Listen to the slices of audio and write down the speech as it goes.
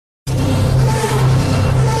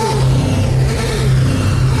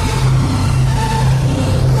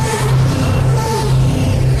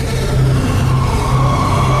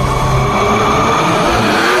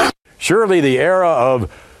Surely the era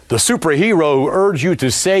of the superhero who urge you to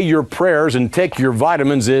say your prayers and take your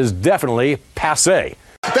vitamins is definitely passé.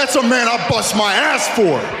 That's a man I bust my ass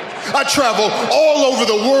for. I travel all over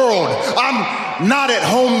the world. I'm not at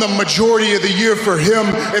home the majority of the year for him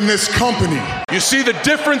and this company. You see, the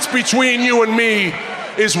difference between you and me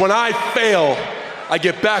is when I fail, I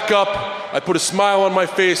get back up, I put a smile on my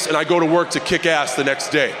face, and I go to work to kick ass the next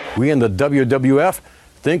day. We in the WWF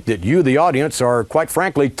think that you, the audience, are quite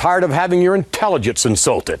frankly tired of having your intelligence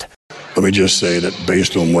insulted. Let me just say that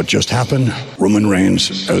based on what just happened, Roman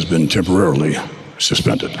Reigns has been temporarily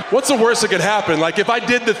suspended. What's the worst that could happen? Like, if I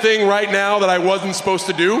did the thing right now that I wasn't supposed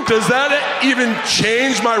to do, does that even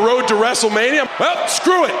change my road to WrestleMania? Well,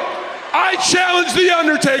 screw it. I challenge The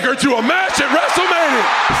Undertaker to a match at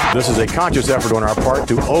WrestleMania. This is a conscious effort on our part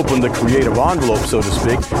to open the creative envelope, so to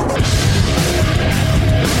speak.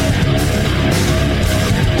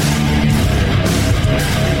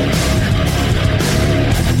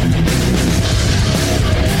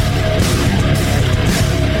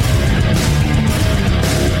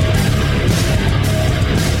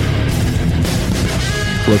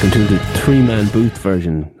 Welcome to the three-man booth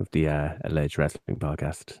version of the Alleged Wrestling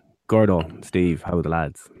Podcast. Gordo, Steve, how are the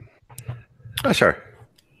lads? Oh, sure.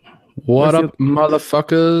 What up,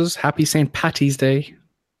 motherfuckers? Happy St. Patty's Day.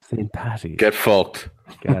 St. Patty's. Get fucked.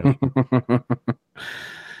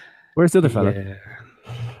 Where's the other fella?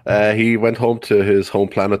 Yeah. He went home to his home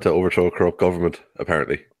planet to overthrow a corrupt government,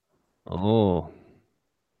 apparently. Oh.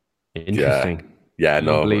 Interesting. Yeah, I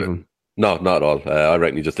don't believe him. No, not at all. I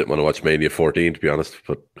reckon he just didn't want to watch Mania 14, to be honest.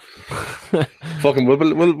 But fucking, we'll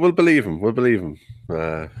believe him. We'll believe him.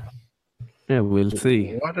 Yeah, we'll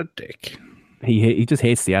see. What a dick. He just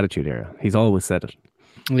hates the Attitude Era. He's always said it.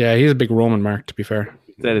 Yeah, he's a big Roman mark, to be fair.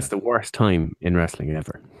 He said it's the worst time in wrestling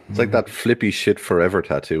ever. It's like that flippy shit forever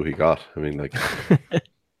tattoo he got. I mean, like,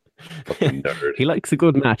 fucking nerd. He likes a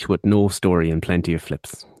good match with no story and plenty of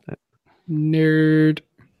flips. Nerd.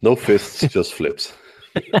 No fists, just flips.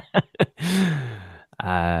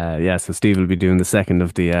 So Steve will be doing the second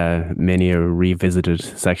of the Mania Revisited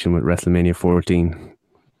section with WrestleMania 14.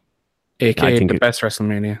 AKA the best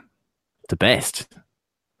WrestleMania. The best?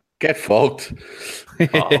 Get fucked.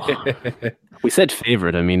 Oh. We said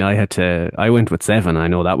favourite. I mean, I went with 7. I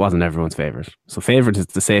know that wasn't everyone's favourite. So favourite is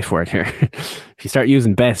the safe word here. If you start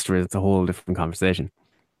using best, it's a whole different conversation.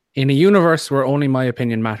 In a universe where only my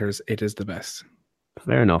opinion matters, it is the best.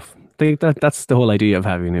 Fair enough. That's the whole idea of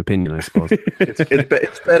having an opinion, I suppose.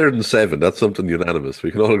 It's better than 7. That's something unanimous.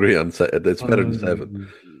 We can all agree on it's better than 7.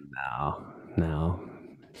 No.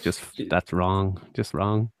 That's wrong. Just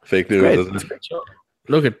wrong. Fake news, isn't it?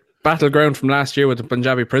 Look at Battleground from last year with the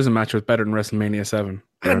Punjabi prison match was better than WrestleMania 7.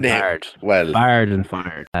 Barred and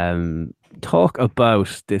fired. Talk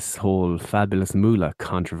about this whole Fabulous Moolah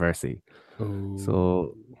controversy. Ooh.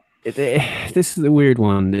 So this is a weird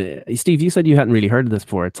one. Steve, you said you hadn't really heard of this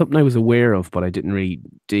before. It's something I was aware of, but I didn't really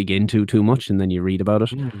dig into too much, and then you read about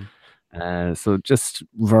it. So just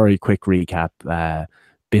very quick recap.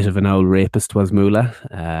 Bit of an old rapist was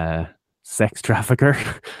Moolah. Sex trafficker.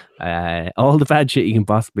 All the bad shit you can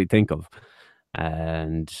possibly think of.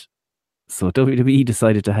 And so WWE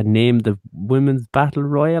decided to name the Women's Battle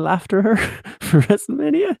Royal after her for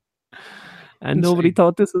WrestleMania. And nobody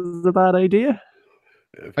thought this was a bad idea.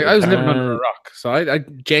 I was living under a rock, so I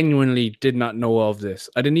genuinely did not know of this.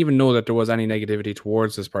 I didn't even know that there was any negativity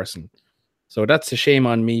towards this person. So that's a shame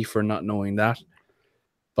on me for not knowing that.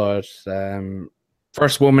 But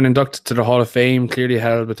first woman inducted to the Hall of Fame, clearly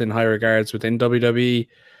held within high regards within WWE,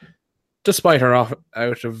 despite her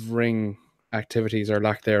out-of-ring activities or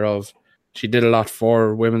lack thereof. She did a lot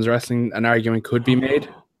for women's wrestling. An argument could be made.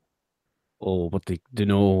 Oh, but they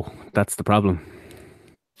know that's the problem.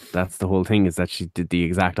 That's the whole thing, is that she did the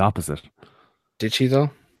exact opposite. Did she, though?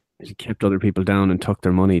 She kept other people down and took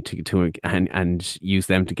their money to and used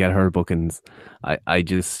them to get her bookings.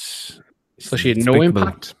 So she had no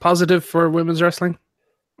impact positive for women's wrestling?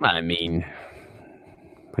 I mean,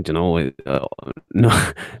 I don't know. No,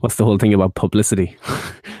 what's the whole thing about publicity?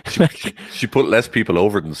 She put less people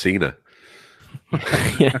over than Cena.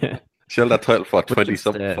 Yeah. She held that title for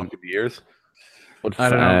 20-something fucking years. But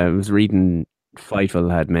I was reading, Fightful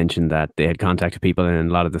had mentioned that they had contacted people and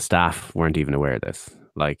a lot of the staff weren't even aware of this.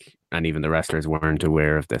 And even the wrestlers weren't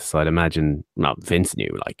aware of this. So I'd imagine, Vince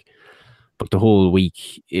knew, but the whole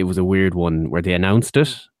week, it was a weird one where they announced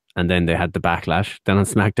it and then they had the backlash. Then on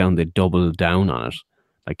SmackDown, they doubled down on it.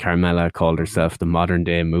 Like Carmella called herself the modern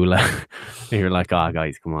day Moolah. And you're like, oh,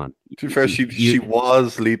 guys, come on. To be fair, she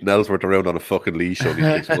was leading Ellsworth around on a fucking leash only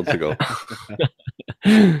 6 months ago.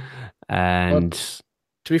 And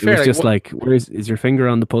To be It fair, was just what- like, is your finger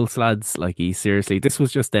on the pulse, lads? Like, seriously, this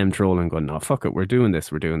was just them trolling, going, no, fuck it, we're doing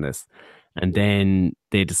this. And then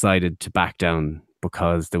they decided to back down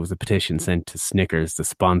because there was a petition sent to Snickers, the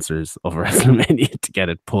sponsors of WrestleMania, to get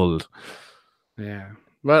it pulled. yeah.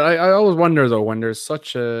 But I always wonder though, when there's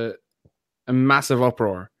such a massive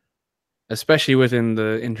uproar, especially within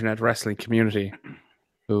the internet wrestling community,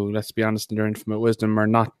 who, let's be honest, in their infinite wisdom, are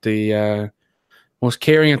not the most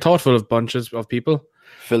caring and thoughtful of bunches of people.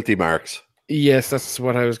 Filthy marks. Yes, that's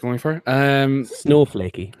what I was going for.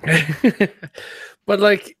 Snowflakey. But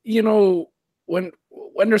like, you know, when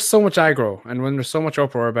there's so much aggro and when there's so much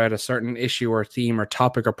uproar about a certain issue or theme or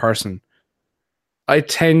topic or person, I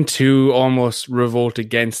tend to almost revolt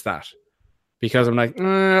against that because I'm like,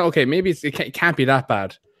 okay, maybe it can't be that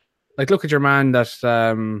bad. Like, look at your man that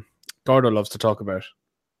Gordo loves to talk about.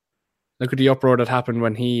 Look at the uproar that happened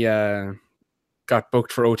when he got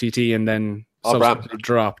booked for OTT and then subsequently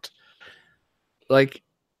dropped. Like,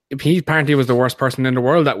 he apparently was the worst person in the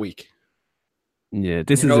world that week. Yeah,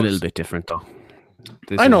 this is a little bit different, though.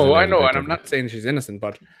 I know, and I'm not saying she's innocent,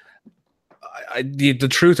 but the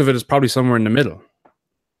truth of it is probably somewhere in the middle.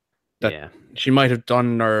 That she might have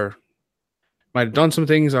done some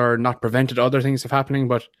things or not prevented other things from happening,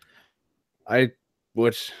 but I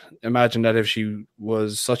would imagine that if she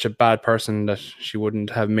was such a bad person that she wouldn't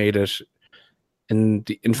have made it in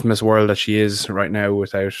the infamous world that she is right now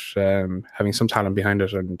without having some talent behind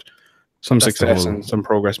it and some success and some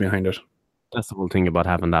progress behind it. That's the whole thing about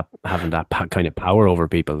having that kind of power over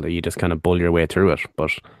people, that you just kind of bull your way through it.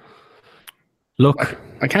 But look,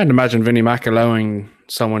 I can't imagine Vinnie Mac allowing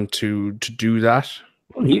someone to do that.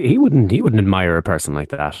 He wouldn't admire a person like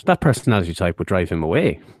that. That personality type would drive him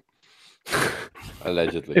away.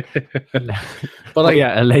 Allegedly. But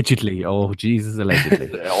allegedly. Oh, Jesus,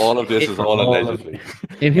 allegedly. All of this is all allegedly.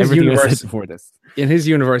 In his universe, before this. In his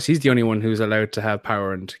universe, he's the only one who's allowed to have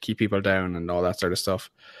power and to keep people down and all that sort of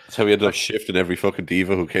stuff. That's how we ended up shifting every fucking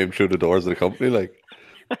diva who came through the doors of the company. Like,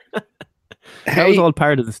 that was all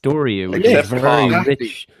part of the story. It was very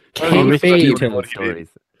rich, detailed stories.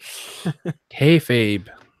 Hey, Fabe.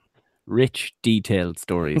 Rich, detailed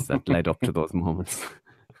stories that led up to those moments.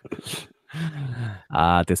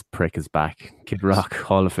 This prick is back. Kid Rock,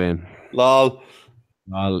 Hall of Fame. Lol.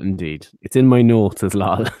 Lol, indeed. It's in my notes as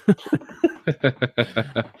lol.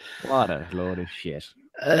 What a load of shit.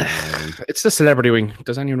 It's the celebrity wing.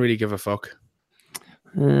 Does anyone really give a fuck?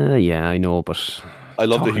 Yeah, I know, but I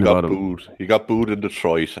love that he got booed. He got booed in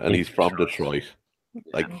Detroit, and he's from Detroit.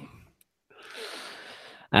 Like,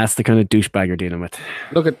 that's the kind of douchebag you're dealing with.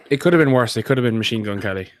 Look, it could have been worse. It could have been Machine Gun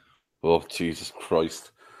Kelly. Oh, Jesus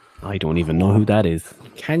Christ. I don't even know who that is.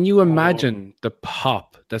 Can you imagine the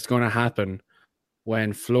pop that's going to happen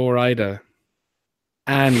when Florida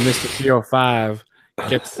and Mr. 305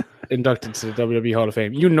 gets inducted to the WWE Hall of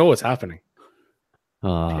Fame? You know what's happening.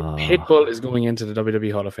 Pitbull is going into the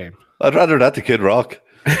WWE Hall of Fame. I'd rather that to Kid Rock.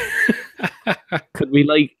 Could we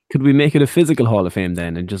make it a physical Hall of Fame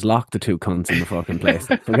then and just lock the two cunts in the fucking place?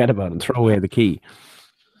 Forget about it and throw away the key.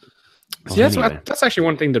 See, that's actually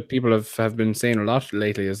one thing that people have been saying a lot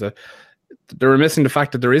lately, is that they're missing the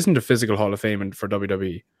fact that there isn't a physical Hall of Fame for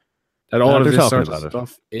WWE. That all of this sort of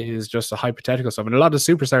stuff is just a hypothetical stuff. And a lot of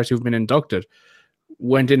superstars who've been inducted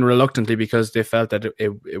went in reluctantly because they felt that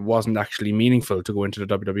it wasn't actually meaningful to go into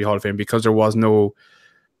the WWE Hall of Fame because there was no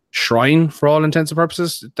shrine, for all intents and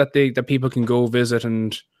purposes, that people can go visit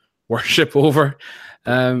and worship over.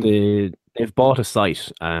 They've bought a site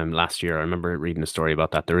last year. I remember reading a story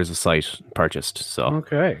about that. There is a site purchased. So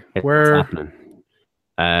okay, where it's happening?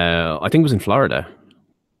 I think it was in Florida.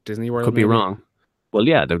 Disney World. Could be wrong. Well,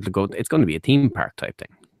 yeah, it's going to be a theme park type thing.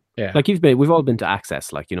 Yeah, like we've all been to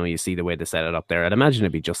Access. Like, you see the way they set it up there. I'd imagine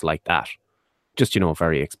it'd be just like that. Just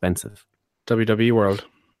very expensive. WWE World,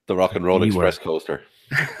 the Rock and Roll Express coaster.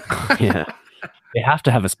 Yeah, they have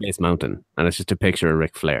to have a Space Mountain, and it's just a picture of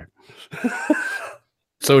Ric Flair.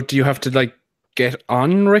 So do you have to get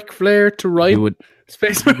on Ric Flair to ride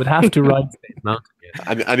Space Mountain? You would have to ride Space Mountain.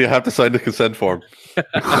 Yeah. And you have to sign the consent form.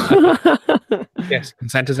 Yes,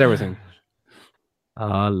 consent is everything.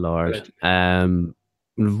 Oh, Lord.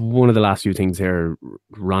 One of the last few things here,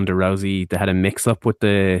 Ronda Rousey, they had a mix-up with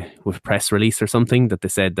press release or something, that they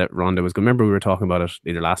said that Ronda was going. Remember, we were talking about it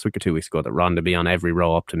either last week or 2 weeks ago, that Ronda be on every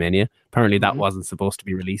Raw up to Mania. Apparently that wasn't supposed to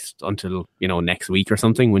be released until, next week or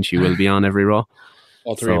something, when she will be on every Raw.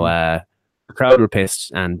 The crowd were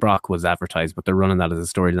pissed, and Brock was advertised, but they're running that as a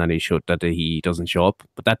story that he doesn't show up.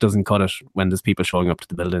 But that doesn't cut it when there's people showing up to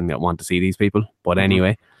the building that want to see these people. But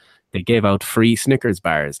anyway, they gave out free Snickers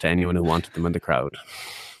bars to anyone who wanted them in the crowd.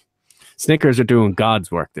 Snickers are doing God's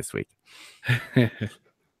work this week.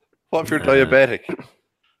 What if you're diabetic?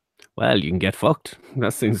 Well, you can get fucked.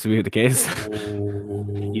 That seems to be the case.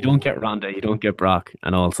 You don't get Ronda, you don't get Brock,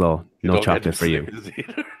 and also no Don't get chocolate for you. Snickers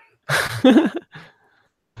either.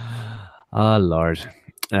 Oh, Lord.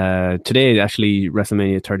 Today, actually,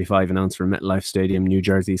 WrestleMania 35 announced for MetLife Stadium, New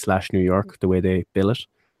Jersey / New York, the way they bill it,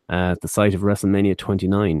 at the site of WrestleMania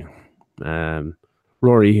 29.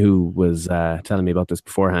 Rory, who was telling me about this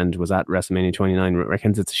beforehand, was at WrestleMania 29,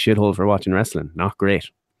 reckons it's a shithole for watching wrestling. Not great.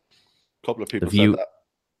 A couple of people view- said that.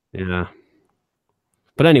 Yeah.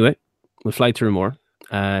 But anyway, we'll fly through more.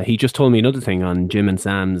 He just told me another thing on Jim and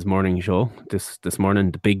Sam's morning show this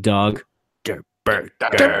morning. The big dog. He was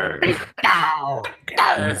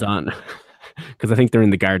on because I think they're in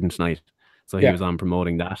the garden tonight. So he was on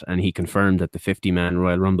promoting that, and he confirmed that the 50-man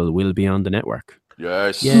Royal Rumble will be on the network.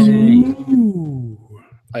 Yes. Yay!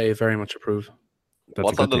 I very much approve. That's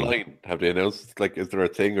What's a on good the thing. line? Have they announced? Like, is there a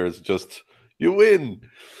thing, or is it just you win?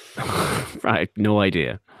 Right, no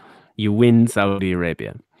idea. You win Saudi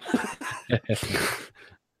Arabia.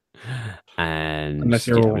 And Unless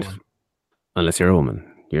you're a woman. Unless you're a woman.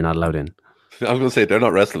 You're not allowed in. I was going to say, they're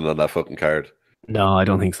not wrestling on that fucking card. No, I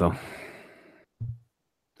don't think so.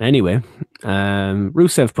 Anyway,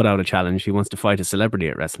 Rusev put out a challenge. He wants to fight a celebrity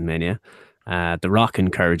at WrestleMania. The Rock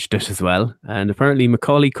encouraged it as well. And apparently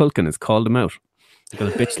Macaulay Culkin has called him out. He's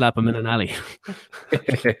going to bitch slap him in an alley.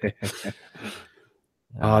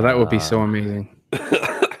 Oh, that would be so amazing.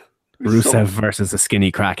 Rusev versus a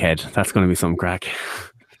skinny crackhead. That's going to be some crack.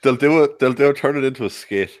 They'll do it. They'll turn it into a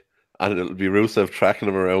skit, and it'll be Rusev tracking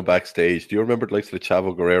him around backstage. Do you remember like the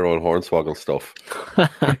Chavo Guerrero and Hornswoggle stuff?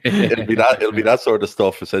 It'll be that sort of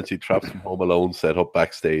stuff. Essentially, traps from Home Alone set up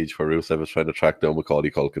backstage where Rusev is trying to track down Macaulay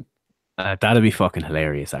Culkin. That'd be fucking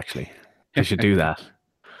hilarious. Actually, they should do that.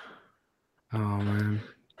 Oh man.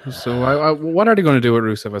 So, what are they going to do with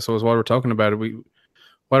Rusev? I suppose while we're talking about it,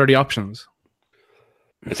 what are the options?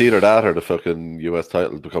 It's either that or the fucking US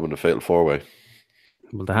title becoming a fatal 4-way.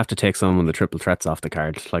 Well, they have to take some of the triple threats off the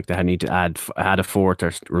card. Like they need to add a fourth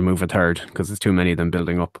or remove a third because there's too many of them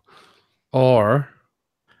building up. Or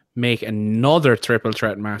make another triple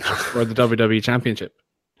threat match for the WWE Championship.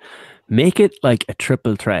 Make it like a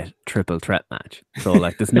triple threat match. So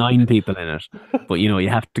like there's 9 people in it, but you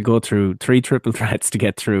have to go through 3 triple threats to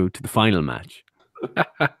get through to the final match.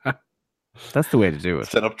 That's the way to do it.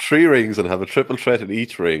 Set up 3 rings and have a triple threat in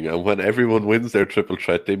each ring, and when everyone wins their triple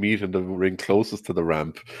threat, they meet in the ring closest to the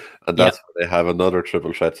ramp, and that's when they have another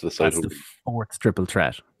triple threat to decide That's the 4th triple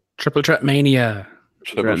threat. Triple Threat Mania.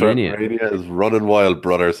 Triple Threat Mania is running wild,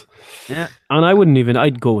 brothers. Yeah, and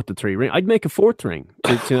I'd go with the 3 ring. I'd make a 4th ring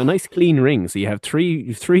to a nice clean ring, so you have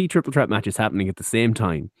three triple threat matches happening at the same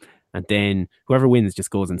time, and then whoever wins just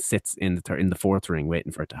goes and sits in the 4th ring,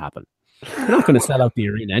 waiting for it to happen. They're not going to sell out the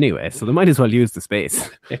arena anyway, so they might as well use the space.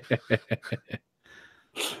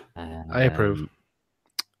 I approve.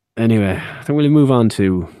 Anyway, I think we'll move on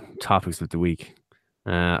to topics of the week.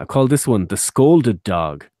 I call this one the Scolded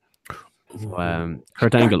Dog.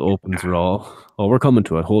 Kurt Angle opens Raw. Oh, we're coming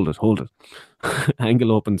to it. Hold it.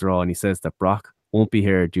 Angle opens Raw and he says that Brock won't be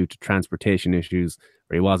here due to transportation issues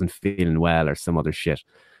or he wasn't feeling well or some other shit.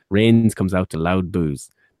 Reigns comes out to loud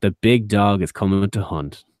boos. The big dog is coming to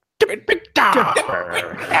hunt. Big dog.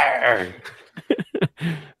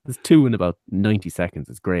 There's 2 in about 90 seconds.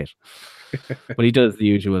 It's great. But he does the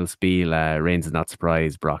usual spiel. Reigns is not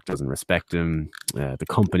surprised. Brock doesn't respect him, the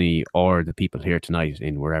company, or the people here tonight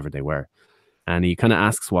in wherever they were. And he kind of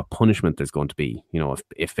asks what punishment there's going to be.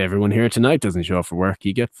 If everyone here tonight doesn't show up for work,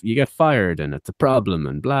 you get fired, and it's a problem,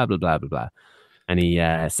 and blah blah blah blah blah. And he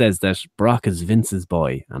says that Brock is Vince's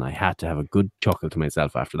boy, and I had to have a good chuckle to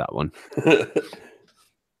myself after that one.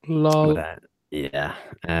 Lol. But, he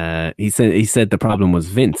said the problem was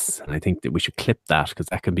Vince, and I think that we should clip that because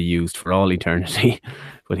that can be used for all eternity.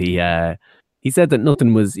 But he said that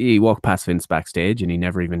nothing was. He walked past Vince backstage, and he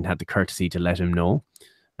never even had the courtesy to let him know.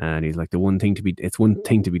 And he's like, it's one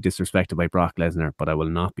thing to be disrespected by Brock Lesnar, but I will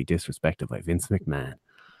not be disrespected by Vince McMahon.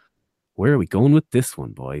 Where are we going with this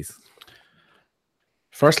one, boys?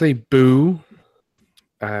 Firstly, boo.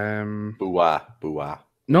 Boo-wah, boo-wah.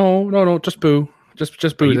 No, just boo.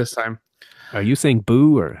 Just boo this time. Are you saying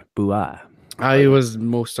boo or boo-ah? I was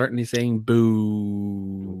most certainly saying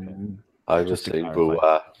boo. I was saying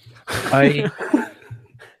boo-wah.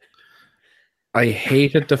 I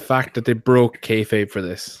hated the fact that they broke kayfabe for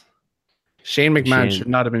this. Shane McMahon should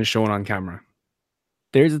not have been shown on camera.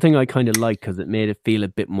 There's a thing I kind of like because it made it feel a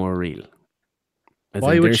bit more real.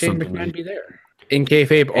 Why would Shane McMahon be there? In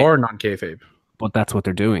kayfabe or non-kayfabe? But that's what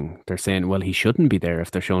they're doing. They're saying, well, he shouldn't be there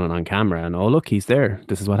if they're showing it on camera. And oh, look, he's there.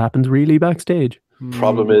 This is what happens really backstage.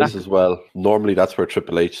 Problem is, as well, normally that's where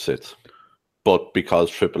Triple H sits. But because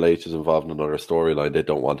Triple H is involved in another storyline, they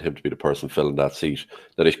don't want him to be the person filling that seat.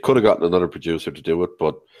 That they could have gotten another producer to do it,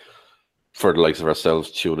 but for the likes of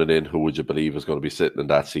ourselves tuning in, who would you believe is going to be sitting in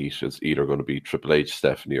that seat? It's either going to be Triple H,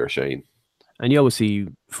 Stephanie, or Shane. And you always see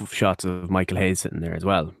shots of Michael Hayes sitting there as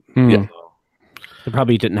well. Yeah. They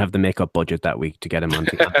probably didn't have the makeup budget that week to get him on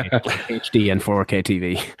HD and 4K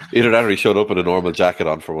TV. Either that or he showed up with a normal jacket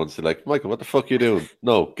on for once. They're like, Michael, what the fuck are you doing?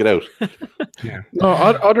 No, get out. No,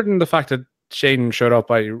 other than the fact that Shane showed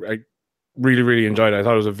up, I really, really enjoyed it. I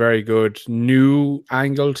thought it was a very good new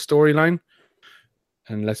angled storyline.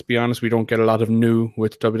 And let's be honest, we don't get a lot of new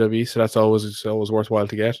with WWE, so that's always worthwhile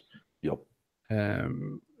to get. Yep.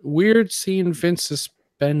 Weird seeing Vince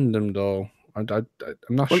suspend him, though. I'm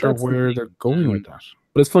not sure where they're going with that.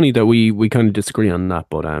 But it's funny that we kind of disagree on that.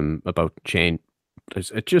 But about Shane,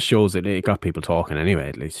 it just shows that it got people talking anyway.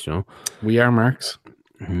 At least, you know, we are marks.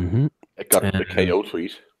 Mm-hmm. It got the KO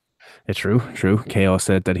tweet. It's true. KO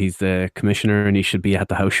said that he's the commissioner and he should be at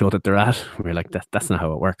the house show that they're at. We're like, that's not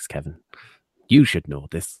how it works, Kevin. You should know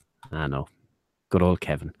this. I know. Good old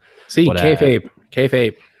Kevin. See,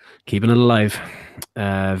 kayfabe. Keeping it alive.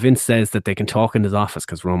 Vince says that they can talk in his office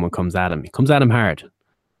because Roman comes at him. He comes at him hard.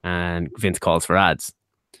 And Vince calls for ads.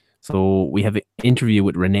 So we have an interview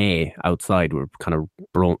with Renee outside where kind of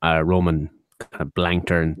Roman kind of blanked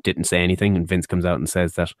her and didn't say anything. And Vince comes out and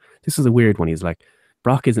says that this is a weird one. He's like,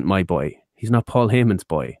 Brock isn't my boy. He's not Paul Heyman's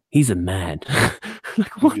boy. He's a man.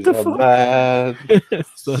 Like, what the fuck? Man.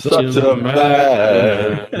 Such a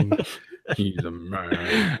man. He's a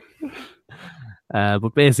man.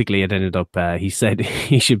 But basically, it ended up. He said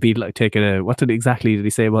he should be like taking a. What exactly did he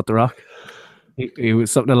say about The Rock? He was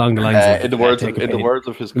something along the lines of in the words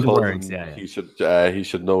of his cousin. Yeah. He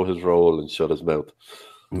should know his role and shut his mouth.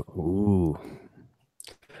 Ooh,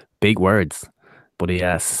 big words. But he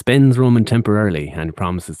suspends Roman temporarily and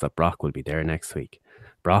promises that Brock will be there next week.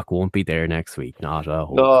 Brock won't be there next week. Not a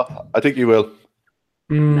hope. No, I think he will.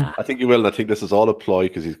 Nah. I think he will. And I think this is all a ploy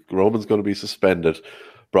because Roman's going to be suspended.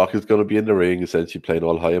 Brock is going to be in the ring, essentially playing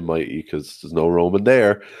all high and mighty because there's no Roman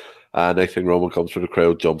there. And next thing Roman comes through the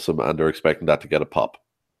crowd, jumps him, and they're expecting that to get a pop.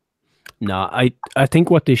 No, I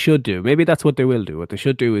think what they should do, maybe that's what they will do. What they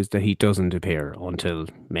should do is that he doesn't appear until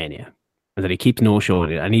Mania. And that he keeps no showing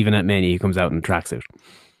it. And even at Mania, he comes out in a tracksuit.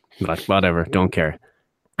 Like, whatever, don't care.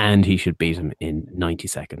 And he should beat him in 90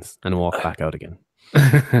 seconds and walk back out again.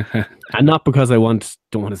 And not because I don't want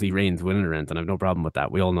to see Reigns winning or anything. I have no problem with that.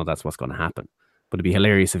 We all know that's what's going to happen. But it'd be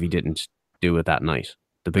hilarious if he didn't do it that night.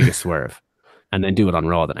 The biggest swerve. And then do it on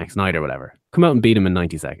Raw the next night or whatever. Come out and beat him in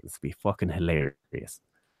 90 seconds. It'd be fucking hilarious.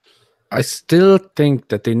 I still think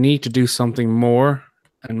that they need to do something more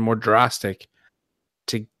and more drastic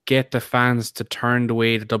to get the fans to turn the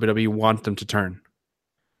way the WWE want them to turn.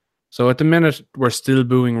 So at the minute, we're still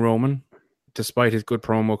booing Roman, despite his good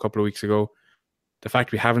promo a couple of weeks ago. The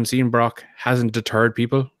fact we haven't seen Brock hasn't deterred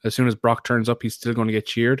people. As soon as Brock turns up, he's still going to get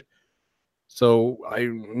cheered. So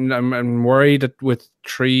I'm worried that with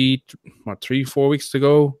 3-4 weeks to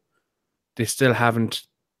go, they still haven't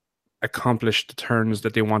accomplished the turns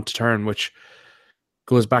that they want to turn, which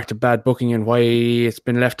goes back to bad booking and why it's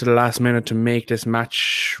been left to the last minute to make this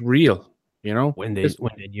match real. You know, when they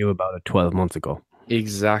knew about it 12 months ago.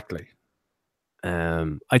 Exactly.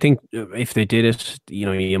 I think if they did it, you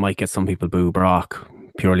know, you might get some people boo Brock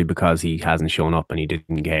purely because he hasn't shown up and he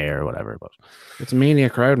didn't care or whatever. But it's a Mania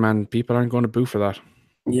crowd, man. People aren't going to boo for that.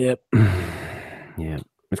 Yep. Yeah.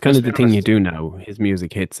 It's kind of the thing you do now. His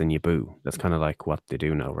music hits and you boo. That's kind of like what they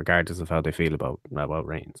do now, regardless of how they feel about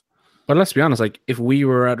Reigns. But let's be honest, like if we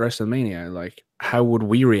were at WrestleMania, like how would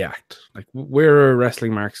we react? Like we're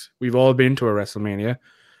wrestling marks. We've all been to a WrestleMania.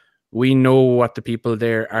 We know what the people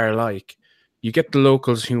there are like. You get the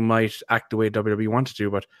locals who might act the way WWE want to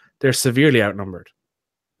do, but they're severely outnumbered.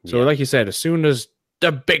 So like you said, as soon as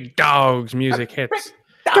the big dog's music hits,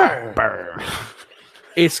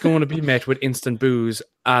 it's going to be met with instant boos,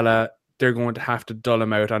 a la they're going to have to dull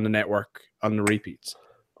him out on the network on the repeats.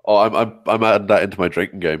 Oh, I'm adding that into my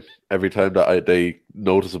drinking game. Every time that they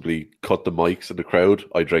noticeably cut the mics in the crowd,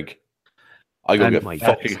 I drink. I go get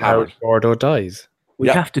fucking hammered. Gordo dies. We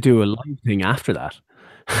have to do a live thing after that.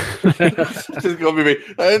 This is gonna be me.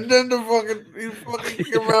 And then he fucking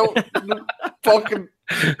came out fucking.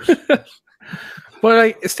 But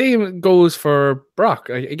like, same goes for Brock.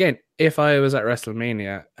 Like, again, if I was at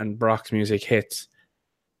WrestleMania and Brock's music hits,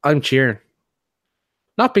 I'm cheering.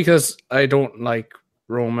 Not because I don't like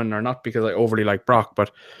Roman or not because I overly like Brock,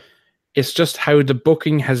 but It's just how the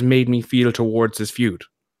booking has made me feel towards this feud.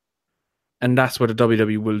 And that's what the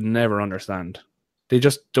WWE will never understand. They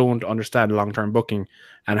just don't understand long-term booking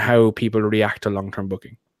and how people react to long-term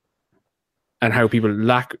booking. And how people the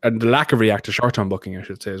lack of react to short-term booking, I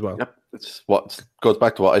should say, as well. Yep. It's what goes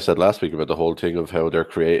back to what I said last week about the whole thing of how their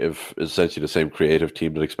creative is essentially the same creative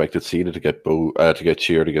team that expected Cena to get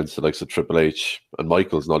cheered against the likes of Triple H and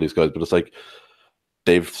Michaels and all these guys. But it's like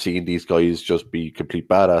they've seen these guys just be complete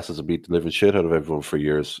badasses and beat the living shit out of everyone for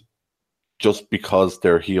years. Just because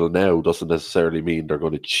they're heel now doesn't necessarily mean they're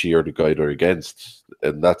going to cheer the guy they're against.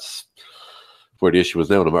 And that's where the issue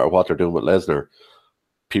is now. No matter what they're doing with Lesnar,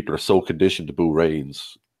 people are so conditioned to boo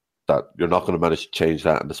Reigns that you're not going to manage to change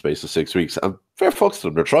that in the space of 6 weeks. And fair fucks to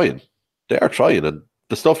them, they're trying. They are trying. And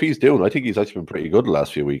the stuff he's doing, I think he's actually been pretty good the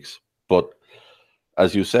last few weeks. But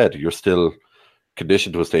as you said, you're still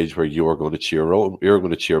conditioned to a stage where you are going to cheer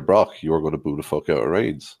Brock, you are going to boo the fuck out of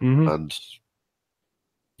Reigns. Mm-hmm. And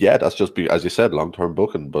yeah, that's just, as you said, long-term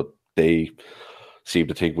booking. But they seem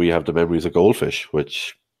to think we have the memories of goldfish,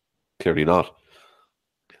 which clearly not.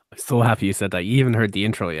 I'm so happy you said that. You even heard the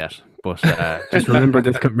intro yet, but just remember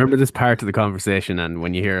this part of the conversation, and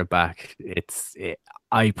when you hear it back,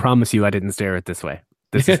 I promise you, I didn't steer it this way.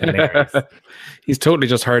 This is hilarious. He's totally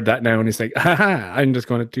just heard that now, and he's like, I'm just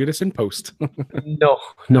going to do this in post. No,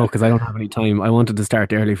 because I don't have any time. I wanted to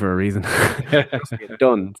start early for a reason. It's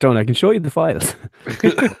done. I can show you the files.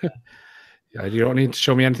 Yeah, you don't need to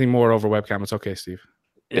show me anything more over webcam. It's okay, Steve.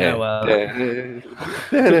 Yeah, well,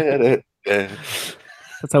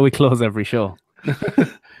 that's how we close every show.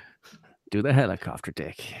 Do the helicopter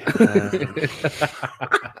dick.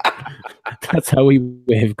 That's how we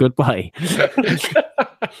wave goodbye.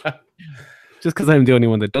 Just because I'm the only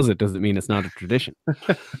one that does it doesn't mean it's not a tradition.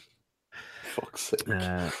 Fuck's sake.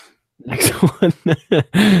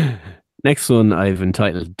 Next one I've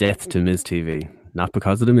entitled Death to Miz TV. Not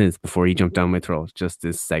because of the Miz before he jumped down my throat. Just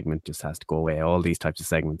this segment just has to go away. All these types of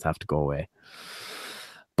segments have to go away.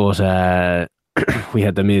 But we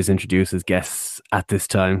had the Miz introduce as guests at this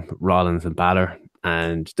time, Rollins and Balor.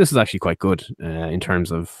 And this is actually quite good in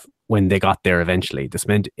terms of when they got there eventually. They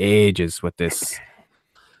spent ages with this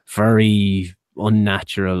very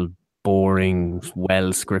unnatural, boring,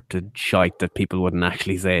 well-scripted shite that people wouldn't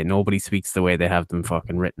actually say. Nobody speaks the way they have them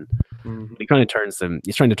fucking written. Mm-hmm. He kind of turns them,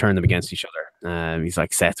 he's trying to turn them against each other. He's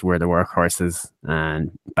like, Seth's were the workhorses,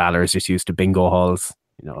 and Balor is just used to bingo halls,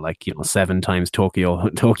 7 times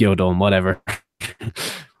Tokyo Dome, whatever.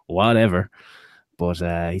 Whatever. But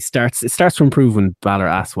it starts to improve when Balor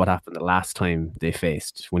asks what happened the last time they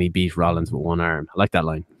faced, when he beat Rollins with one arm. I like that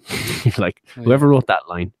line. Like, whoever wrote that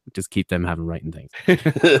line, just keep them having writing things.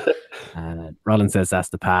 Rollins says that's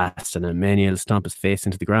the past, and then Mania will stomp his face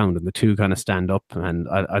into the ground, and the two kind of stand up. And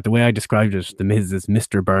the way I described it, the Miz is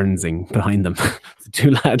Mr. Burnsing behind them. The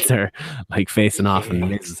two lads are like facing off, and the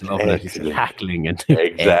Miz is loving it. He's cackling. And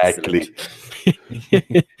exactly.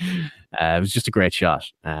 It was just a great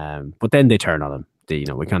shot. But then they turn on him.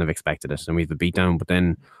 We kind of expected it, and we have the beatdown. But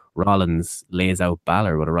then Rollins lays out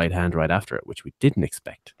Balor with a right hand right after it, which we didn't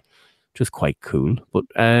expect. Just quite cool. But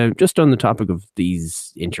just on the topic of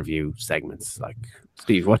these interview segments, like,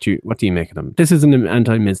 Steve, what do you make of them? This isn't an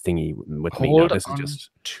anti-Miz thingy with me now. This is just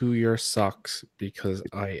to your socks, because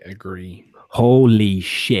I agree. Holy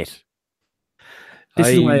shit. This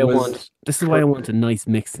is why I want a nice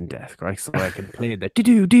mixing desk, right? So I can play the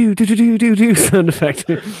do sound effect.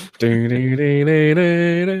 That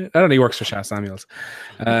only works for Shaq Samuels.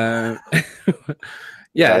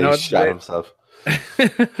 He shot himself.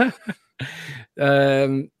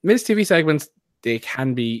 Miz TV segments, they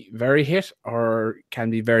can be very hit or can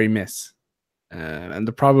be very miss. And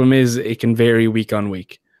the problem is it can vary week on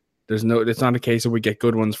week. It's not a case of we get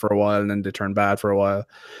good ones for a while and then they turn bad for a while.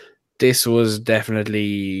 This was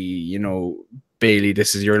definitely, Bailey,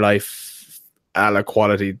 this is your life, a la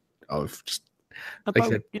quality of just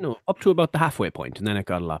about, up to about the halfway point, and then it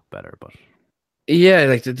got a lot better. But yeah,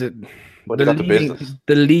 like the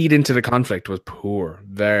lead into the conflict was poor,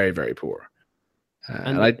 very, very poor.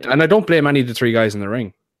 And I don't blame any of the three guys in the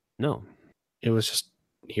ring. No, it was just,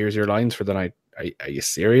 here's your lines for the night. Are you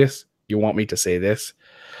serious? You want me to say this?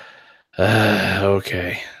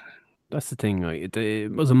 Okay. That's the thing.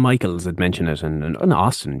 It was Michaels had mentioned it, and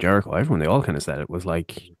Austin, Jericho, everyone, they all kind of said it was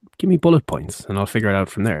like, give me bullet points and I'll figure it out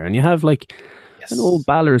from there. And you have like, I know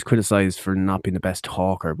Balor is criticized for not being the best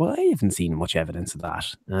talker, but I haven't seen much evidence of that.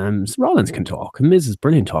 So Rollins can talk, and Miz is a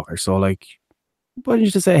brilliant talker. So like, why don't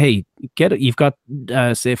you just say, hey, get it? You've got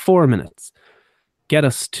say 4 minutes. Get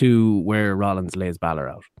us to where Rollins lays Balor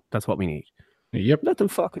out. That's what we need. Yep. Let them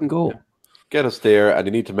fucking go. get us there, and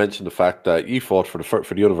you need to mention the fact that you fought for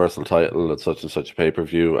the Universal title at such and such a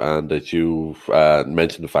pay-per-view, and that you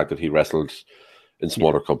mentioned the fact that he wrestled in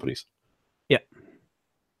smaller companies. Yeah.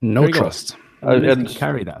 No trust. And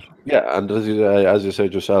carry that. Yeah, and as you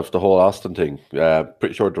said yourself, the whole Austin thing.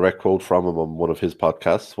 Pretty sure a direct quote from him on one of his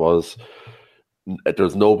podcasts was,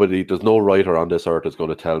 there's no writer on this earth that's going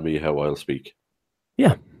to tell me how I'll speak.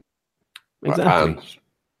 Yeah, exactly. And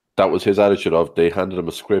that was his attitude of, they handed him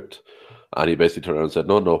a script, and he basically turned around and said,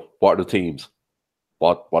 no, what are the themes?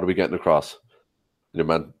 What are we getting across? And your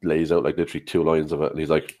man lays out like literally 2 lines of it, and he's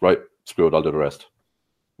like, right, screw it, I'll do the rest.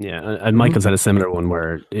 Yeah, and Michael's had a similar one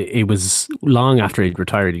where it was long after he'd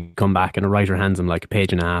retired, he'd come back and a writer hands him like a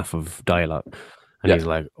page and a half of dialogue. And he's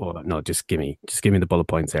like, oh, no, just give me the bullet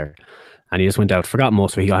points there. And he just went out, forgot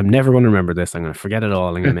most of it. He goes, I'm never going to remember this. I'm going to forget it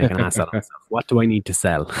all. I'm going to make an ass out of myself. What do I need to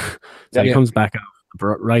sell? So he comes back out. The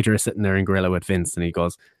writer is sitting there in Gorilla with Vince, and he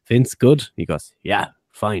goes, Vince, good? He goes, yeah,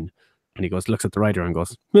 fine. And he goes, looks at the writer and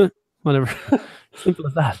goes, whatever. Simple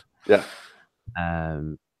as that. Yeah.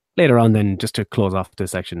 Later on, then, just to close off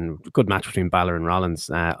this section, good match between Balor and Rollins.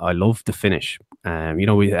 I love the finish. He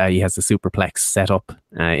has the superplex set up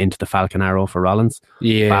into the Falcon Arrow for Rollins.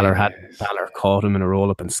 Yeah, Balor caught him in a roll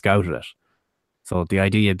up and scouted it. So the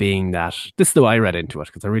idea being that, this is the way I read into it,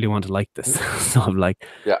 because I really want to like this. So I'm like,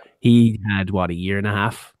 he had a year and a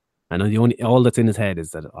half, and all that's in his head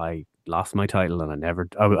is that I lost my title and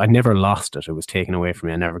I never lost it. It was taken away from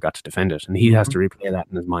me. I never got to defend it, and he has to replay that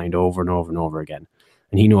in his mind over and over and over again.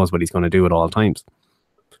 And he knows what he's going to do at all times.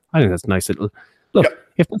 I think that's a nice little look. Yep.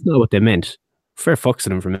 If that's not what they meant, fair fucks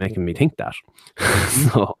at him for making me think that.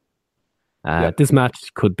 So this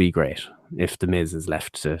match could be great if the Miz is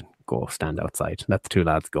left to go stand outside. Let the 2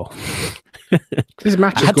 lads go. This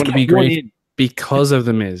match is going to be great because of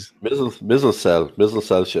the Miz. Miz will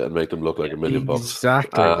sell shit and make them look like $1 million.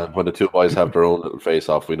 Exactly. When the 2 boys have their own little face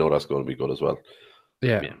off, we know that's going to be good as well.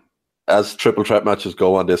 Yeah. As triple threat matches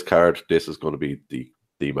go on this card, this is going to be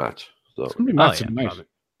the match. So it's going to be massive night.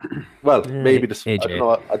 Well, maybe the I don't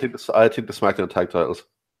know. I think the SmackDown tag titles.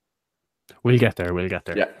 We'll get there.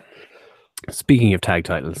 Yeah. Speaking of tag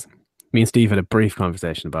titles, me and Steve had a brief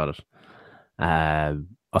conversation about it.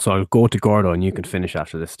 So I'll go to Gordo and you can finish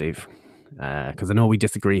after this, Steve. Because I know we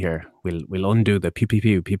disagree here. We'll undo the pew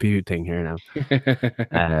pew pew pew thing here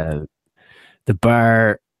now. The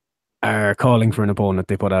Bar are calling for an opponent.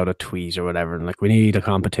 They put out a tweet or whatever, and like, we need a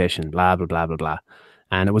competition, blah blah blah blah blah.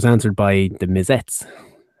 And it was answered by the Mizettes.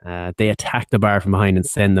 They attack the Bar from behind and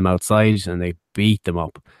send them outside, and they beat them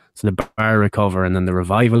up. So the Bar recover, and then the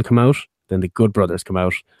Revival come out. Then the Good Brothers come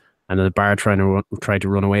out, and then the Bar tried to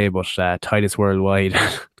run away, but Titus Worldwide,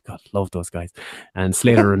 God, love those guys, and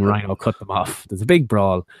Slater and Rhino cut them off. There's a big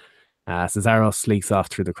brawl. Cesaro sleeks off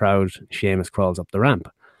through the crowd. Sheamus crawls up the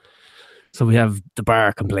ramp. So we have the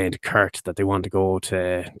Bar complain to Kurt that they want to go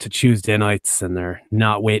to Tuesday nights, and they're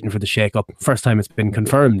not waiting for the shake-up. First time it's been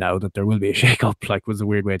confirmed now that there will be a shake-up, like, was a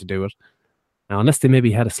weird way to do it. Now, unless they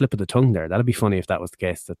maybe had a slip of the tongue there. That'd be funny if that was the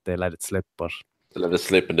case, that they let it slip, but... They let it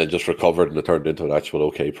slip and then just recovered, and it turned into an actual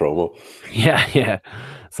okay promo. Yeah.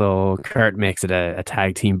 So Kurt makes it a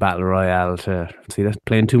tag team battle royale to... See, that's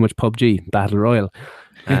playing too much PUBG, battle royale.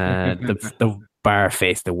 The Bar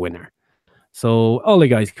face the winner. So all the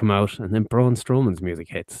guys come out, and then Braun Strowman's music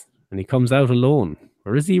hits, and he comes out alone.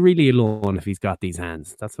 Or is he really alone if he's got these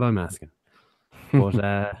hands? That's what I'm asking. But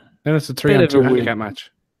and it's a 3-on-2 handicap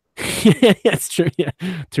match. Yeah, it's true. Yeah,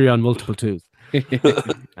 3 on multiple 2s.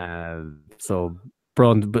 So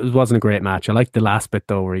Braun, but it wasn't a great match. I liked the last bit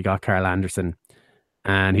though, where he got Carl Anderson,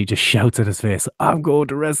 and he just shouts at his face, "I'm going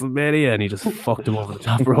to WrestleMania," and he just fucked him over the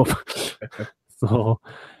top rope. So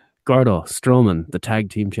Gordo, Strowman, the tag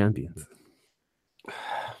team champions.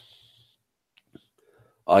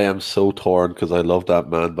 I am so torn because I love that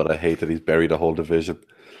man, but I hate that he's buried the whole division.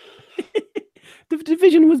 The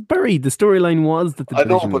division was buried. The storyline was that the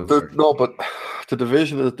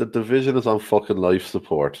division but the division is on fucking life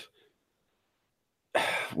support.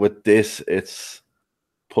 With this, it's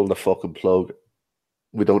pull the fucking plug.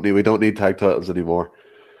 We don't need tag titles anymore.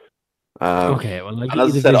 Okay, well, like, and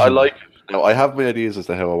as I said, I have my ideas as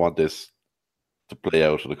to how I want this to play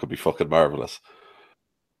out, and it could be fucking marvelous.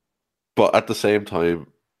 But at the same time,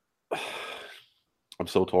 I'm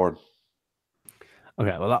so torn.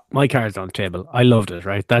 Okay, well, my card's on the table. I loved it,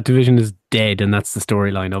 right? That division is dead, and that's the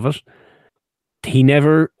storyline of it. He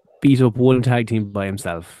never beat up one tag team by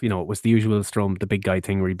himself. You know, it was the usual the big guy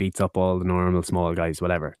thing where he beats up all the normal small guys,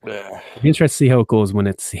 whatever. Yeah. I'm interested to see how it goes when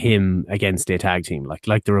it's him against a tag team,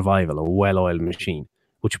 like the Revival, a well-oiled machine,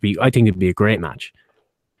 which would be, I think it'd be a great match.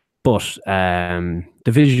 But the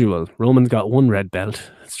visual, Roman's got 1 red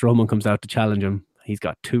belt. Strowman comes out to challenge him. He's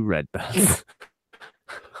got 2 red belts.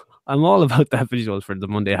 I'm all about that visual for the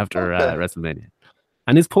Monday after WrestleMania.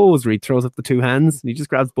 And his pose where he throws up the 2 hands and he just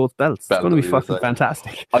grabs both belts. It's going to be fucking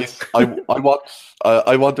fantastic. I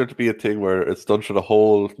want there to be a thing where it's done for the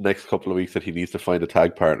whole next couple of weeks that he needs to find a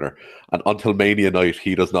tag partner. And until Mania night,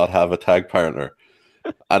 he does not have a tag partner.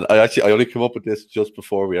 And I only came up with this just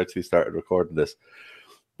before we actually started recording this.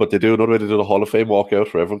 But they do another way. They do the Hall of Fame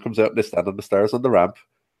walkout where everyone comes out and they stand on the stairs on the ramp.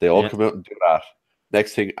 They all come out and do that.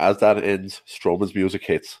 Next thing, as that ends, Strowman's music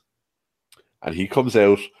hits. And he comes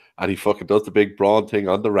out and he fucking does the big brawn thing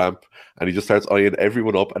on the ramp and he just starts eyeing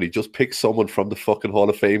everyone up and he just picks someone from the fucking Hall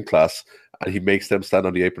of Fame class and he makes them stand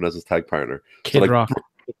on the apron as his tag partner. Kid Rock.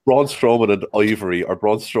 Braun Strowman and Ivory, or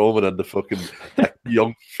Braun Strowman and the fucking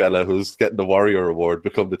young fella who's getting the Warrior Award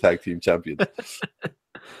become the tag team champions.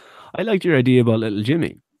 I liked your idea about Little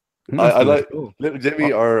Jimmy. I like Little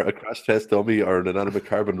Jimmy or a crash test dummy or an inanimate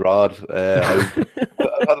carbon rod. I've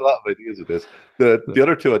had a lot of ideas with this. The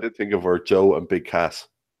other 2 I did think of were Joe and Big Cass.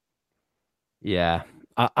 Yeah,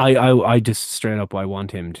 I just straight up I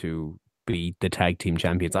want him to be the tag team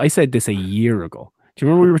champions. I said this a year ago. Do you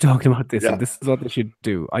remember we were talking about this? Yeah. And this is what they should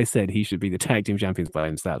do. I said he should be the tag team champions by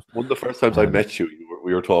himself. One of the first times I met you,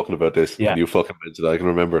 we were talking about this. Yeah. And you fucking mentioned it. I can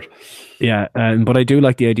remember it. Yeah, but I do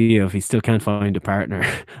like the idea of he still can't find a partner.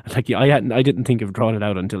 Like I didn't think of drawing it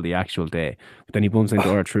out until the actual day. But then he bumps into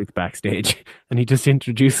R-Truth backstage and he just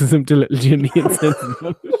introduces him to Little Jimmy and says,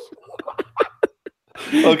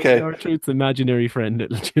 okay. R-Truth's imaginary friend,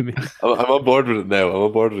 Little Jimmy. I'm on board with it now. I'm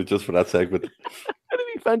on board with it just for that segment. That'd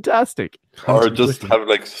be fantastic. Or just have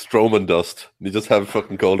like Strowman dust. You just have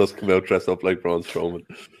fucking Goldust come out dressed up like Braun Strowman.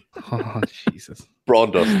 Oh, Jesus.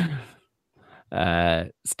 Braun dust.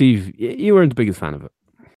 Steve, you weren't the biggest fan of it.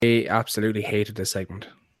 I absolutely hated this segment.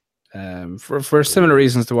 For similar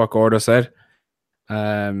reasons to what Gordo said.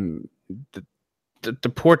 The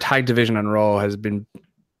poor tag division on Raw has been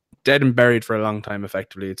dead and buried for a long time,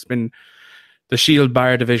 effectively. It's been the Shield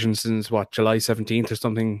Bar division since, July 17th or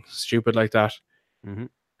something stupid like that.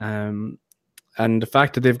 Mm-hmm. And the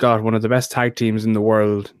fact that they've got one of the best tag teams in the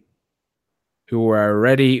world who are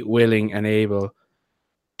ready, willing, and able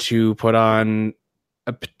to put on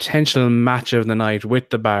a potential match of the night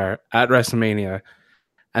with the Bar at WrestleMania,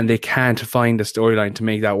 and they can't find a storyline to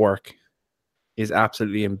make that work, is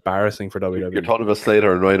absolutely embarrassing for WWE. You're talking about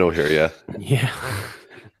Slater and Rhino here, yeah? Yeah.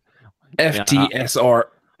 FTSR.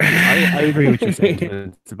 I agree with your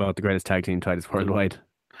sentiments about the greatest tag team titles worldwide.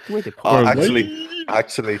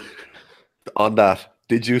 Actually, on that,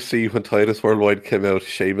 did you see when Titus Worldwide came out,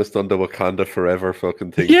 Sheamus done the Wakanda Forever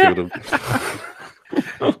fucking thing to them?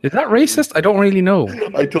 Is that racist? I don't really know.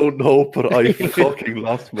 I don't know, but I fucking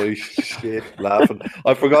lost my shit laughing.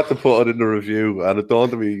 I forgot to put it in the review, and it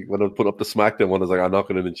dawned on me when I put up the SmackDown one. I was like, I'm not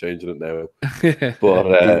going in and changing it now.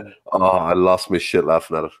 But I lost my shit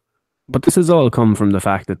laughing at it. But this has all come from the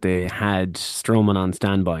fact that they had Strowman on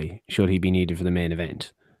standby should he be needed for the main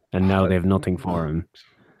event. And now they have nothing for him.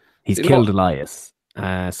 He's killed Elias.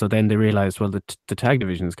 So then they realized, well, the tag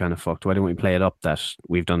division is kind of fucked. Why don't we play it up that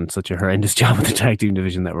we've done such a horrendous job with the tag team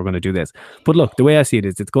division that we're going to do this? But look, the way I see it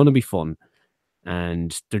is it's going to be fun.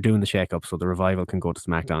 And they're doing the shake-up so the Revival can go to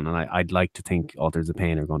SmackDown. And I'd like to think Authors of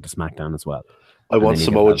Pain are going to SmackDown as well. I want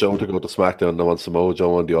Samoa Joe to go to SmackDown. I want Samoa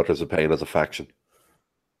Joe and the Authors of Pain as a faction.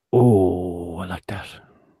 Oh, I like that.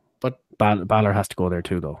 But Balor has to go there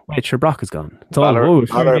too, though. Wait, sure, Brock is gone. Balor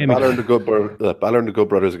and the Good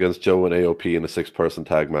Brothers against Joe and AOP in a 6-person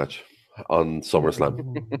tag match on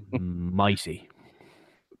SummerSlam. Mighty.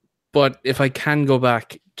 But if I can go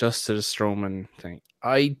back just to the Strowman thing,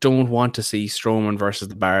 I don't want to see Strowman versus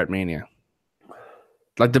the Bar at Mania.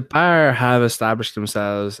 Like, the Bar have established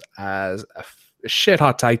themselves as a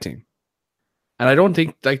shit-hot tag team. And I don't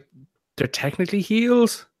think, like, they're technically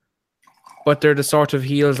heels, but they're the sort of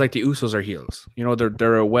heels like the Usos are heels. You know,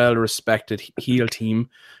 they're a well-respected heel team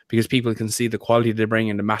because people can see the quality they bring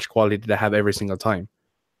and the match quality that they have every single time.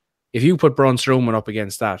 If you put Braun Strowman up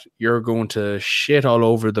against that, you're going to shit all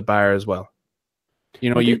over the Bar as well.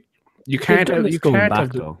 You know, you can't have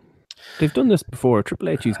though. They've done this before. Triple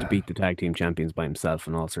H used to beat the tag team champions by himself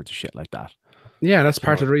and all sorts of shit like that. Yeah, that's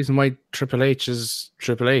part of the reason why Triple H is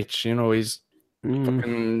Triple H. You know, he's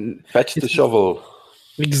fucking fetch the shovel.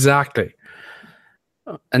 Exactly.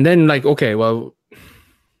 And then, like, okay, well,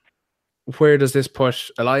 where does this put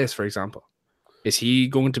Elias, for example? Is he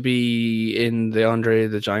going to be in the Andre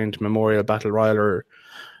the Giant Memorial Battle Royal or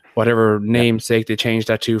whatever namesake they changed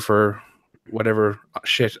that to for whatever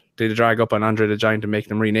shit they drag up on Andre the Giant to make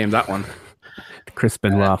them rename that one? The Chris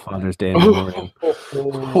Benoit Father's Day Memorial.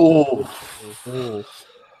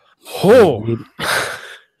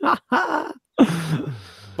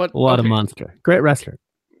 But What a okay. monster. Great wrestler.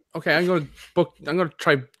 Okay, I'm gonna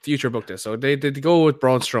try future book this. So they go with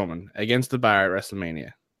Braun Strowman against the Bar at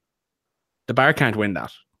WrestleMania. The Bar can't win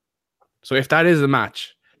that. So if that is the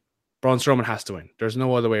match, Braun Strowman has to win. There's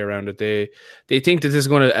no other way around it. They think that this is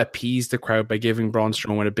going to appease the crowd by giving Braun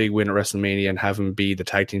Strowman a big win at WrestleMania and have him be the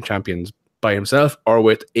tag team champions by himself or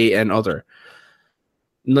with another.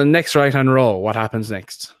 The next Right on Raw, what happens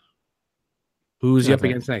next? Who's he up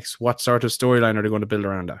against next? What sort of storyline are they going to build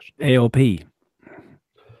around that? AOP.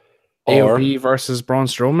 AOP versus Braun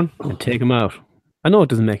Strowman? And take him out. I know it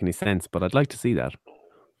doesn't make any sense, but I'd like to see that.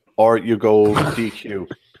 Or you go DQ.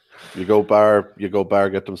 You go bar,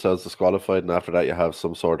 get themselves disqualified, and after that you have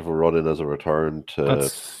some sort of a run in as a return to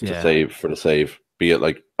save. Be it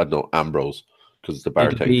like, I don't know, Ambrose, because the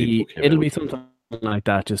Bar technique. It'll be something like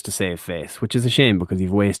that just to save face, which is a shame because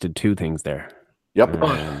you've wasted two things there. Yep.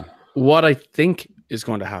 What I think is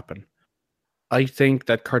going to happen, I think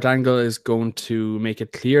that Kurt Angle is going to make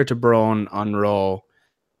it clear to Braun on Raw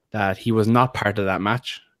that he was not part of that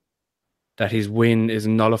match, that his win is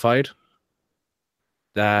nullified,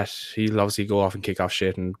 that he'll obviously go off and kick off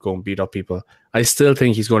shit and go and beat up people. I still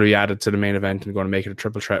think he's going to be added to the main event and going to make it a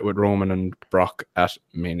triple threat with Roman and Brock at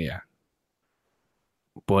Mania.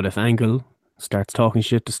 But if Angle starts talking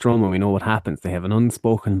shit to Strowman, we know what happens. They have an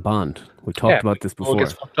unspoken bond. We talked about this before. It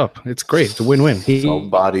gets fucked up. It's great. It's a win-win.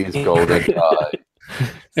 Somebody's going to die.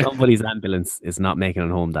 Somebody's ambulance is not making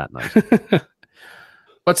it home that night.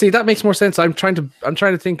 But see, that makes more sense. I'm trying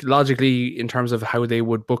to think logically in terms of how they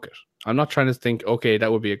would book it. I'm not trying to think, okay,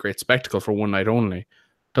 that would be a great spectacle for one night only.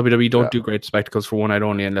 WWE don't do great spectacles for one night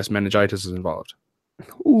only unless meningitis is involved.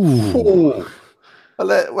 Ooh.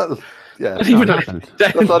 Well, yeah. That's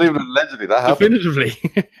not even allegedly. That happened. Definitively.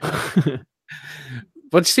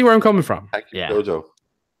 But you see where I'm coming from? Thank you, Jojo.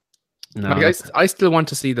 No, like, I still want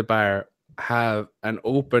to see the Bar have an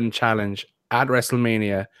open challenge at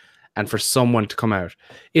WrestleMania and for someone to come out.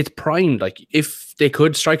 It's primed. Like, if they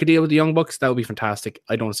could strike a deal with the Young Bucks, that would be fantastic.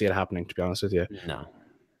 I don't see it happening, to be honest with you. No.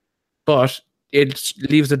 But it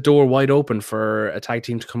leaves the door wide open for a tag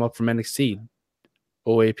team to come up from NXT.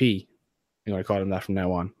 OAP. You know, I call them that from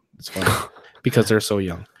now on. It's fun. Because they're so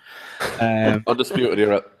young. Undisputed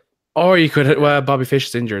era. Or you could... Well, Bobby Fish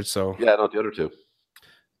is injured, so... Yeah, not the other two.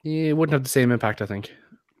 Yeah, it wouldn't have the same impact, I think.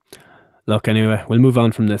 Look, anyway, we'll move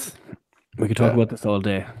on from this. We could talk about this all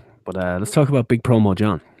day. But let's talk about Big Promo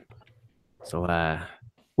John. So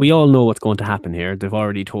we all know what's going to happen here. They've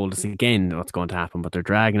already told us again what's going to happen, but they're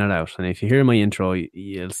dragging it out. And if you hear my intro,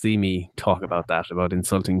 you'll see me talk about that, about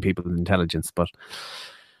insulting people's intelligence. But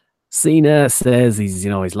Cena says he's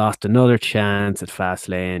lost another chance at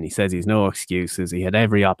Fastlane. He says he's no excuses. He had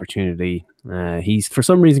every opportunity. He's for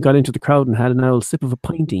some reason got into the crowd and had an old sip of a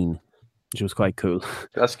pinting, which was quite cool.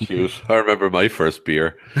 That's cute. I remember my first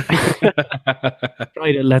beer.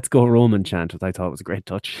 Tried a "Let's Go Roman" chant, which I thought was a great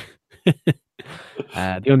touch.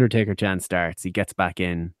 The Undertaker chant starts. He gets back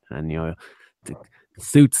in, and the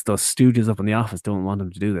suits, those stooges up in the office don't want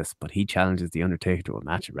him to do this, but he challenges the Undertaker to a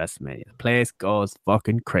match at WrestleMania. The place goes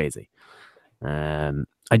fucking crazy.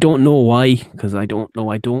 I don't know why, because I don't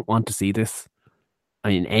want to see this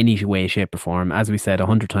in any way, shape, or form. As we said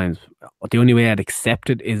 100 times, the only way I'd accept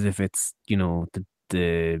it is if it's,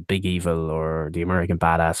 the Big Evil or the American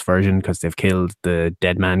Badass version, because they've killed the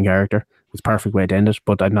Dead Man character. It's a perfect way to end it,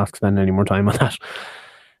 but I'd not spend any more time on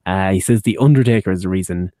that. He says the Undertaker is the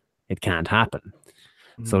reason it can't happen.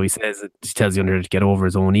 So he tells the Undertaker to get over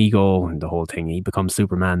his own ego and the whole thing. He becomes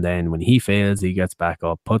Superman then. When he fails, he gets back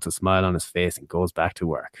up, puts a smile on his face, and goes back to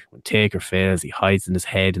work. When Taker fails, he hides in his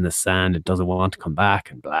head in the sand and doesn't want to come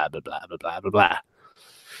back, and blah, blah, blah, blah, blah, blah, blah.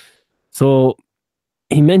 So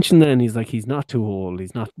he mentioned then, he's like, he's not too old,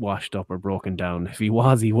 he's not washed up or broken down. If he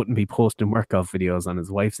was, he wouldn't be posting workout videos on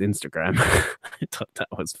his wife's Instagram. I thought that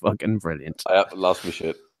was fucking brilliant. I lost my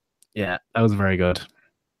shit. Yeah, that was very good.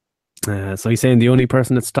 So he's saying the only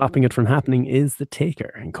person that's stopping it from happening is the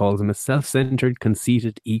Taker, and calls him a self-centered,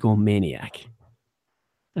 conceited egomaniac.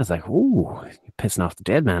 I was like, ooh, you're pissing off the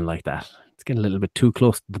Dead Man like that. It's getting a little bit too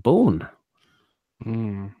close to the bone.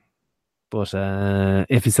 But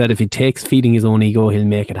if he takes feeding his own ego, he'll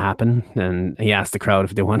make it happen. And he asked the crowd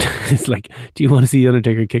if they want. It's like, do you want to see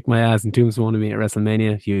Undertaker kick my ass and Tombstone to me at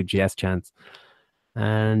WrestleMania? Huge yes chance.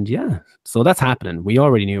 And yeah, so that's happening. We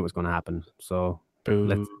already knew it was going to happen. So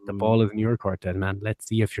the ball is in your court, Dead Man. Let's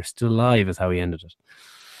see if you're still alive. Is how he ended it.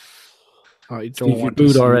 I don't want to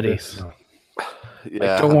see already. This.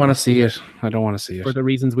 Yeah. I don't want to see it. I don't want to see it. For the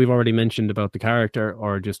reasons we've already mentioned about the character,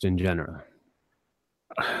 or just in general.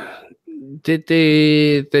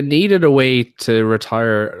 they needed a way to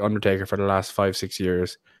retire Undertaker for the last 5-6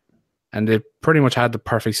 years, and they pretty much had the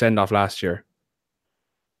perfect send off last year.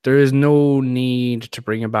 There is no need to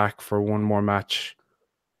bring him back for one more match.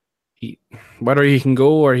 Whether he can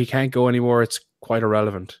go or he can't go anymore, it's quite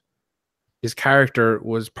irrelevant. His character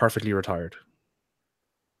was perfectly retired.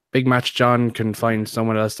 Big Match John can find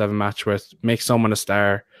someone else to have a match with, make someone a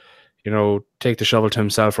star, take the shovel to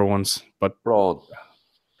himself for once. But Braun.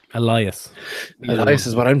 Elias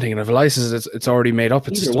is what I'm thinking of. Elias is it's already made up.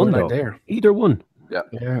 It's either one though. there. Either one. Yeah.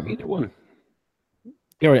 Either one.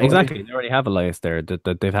 Exactly. They already have Elias there.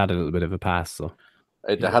 That they've had a little bit of a pass. So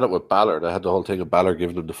They had it with Balor. They had the whole thing of Balor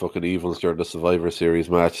giving him the fucking evils during the Survivor Series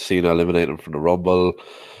match. Cena eliminating him from the Rumble.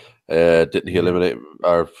 Didn't he eliminate him?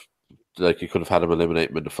 Or you could have had him eliminate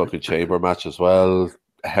him in the fucking Chamber match as well.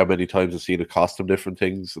 How many times has Cena cost him different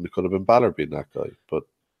things? And it could have been Balor being that guy. But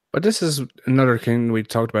this is another thing we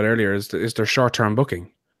talked about earlier is their short-term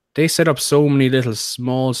booking. They set up so many little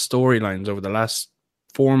small storylines over the last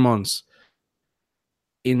 4 months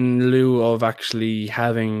in lieu of actually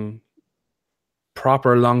having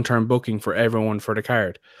proper long-term booking for everyone for the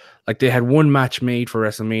card. Like they had one match made for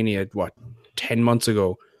WrestleMania, 10 months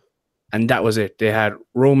ago, and that was it. They had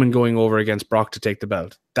Roman going over against Brock to take the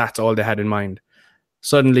belt. That's all they had in mind.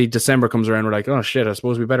 Suddenly December comes around, we're like, oh shit, I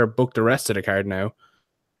suppose we better book the rest of the card now.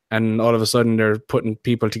 And all of a sudden they're putting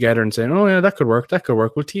people together and saying, oh yeah, that could work.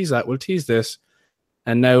 We'll tease that. We'll tease this.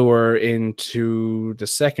 And now we're into the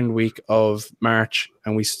second week of March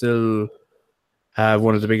and we still have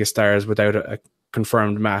one of the biggest stars without a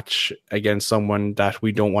confirmed match against someone that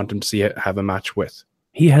we don't want him to have a match with.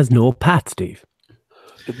 He has no pat, Steve.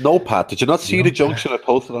 No pat. Did you not see the junction I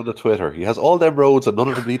posted on the Twitter? He has all them roads and none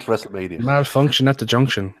of them lead to WrestleMania. Malfunction at the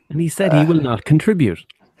junction. And he said he will not contribute.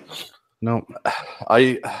 No.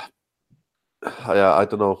 I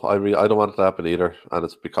don't know. I don't want it to happen either. And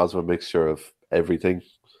it's because of a mixture of everything.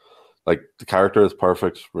 Like the character is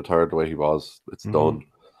perfect, retired the way he was. It's done.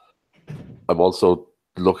 I'm also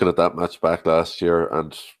looking at that match back last year,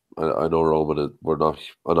 and I know Roman. I'm not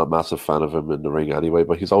a massive fan of him in the ring anyway,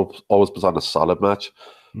 but he's always put on a solid match.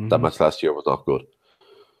 That match last year was not good.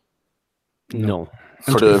 No,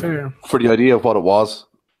 for the idea of what it was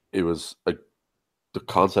the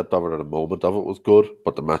concept of it or the moment of it was good,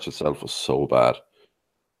 but the match itself was so bad.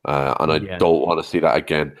 And I don't want to see that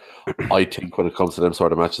again. I think when it comes to them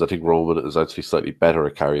sort of matches, I think Roman is actually slightly better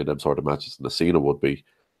at carrying them sort of matches than the Cena would be.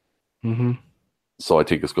 Mm-hmm. So I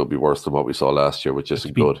think it's going to be worse than what we saw last year, which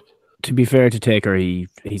isn't good. To be fair to Taker,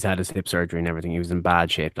 he's had his hip surgery and everything. He was in bad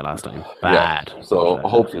shape the last time. Bad. Yeah. So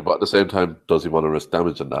hopefully, but at the same time, does he want to risk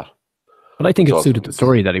damaging that? But I think it suited the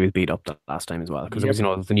story that he was beat up the last time as well, because it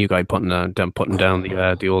was the new guy putting down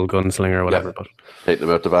the old gunslinger or whatever. But taking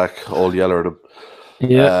him out the back, all yelling at him.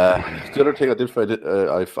 Yeah. The other thing I did find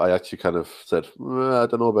I actually kind of said I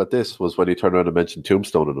don't know about this was when he turned around and mentioned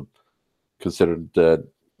Tombstone in him, considering the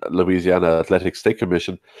Louisiana Athletic State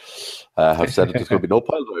Commission have said that there's going to be no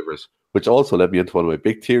pile drivers, which also led me into one of my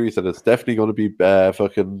big theories that it's definitely going to be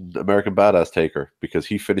fucking American Badass Taker, because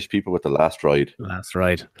he finished people with the last ride.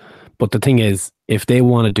 But the thing is, if they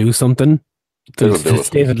want to do something, the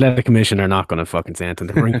State Athletic Commission are not going to fucking say anything.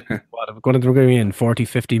 They're going to bring in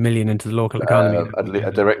 40-50 million into the local economy.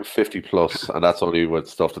 They reckon 50 plus, and that's only with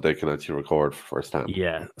stuff that they can actually record firsthand.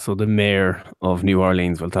 Yeah, so the mayor of New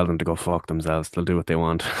Orleans will tell them to go fuck themselves. They'll do what they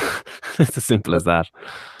want. It's as simple as that.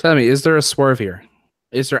 Tell me, is there a swerve here?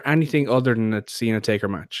 Is there anything other than a Cena Taker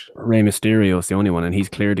match? Rey Mysterio is the only one, and he's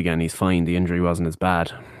cleared again. He's fine. The injury wasn't as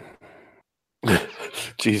bad.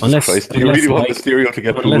 Jesus Christ! Do you really want Mysterio to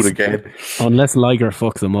get booed again? Unless Liger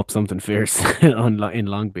fucks him up something fierce in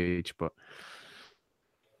Long Beach, but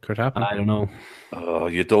could happen. I don't know. Oh,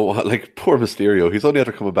 you don't want poor Mysterio. He's only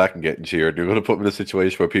after coming back and getting cheered. You're going to put him in a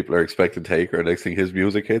situation where people are expecting Taker, and next thing his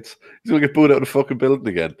music hits, he's going to get booed out of the fucking building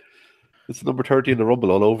again. It's number 30 in the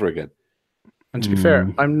Rumble all over again. And to be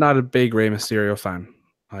fair, I'm not a big Rey Mysterio fan.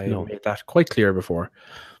 I made that quite clear before.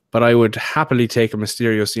 But I would happily take a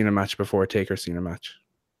Mysterio Cena match before a Taker Cena match.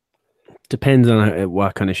 Depends on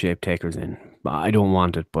what kind of shape Taker's in. I don't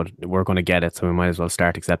want it, but we're going to get it, so we might as well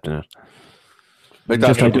start accepting it. Make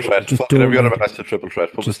that triple threat. Fucking every other match a triple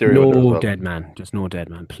threat. Put just Mysterio no dead man. Just no dead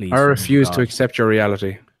man, please. I refuse to accept your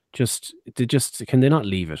reality. Can they not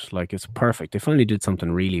leave it? It's perfect. They finally did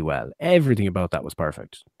something really well. Everything about that was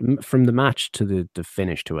perfect. From the match to the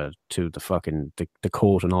finish to the fucking the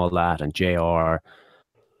coat and all that, and JR.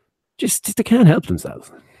 Just they can't help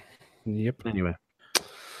themselves. Yep. Anyway,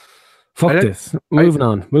 fuck this. Moving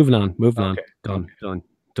on. Okay. Done.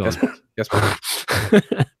 Yes.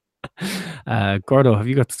 Gordo, have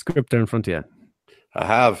you got the script there in front of you? I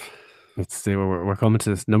have. Let's see. We're coming to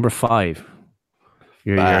this number 5.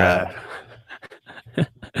 Your Bad.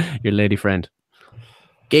 your lady friend.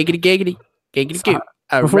 Giggity, giggity, giggity, goo.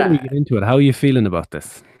 All Before we right. get into it, how are you feeling about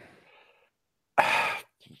this?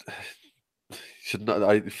 Should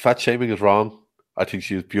not. Fat shaming is wrong. I think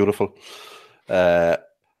she's beautiful.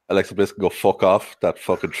 Alexa Bliss can go fuck off. That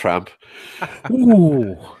fucking tramp.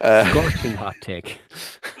 Ooh, Uh, scorching hot take.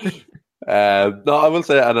 no, I will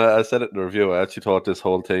say, and I said it in the review. I actually thought this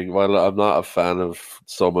whole thing. While I'm not a fan of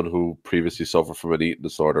someone who previously suffered from an eating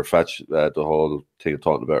disorder, the whole thing of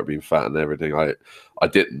talking about her being fat and everything, I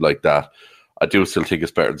didn't like that. I do still think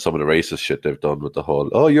it's better than some of the racist shit they've done with the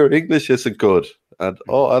whole, oh, your English isn't good, and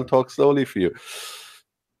oh, I'll talk slowly for you.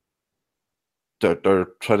 They're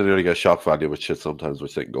trying to really get shock value with shit sometimes,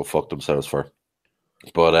 which they can go fuck themselves for.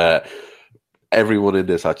 But everyone in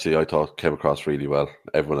this actually, I thought, came across really well.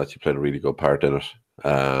 Everyone actually played a really good part in it.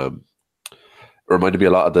 It reminded me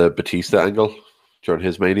a lot of the Batista angle during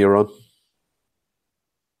his Mania run,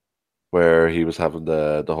 where he was having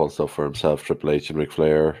the whole stuff for himself, Triple H and Ric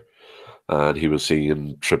Flair. And he was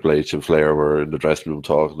seeing Triple H and Flair were in the dressing room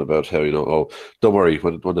talking about how, oh, don't worry,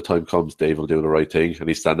 when the time comes, Dave will do the right thing. And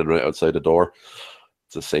he's standing right outside the door.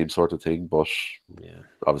 It's the same sort of thing, but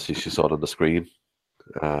obviously she saw it on the screen.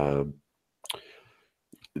 And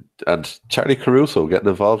Charlie Caruso getting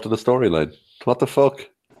involved in the storyline. What the fuck?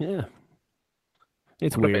 Yeah.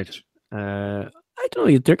 It's weird. I don't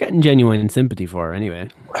know. They're getting genuine sympathy for her anyway.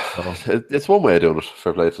 So. It's one way of doing it.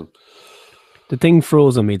 Fair play to them. The thing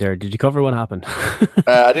froze on me there. Did you cover what happened?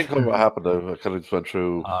 I didn't cover what happened. I kind of just went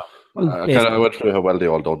through. I went through how well they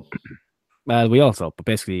all done. Well, we also, but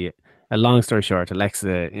basically, a long story short,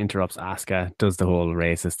 Alexa interrupts Asuka, does the whole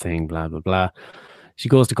racist thing, blah blah blah. She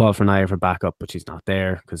goes to call for Nia for backup, but she's not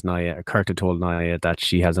there because Kurt had told Nia that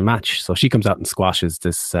she has a match. So she comes out and squashes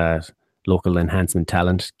this local enhancement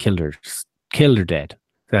talent, killed her dead.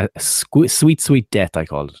 Sweet death, I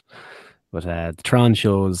called it. But the Tron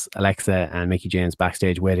shows Alexa and Mickie James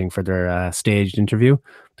backstage waiting for their staged interview.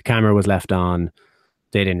 The camera was left on.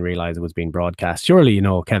 They didn't realize it was being broadcast. Surely,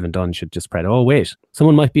 Kevin Dunn should just spread, oh, wait,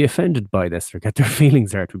 someone might be offended by this or get their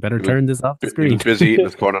feelings hurt. We better turn this off the screen. He was busy eating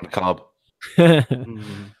his corn on the cob.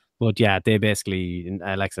 But yeah, they basically,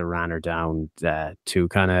 Alexa ran her down to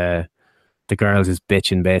kind of, the girls is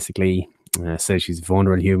bitching basically. Says she's a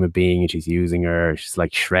vulnerable human being and she's using her. She's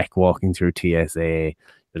like Shrek walking through TSA.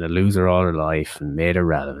 Been a loser all her life and made her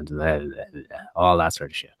relevant, all that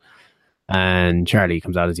sort of shit. And Charlie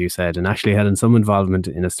comes out, as you said, and actually had some involvement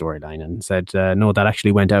in a storyline and said, no, that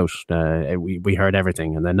actually went out. We heard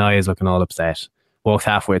everything. And then Nia's looking all upset, walks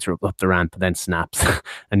halfway through up the ramp, and then snaps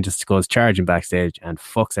and just goes charging backstage and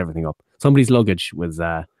fucks everything up. Somebody's luggage was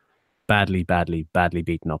badly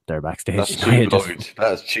beaten up there backstage. That's cheap luggage.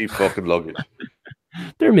 That's cheap fucking luggage.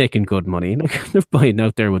 They're making good money. Like, they're buying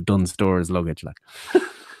out there with Dunn Stores luggage. Like.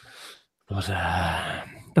 But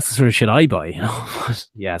that's the sort of shit I buy, But,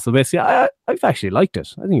 yeah, so basically, I've actually liked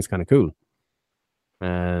it. I think it's kind of cool.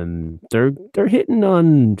 They're hitting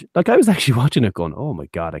on, like, I was actually watching it going, oh my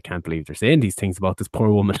god, I can't believe they're saying these things about this poor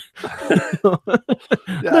woman.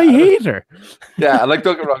 I hate her. Yeah, and like,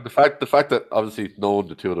 don't get me wrong, the fact that obviously knowing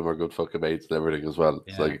the two of them are good fucking mates and everything as well,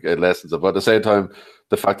 it's like it lessens it. But at the same time,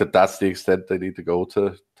 the fact that that's the extent they need to go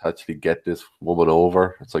to actually get this woman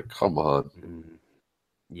over, it's like, come on.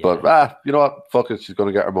 Yeah. But you know what? Fuck it. She's going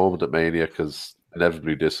to get her moment at Mania because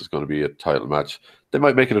inevitably this is going to be a title match. They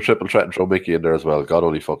might make it a triple threat and throw Mickie in there as well. God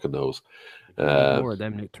only fucking knows. More of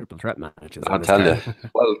them new triple threat matches. I'll tell you.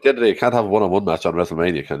 Well, at the end of the day, you can't have a one-on-one match on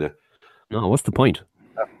WrestleMania, can you? No, what's the point?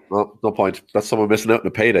 No point. That's someone missing out on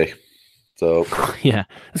a payday. So yeah,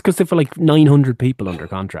 it's because they've got like 900 people under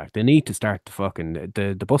contract. They need to start the fucking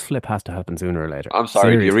the bus flip has to happen sooner or later. I'm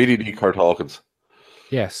sorry, seriously. You really need Kurt Hawkins.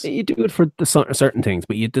 Yes. You do it for certain things,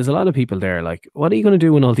 but there's a lot of people there. Like, what are you going to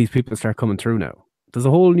do when all these people start coming through now? There's a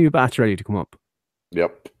whole new batch ready to come up.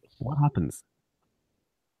 Yep. What happens?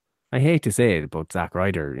 I hate to say it about Zack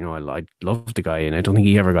Ryder. I love the guy, and I don't think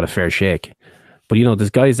he ever got a fair shake. But, there's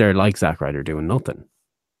guys there like Zack Ryder doing nothing.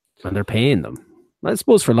 And they're paying them. I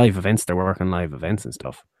suppose for live events, they're working live events and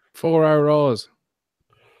stuff. 4-hour Raws.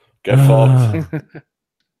 Get fucked.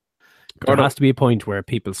 There has to be a point where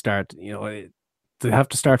people start, they have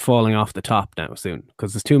to start falling off the top now soon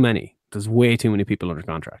because there's too many. There's way too many people under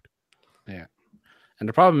contract. Yeah. And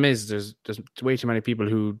the problem is there's way too many people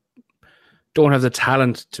who don't have the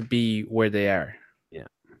talent to be where they are. Yeah.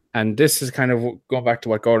 And this is kind of going back to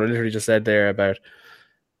what Gordon literally just said there about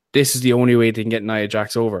this is the only way they can get Nia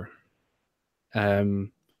Jax over.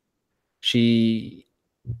 She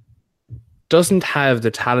doesn't have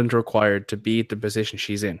the talent required to be at the position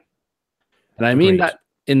she's in. And I mean that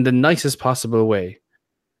in the nicest possible way.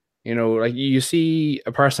 You know, like you see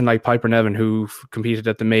a person like Piper Niven who competed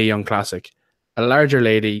at the Mae Young Classic, a larger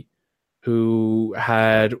lady who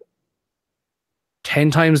had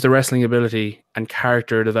 10 times the wrestling ability and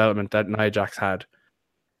character development that Nia Jax had.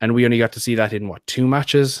 And we only got to see that in, 2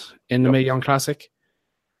 matches in the Mae Young Classic?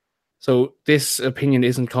 So this opinion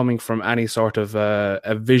isn't coming from any sort of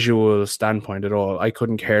a visual standpoint at all. I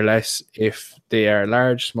couldn't care less if they are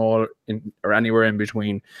large, small, or anywhere in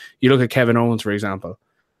between. You look at Kevin Owens, for example,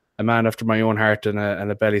 a man after my own heart and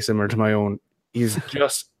a belly similar to my own. He's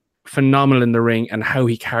just phenomenal in the ring and how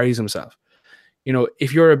he carries himself. You know,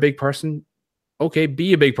 if you're a big person, okay,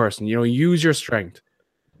 be a big person. You know, use your strength,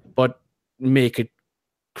 but make it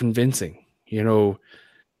convincing. You know,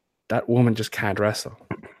 that woman just can't wrestle.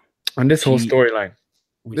 And this whole storyline.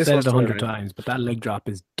 We've said it 100 times, but that leg drop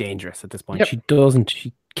is dangerous at this point. Yep.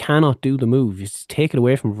 She cannot do the move. You just take it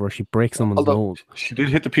away from her, she breaks someone's nose. She did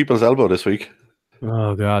hit the people's elbow this week.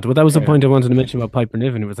 Oh, God. Well, that was the point I wanted to mention about Piper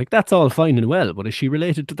Niven. It was like, that's all fine and well, but is she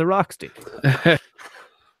related to the Rock, Steve?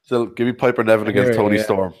 Still, give me Piper Niven against Tony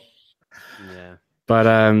Storm. Yeah.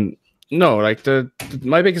 But, no, like,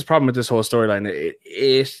 my biggest problem with this whole storyline,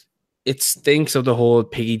 it stinks of the whole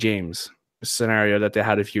Piggy James scenario that they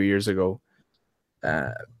had a few years ago.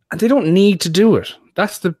 And they don't need to do it.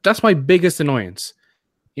 That's my biggest annoyance.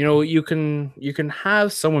 You know, you can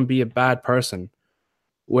have someone be a bad person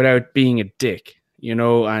without being a dick, you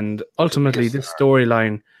know, and ultimately this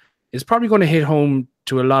storyline is probably going to hit home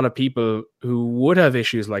to a lot of people who would have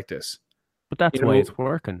issues like this. But that's why it's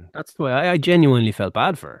working. That's the way I genuinely felt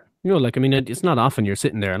bad for her. You know, like, I mean, it's not often you're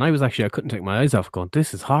sitting there, and I couldn't take my eyes off going,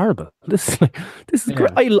 this is horrible. This is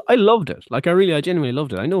great. I loved it. Like, I genuinely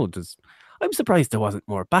loved it. I know I'm surprised there wasn't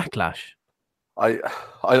more backlash.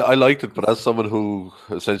 I liked it, but as someone who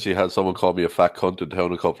essentially had someone call me a fat cunt in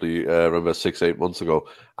town a couple of, around about 6-8 months ago,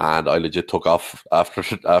 and I legit took off after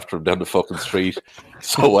him down the fucking street.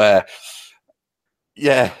 So,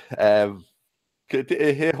 it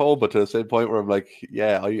hit home, but to the same point where I'm like,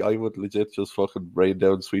 I would legit just fucking rain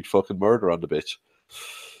down sweet fucking murder on the bitch.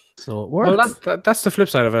 So it works. Well, that's the flip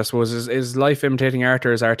side of it, I suppose, is life imitating art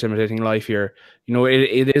or is art imitating life here? You know,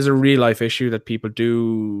 it is a real life issue that people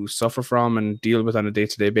do suffer from and deal with on a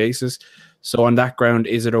day-to-day basis. So on that ground,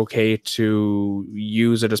 is it okay to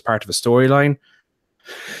use it as part of a storyline?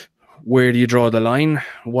 Where do you draw the line?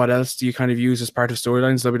 What else do you kind of use as part of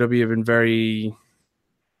storylines? WWE have been very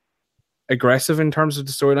aggressive in terms of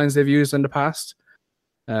the storylines they've used in the past.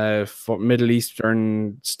 For Middle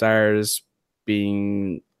Eastern stars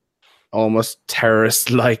being almost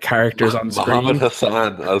terrorist-like characters on screen. Mohammed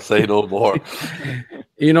Hassan, I'll say no more.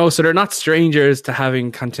 You know, so they're not strangers to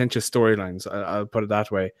having contentious storylines. I'll put it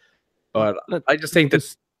that way. But I just think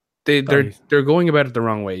that they're going about it the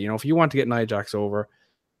wrong way. You know, if you want to get Nia Jax over,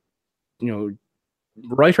 you know,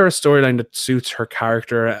 write her a storyline that suits her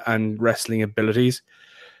character and wrestling abilities.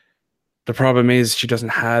 The problem is she doesn't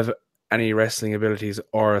have any wrestling abilities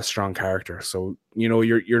or a strong character. So, you know,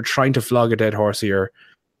 you're trying to flog a dead horse here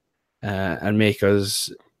and make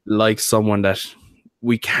us like someone that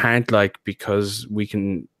we can't like because we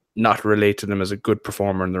can not relate to them as a good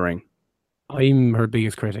performer in the ring. I'm her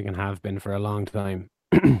biggest critic and have been for a long time.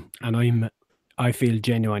 And I feel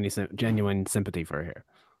genuine sympathy for her here.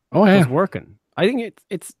 Oh, yeah. It's working. I think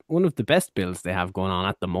it's one of the best builds they have going on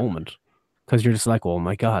at the moment. Because you're just like, oh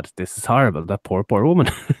my God, this is horrible. That poor woman.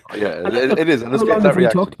 Yeah, it is. And how long have we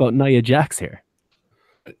talked about Nia Jax here?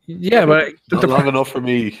 Yeah, but not long enough for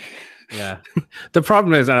me. Yeah. The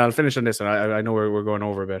problem is, and I'll finish on this, and I know we're going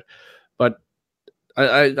over a bit, but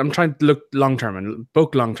I'm trying to look long term and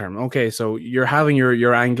book long term. Okay, so you're having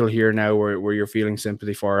your angle here now where you're feeling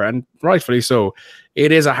sympathy for her, and rightfully so.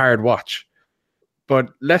 It is a hard watch. But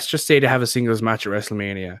let's just say they have a singles match at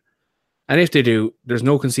WrestleMania. And if they do, there's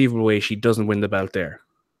no conceivable way she doesn't win the belt there.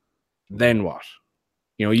 Then what?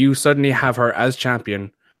 You know, you suddenly have her as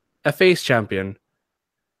champion, a face champion,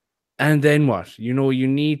 and then what? You know, you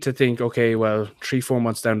need to think, okay, well, 3-4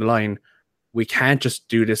 months down the line, we can't just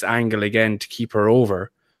do this angle again to keep her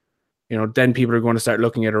over. You know, then people are going to start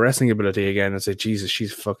looking at her wrestling ability again and say, Jesus,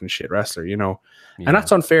 she's a fucking shit wrestler, you know. Yeah. And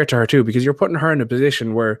that's unfair to her too, because you're putting her in a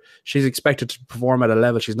position where she's expected to perform at a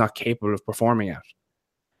level she's not capable of performing at.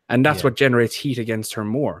 And that's what generates heat against her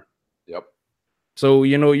more. Yep. So,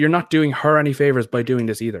 you know, you're not doing her any favors by doing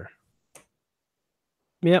this either.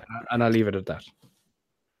 Yep. And I'll leave it at that.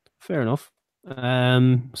 Fair enough.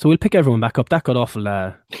 So we'll pick everyone back up. That got awful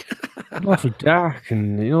dark,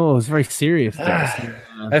 and you know, it was very serious.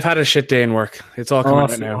 I've had a shit day in work. It's all coming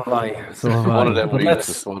out now. One of them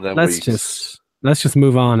weeks. Let's just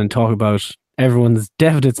move on and talk about Everyone's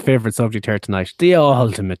definite favorite subject here tonight: the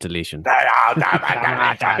ultimate deletion.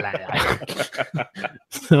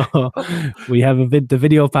 So we have the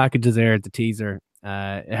video packages there, the teaser.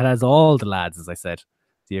 It has all the lads, as I said.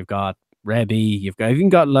 So you've got Rebby, you've even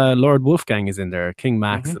got Lord Wolfgang is in there, King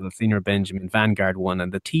Max, Senior Benjamin, Vanguard 1,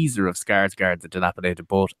 and the teaser of Skarsgård, the dilapidated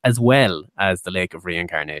boat, as well as the Lake of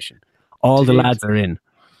Reincarnation. All the lads are in.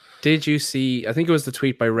 Did you see? I think it was the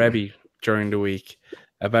tweet by Rebby during the week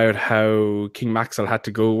about how King Maxwell had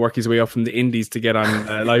to go work his way up from the Indies to get on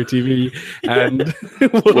live TV, and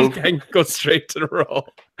Wolfgang goes straight to the Raw.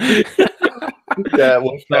 Yeah,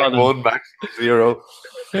 Wolfgang 1, Maxwell 0.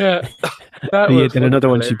 Yeah. Then another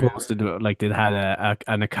one she posted, like they had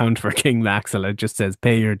an account for King Maxwell. It just says,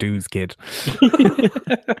 "Pay your dues, kid." Okay,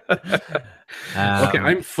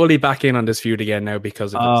 I'm fully back in on this feud again now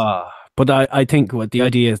because of this. But I think what the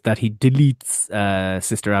idea is that he deletes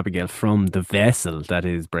Sister Abigail from the vessel that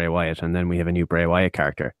is Bray Wyatt, and then we have a new Bray Wyatt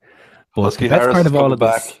character. But Husky the best Harris part of all of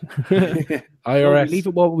back. this, IRS. leave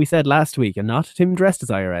it what we said last week, and not him dressed as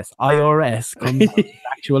IRS. IRS comes out, his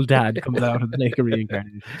actual dad comes out of the Lake of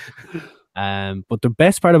Reincarnation. But the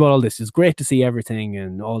best part about all this is great to see everything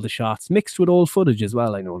and all the shots mixed with old footage as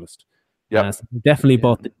well. I noticed. Yeah, so definitely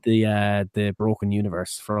bought the Broken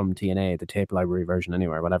Universe from TNA, the tape library version,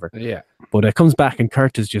 anywhere, whatever. Yeah, but it comes back and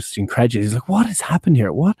Kurt is just incredulous. He's like, "What has happened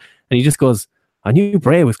here? What?" And he just goes, "I knew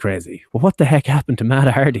Bray was crazy. Well, what the heck happened to Matt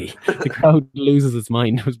Hardy?" The crowd loses its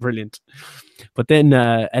mind. It was brilliant. But then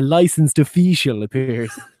a licensed official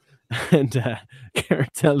appears. And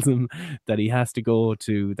Garrett tells him that he has to go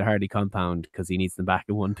to the Hardy compound because he needs them back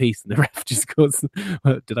in one piece. And the ref just goes,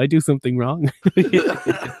 "Did I do something wrong?"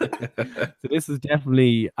 So this is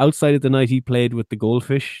definitely, outside of the night he played with the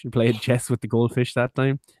goldfish, he played chess with the goldfish that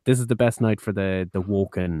time. This is the best night for the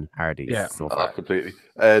woken Hardys so far. Completely.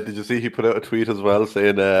 Did you see he put out a tweet as well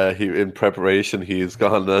saying he in preparation he's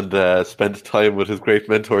gone and spent time with his great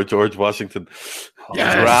mentor George Washington.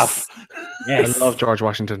 Yes. Yes. I love George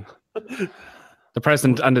Washington. The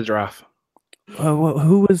president and the giraffe.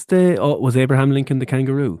 Who was was Abraham Lincoln the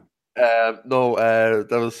kangaroo? No,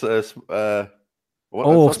 that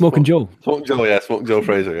was Smoking Joe. Smoking Joe, yeah, Smoking Joe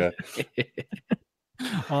Fraser, yeah.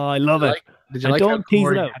 Oh, I love it. Did you like don't tease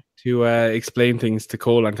it out to explain things to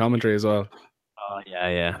Cole on commentary as well? Oh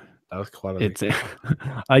yeah. That was quality.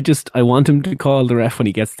 I want him to call the ref when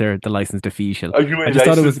he gets there, the licensed official. I just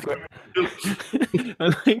thought it was.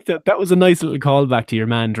 I think that was a nice little callback to your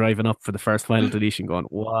man driving up for the first final deletion, going,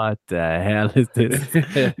 "What the hell is this?"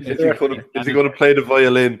 Is he going to play the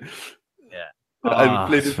violin? Yeah, I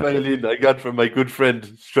played this violin I got from my good friend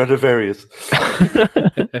Stradivarius.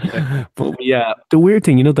 But yeah, the weird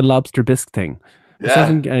thing, the lobster bisque thing. Yeah.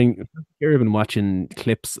 I've been watching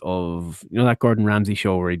clips of that Gordon Ramsay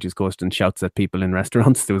show where he just goes and shouts at people in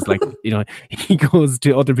restaurants. There was like he goes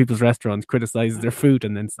to other people's restaurants, criticizes their food,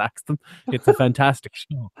 and then sacks them. It's a fantastic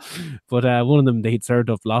show. But one of them, they'd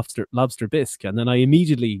served up lobster bisque, and then I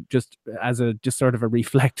immediately just sort of a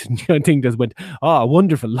reflecting thing just went, "Oh,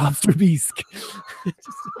 wonderful lobster bisque."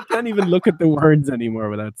 I can't even look at the words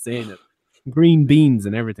anymore without saying it. Green beans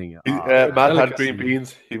and everything. Matt had green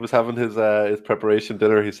beans. He was having his preparation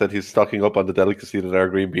dinner. He said he's stocking up on the delicacy that are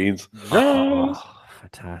green beans.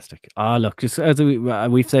 Fantastic. Look, just as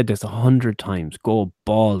we've said this 100 times, go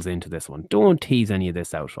balls into this one. Don't tease any of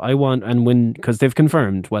this out. Because they've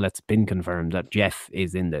confirmed, well, it's been confirmed that Jeff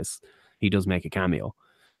is in this. He does make a cameo.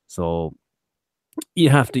 So you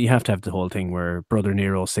have to have the whole thing where Brother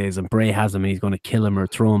Nero says, and Bray has him and he's going to kill him or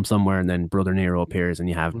throw him somewhere, and then Brother Nero appears and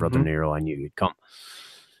you have Brother Nero. I knew you'd come.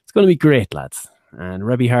 It's going to be great, lads. And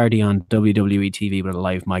Rebby Hardy on WWE TV with a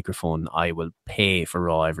live microphone, I will pay for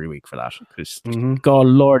Raw every week for that, because God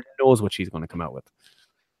Lord knows what she's going to come out with.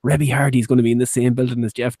 Rebby Hardy's going to be in the same building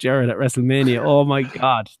as Jeff Jarrett at WrestleMania. Oh my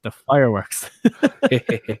God, the fireworks.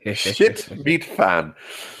 Shit meat fan.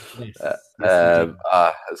 It's going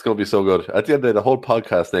to be so good. At the end of the day, the whole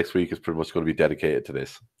podcast next week is pretty much going to be dedicated to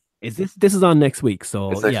this. This is on next week,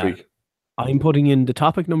 so it's next week. I'm putting in the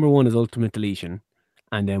topic number 1 is Ultimate Deletion,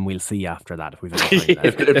 and then we'll see after that if we've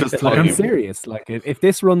I'm serious. Like if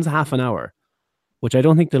this runs half an hour, which I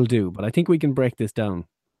don't think they'll do, but I think we can break this down.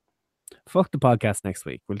 Fuck the podcast next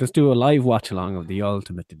week. We'll just do a live watch along of the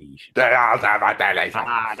Ultimate Deletion.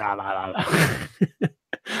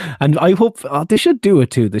 And I hope they should do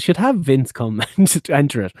it too. They should have Vince come and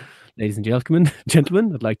enter it. Ladies and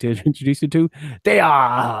gentlemen, I'd like to introduce you to the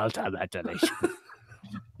Ultimate Deletion.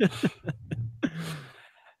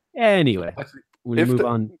 Anyway, we'll move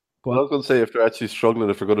on. I was going to say, if they're actually struggling,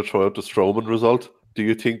 if they're going to throw out the Strowman result, do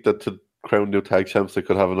you think that to crown new tag champs, they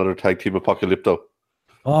could have another tag team Apocalypto?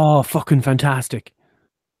 Oh, fucking fantastic.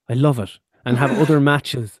 I love it. and have other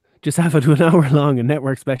matches. Just have it an hour long, a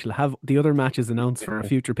network special. Have the other matches announced for a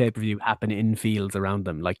future pay-per-view happen in fields around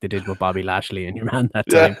them, like they did with Bobby Lashley and your man that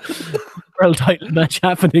time. World title match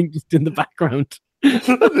happening just in the background.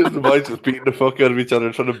 The boys just beating the fuck out of each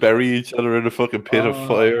other, trying to bury each other in a fucking pit of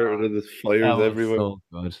fire, and then there's fires everywhere. So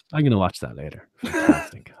good. I'm gonna watch that later.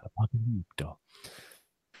 Fantastic.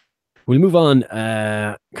 We'll move on.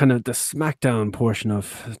 Kind of the SmackDown portion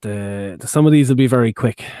of the some of these will be very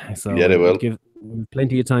quick. So yeah, they will. Give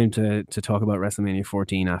plenty of time to talk about WrestleMania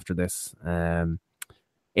 14 after this.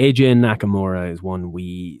 AJ and Nakamura is one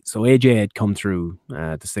so AJ had come through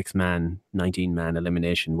the 6-man, 19-man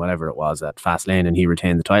elimination, whatever it was at Fastlane, and he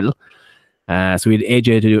retained the title. So we had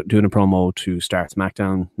AJ doing a promo to start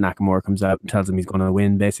SmackDown. Nakamura comes out and tells him he's going to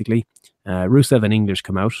win, basically. Rusev and English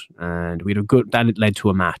come out, and that led to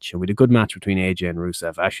a match, and we had a good match between AJ and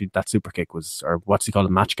Rusev. Actually, that super kick was, or what's he called, a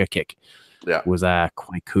matchka kick, was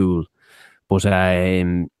quite cool. But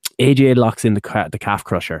AJ locks in the calf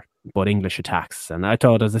crusher, but English attacks. And I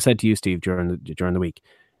thought, as I said to you, Steve, during the week,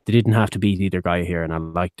 they didn't have to beat either guy here, and I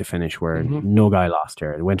liked the finish where no guy lost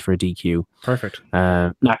here. They went for a DQ. Perfect.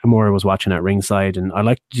 Nakamura was watching at ringside, and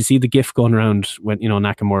did you see the gif going around when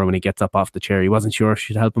Nakamura, when he gets up off the chair, he wasn't sure if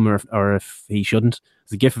she'd help him or if he shouldn't.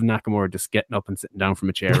 It's a gif of Nakamura just getting up and sitting down from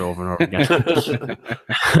a chair over and over again.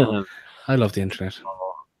 I love the internet.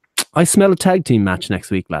 I smell a tag team match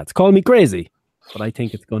next week, lads. Call me crazy, but I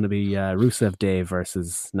think it's going to be Rusev Day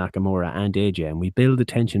versus Nakamura and AJ, and we build the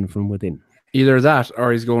tension from within. Either that,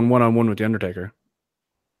 or he's going one-on-one with the Undertaker.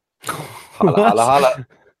 Holla, holla, holla.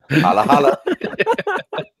 Holla, holla.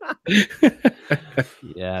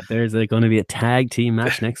 Yeah, there's going to be a tag team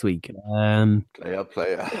match next week.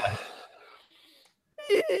 Player.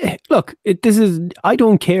 Look, I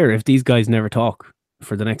don't care if these guys never talk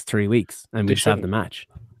for the next 3 weeks and we just have the match.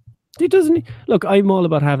 It doesn't. Look, I'm all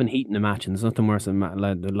about having heat in a match, and there's nothing worse than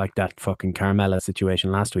like that fucking Carmella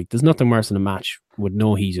situation last week. There's nothing worse than a match with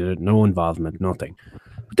no heat, no involvement, nothing.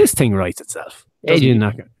 But this thing writes itself. AJ and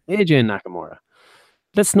Nakamura.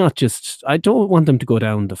 Let's not just. I don't want them to go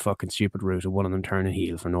down the fucking stupid route of one of them turning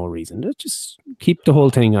heel for no reason. Let's just keep the whole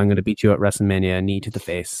thing. I'm going to beat you at WrestleMania, knee to the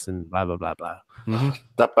face, and blah blah blah blah. Mm-hmm.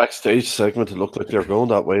 That backstage segment, it looked like they were going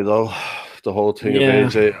that way though. The whole thing of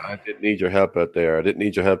AJ, I didn't need your help out there. I didn't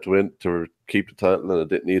need your help to win, to keep the title, and I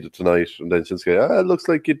didn't need it tonight. And then Shinsuke, it looks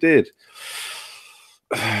like you did.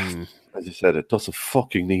 As you said, it doesn't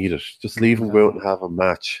fucking need it. Just leave him go out and have a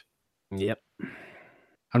match. Yep.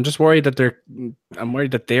 I'm just worried that they're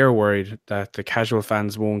worried that the casual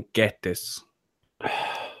fans won't get this.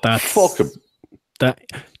 Fuck him.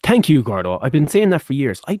 Thank you, Gordo. I've been saying that for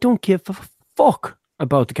years. I don't give a fuck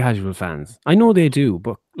about the casual fans. I know they do,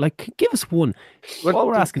 but give us one. All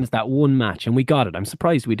we're asking is that one match, and we got it. I'm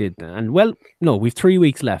surprised we did. And we've 3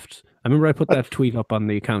 weeks left. I remember I put that tweet up on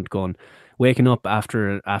the account going, waking up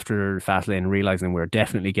after Fastlane and realizing we're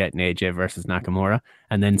definitely getting AJ versus Nakamura,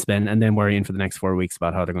 and then worrying for the next 4 weeks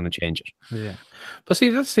about how they're going to change it. Yeah. But see,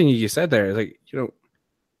 that's the thing you said there, like,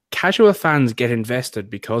 casual fans get invested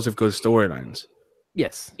because of good storylines.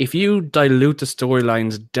 Yes. If you dilute the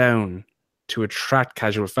storylines down to attract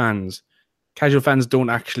casual fans don't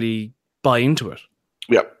actually buy into it.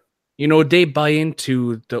 Yeah. They buy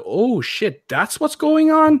into the, oh shit, that's what's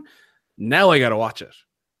going on? Now I gotta watch it.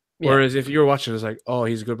 Yeah. Whereas if you're watching, it's like, oh,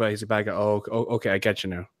 he's a good guy, he's a bad guy. Oh, okay, I get you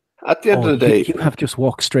now. At the end of the day, you have just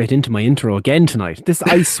walked straight into my intro again tonight.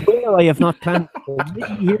 I swear I have not planned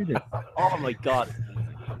to hear this. Oh my god.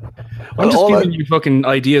 I'm just giving you fucking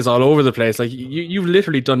ideas all over the place. Like you've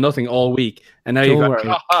literally done nothing all week, and now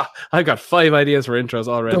I've got 5 ideas for intros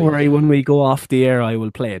already. Don't worry, when we go off the air, I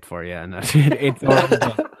will play it for you, and it's already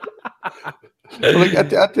done. At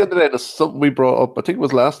the end of the day, there's something we brought up. I think it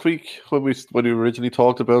was last week when we originally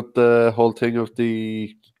talked about the whole thing of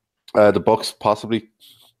the Bucks possibly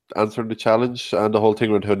answering the challenge, and the whole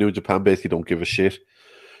thing around how New Japan basically don't give a shit.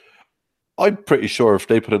 I'm pretty sure if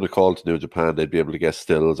they put in a call to New Japan, they'd be able to get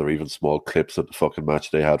stills or even small clips of the fucking match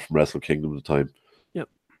they had from Wrestle Kingdom at the time. Yep.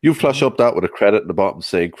 You flash up that with a credit in the bottom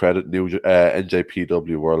saying credit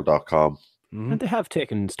NJPWWorld.com. And they have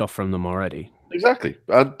taken stuff from them already. Exactly.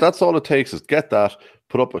 And that's all it takes is get that,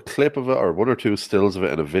 put up a clip of it or 1 or 2 stills of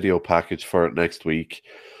it in a video package for it next week,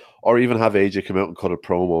 or even have AJ come out and cut a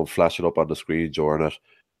promo and flash it up on the screen during it.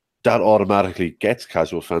 That automatically gets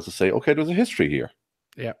casual fans to say, okay, there's a history here.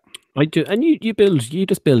 Yeah. I do, and you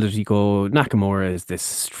just build it. You go, Nakamura is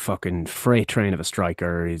this fucking freight train of a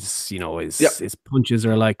striker. His punches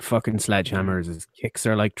are like fucking sledgehammers. His kicks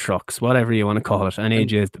are like trucks, whatever you want to call it. And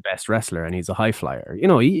AJ is the best wrestler, and he's a high flyer. You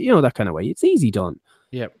know that kind of way. It's easy done.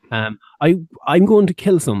 Yep. I'm going to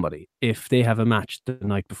kill somebody if they have a match the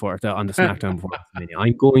night before on the SmackDown before WrestleMania.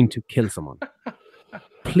 I'm going to kill someone.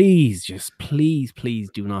 Please, just please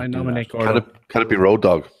do not I do nominate that. Gordo. Can it be Road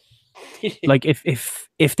Dogg? Like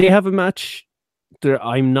if they have a match,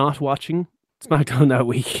 I'm not watching SmackDown that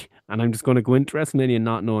week, and I'm just going to go into WrestleMania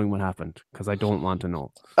not knowing what happened because I don't want to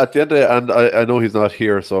know. At the end of the day, and I know he's not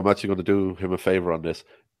here, so I'm actually going to do him a favor on this.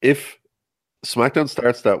 If SmackDown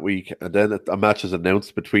starts that week and then a match is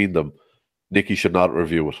announced between them, Nikki should not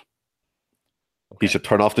review it. He should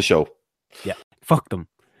turn off the show. Yeah, fuck them.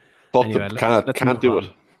 Fuck Anyway, them. Can't do it.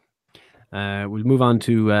 We'll move on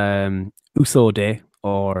to Uso Day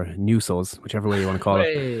or Newsos, whichever way you want to call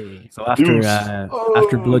it. So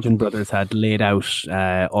after Bludgeon Brothers had laid out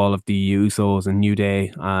all of the Usos and New Day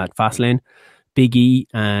at Fastlane, Big E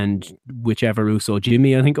and whichever Uso,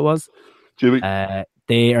 Jimmy, I think it was,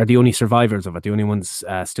 they are the only survivors of it, the only ones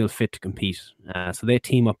still fit to compete. So they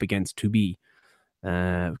team up against 2B.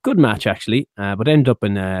 Good match, actually, but end up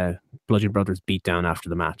in Bludgeon Brothers beatdown after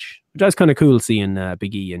the match, which was kind of cool seeing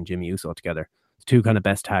Big E and Jimmy Uso together. Two kind of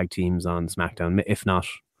best tag teams on SmackDown, if not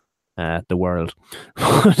the world.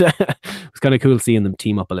 It was kind of cool seeing them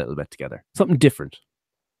team up a little bit together. Something different.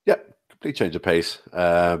 Yeah, complete change of pace.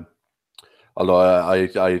 Although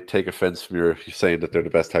I take offense from your saying that they're the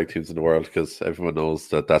best tag teams in the world, because everyone knows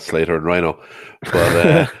that that's Slater and Rhino.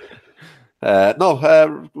 But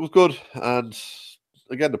it was good. And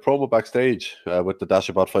again, the promo backstage with the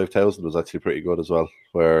Dashabot 5000 was actually pretty good as well,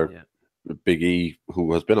 where Big E,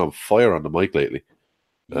 who has been on fire on the mic lately,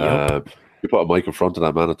 you put a mic in front of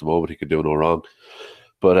that man at the moment, he could do no wrong.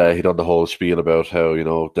 But he done the whole spiel about how,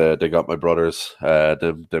 they got my brothers,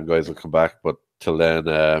 them guys will come back, but till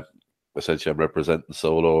then, essentially I'm representing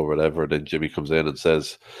Solo or whatever. And then Jimmy comes in and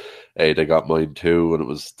says, hey, they got mine too. And it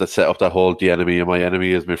was to set up that whole the enemy of my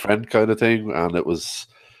enemy is my friend kind of thing. And it was,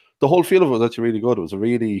 the whole feel of it was actually really good.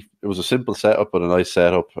 It was a simple setup but a nice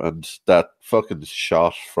setup. And that fucking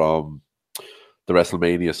shot from the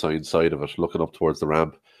WrestleMania sign side of it, looking up towards the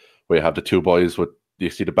ramp, where you have the two boys you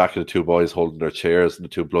see the back of the two boys holding their chairs and the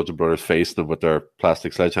two Bludgeon Brothers facing them with their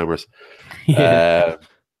plastic sledgehammers.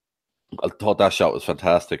 I thought that shot was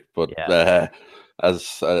fantastic, but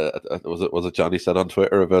as was it Johnny said on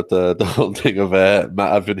Twitter about the whole thing of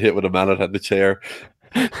I've been hit with a mallet and the chair.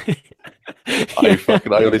 I only saw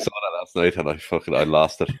that last night and I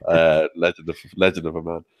lost it. Legend of a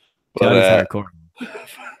man. But, hardcore.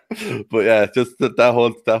 But yeah, just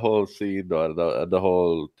that whole scene and the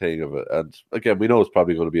whole thing of it. And again, we know it's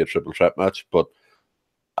probably going to be a triple threat match, but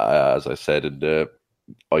as I said in the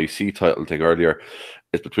IC title thing earlier,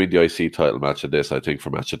 it's between the IC title match and this, I think, for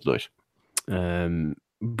match of the night.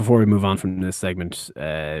 Before we move on from this segment,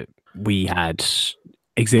 we had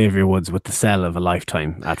Xavier Woods with the sell of a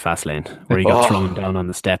lifetime at Fastlane, where he got thrown down on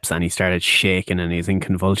the steps and he started shaking and he's in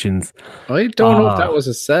convulsions. I don't know if that was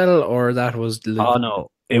a sell or that was... Oh,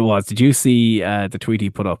 no, it was. Did you see the tweet he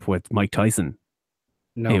put up with Mike Tyson?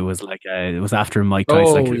 No. It was like it was after Mike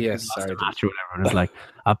Tyson. Oh, yes, sorry. Match or whatever. And it was like,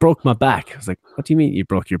 I broke my back. I was like, what do you mean you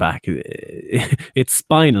broke your back? It's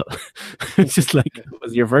spinal. It's just like, it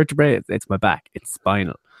was your vertebrae? It's my back. It's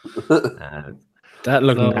spinal. That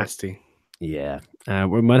looked nasty. Yeah.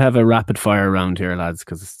 We might have a rapid fire round here, lads,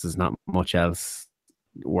 because there's not much else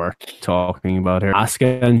worth talking about here.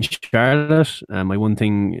 Asuka and Charlotte. My one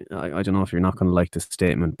thing, I don't know if you're not going to like this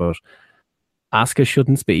statement, but Asuka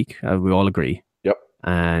shouldn't speak. We all agree. Yep.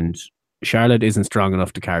 And Charlotte isn't strong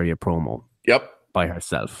enough to carry a promo. Yep. By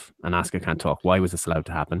herself. And Asuka can't talk. Why was this allowed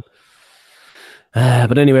to happen?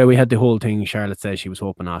 But anyway, we had the whole thing. Charlotte says she was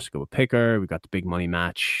hoping Asuka would pick her. We got the big money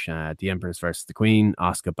match. The Empress versus the Queen.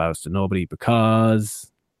 Asuka bows to nobody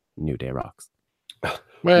because New Day rocks.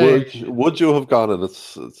 Would you have gone, and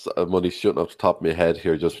it's money shooting off the top of my head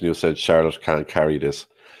here just when you said Charlotte can't carry this,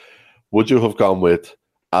 would you have gone with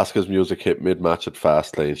Asuka's music hit mid-match at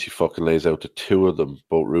Fastlane, she fucking lays out the two of them,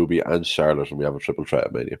 both Ruby and Charlotte, and we have a triple threat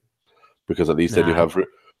at Mania? Because at least then you have...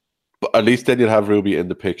 But at least then you'd have Ruby in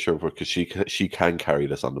the picture because she can carry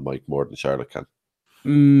this on the mic more than Charlotte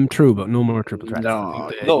can. True, but no more triple threats. No,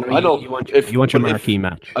 I know. You want your marquee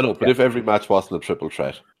match. I know, but if every match wasn't a triple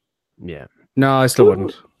threat. Yeah. No, I still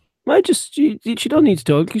wouldn't. She don't need to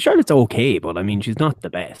talk. Charlotte's okay, but I mean, she's not the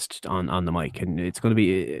best on the mic, and it's going to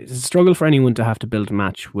be a struggle for anyone to have to build a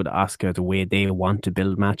match with Asuka the way they want to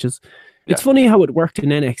build matches. It's funny how it worked in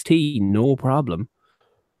NXT, no problem.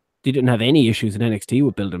 They didn't have any issues in NXT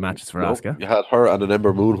with building matches for Asuka. You had her and an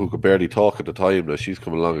Ember Moon who could barely talk at the time. Now she's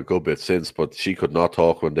come along a good bit since, but she could not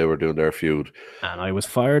talk when they were doing their feud. And I was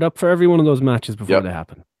fired up for every one of those matches before they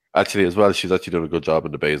happened. Actually, as well, she's actually done a good job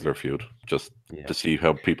in the Baszler feud, just Yeah. to see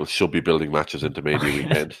how people should be building matches into Mania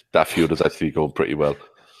weekend. That feud is actually going pretty well.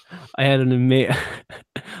 I had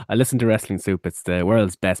I listened to Wrestling Soup. It's the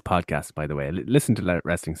world's best podcast, by the way. Listen to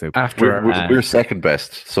Wrestling Soup. We're second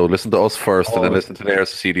best, so listen to us first, and then listen to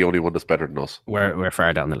theirs to see the only one that's better than us. We're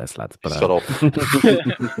far down the list, lads. But Shut up.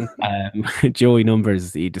 Joey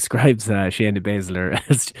Numbers, he describes Shayna Baszler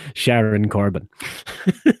as Sharon Corbin.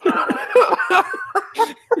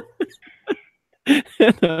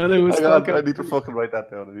 I need to fucking write that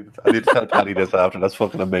down. I need to tell Paddy this after. That's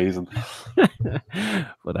fucking amazing.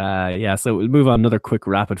 But yeah, so we'll move on. Another quick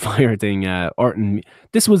rapid fire thing. Orton,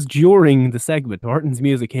 this was during the segment. Orton's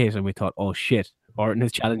music hit, and we thought, oh shit, Orton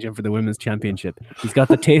is challenging for the women's championship. He's got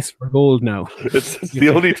the taste for gold now. It's the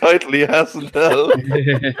only title he hasn't held.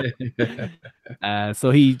 So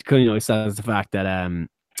he says the fact that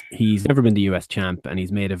he's never been the US champ, and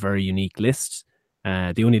he's made a very unique list.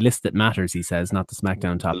 The only list that matters, he says, not the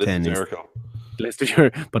SmackDown top 10, is the list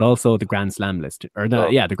of but also the Grand Slam list,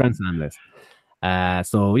 the Grand Slam list.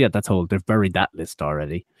 So yeah, they've buried that list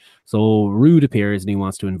already. So Rude appears and he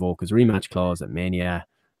wants to invoke his rematch clause at Mania,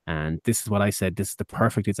 and this is what I said. This is the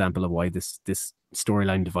perfect example of why this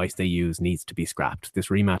storyline device they use needs to be scrapped. This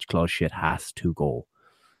rematch clause shit has to go.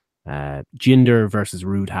 Jinder versus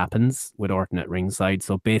Rude happens with Orton at ringside,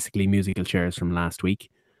 so basically musical chairs from last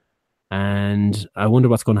week. And I wonder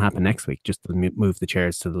what's going to happen next week. Just to move the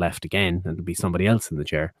chairs to the left again, and there'll be somebody else in the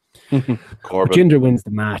chair. Jinder wins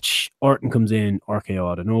the match. Orton comes in,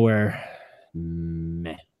 RKO out of nowhere.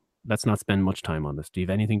 Meh. Let's not spend much time on this. Do you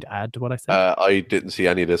have anything to add to what I said? I didn't see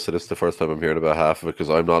any of this, so this is the first time I'm hearing about half of it, because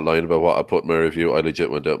I'm not lying about what I put in my review. I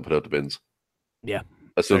legit went out and put out the bins. Yeah.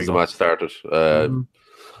 As soon as the match started. And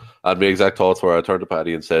my exact thoughts were, I turned to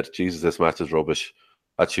Paddy and said, Jesus, this match is rubbish.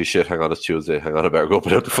 Actually, shit, hang on, it's Tuesday. Hang on, I better go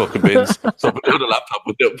put out the fucking bins. So I put down the laptop,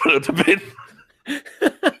 put out the bin.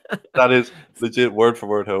 That is legit word for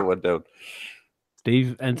word how it went down.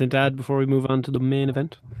 Steve, anything to add before we move on to the main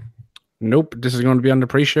event? Nope, this is going to be on the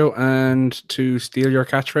pre-show, and to steal your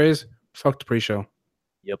catchphrase, fuck the pre-show.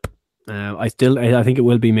 Yep. I think it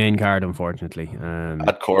will be main card, unfortunately.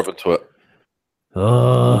 Add Corbin to it.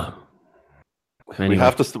 Oh. Anyway. We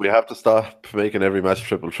have to stop making every match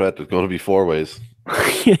triple threat. There's going to be 4 ways.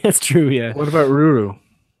 Yeah, that's true. Yeah. What about Ruru?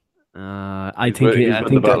 I think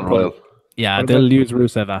the Battle Royal. Yeah, they'll use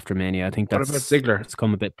Rusev after Mania. I think that's. What about Ziggler? It's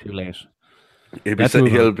come a bit too late.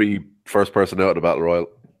 He'll be first person out of the Battle Royal.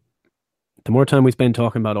 The more time we spend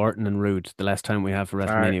talking about Orton and Rude, the less time we have for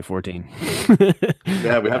WrestleMania 14.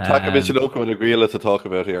 Yeah, we have Taka Michinoku and Agrila to talk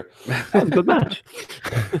about here. That was a good match.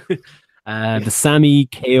 The Sami,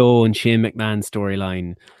 KO, and Shane McMahon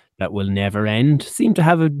storyline that will never end seemed to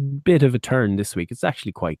have a bit of a turn this week. It's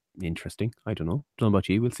actually quite interesting. I don't know about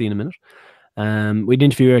you. We'll see in a minute. We had an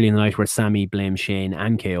interview early in the night where Sami blames Shane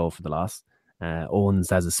and KO for the loss. Owens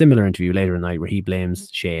has a similar interview later in the night where he blames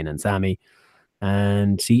Shane and Sami.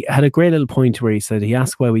 And he had a great little point where he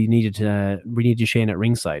asked why we needed Shane at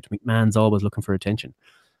ringside. McMahon's always looking for attention.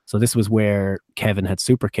 So this was where Kevin had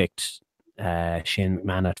super kicked Shane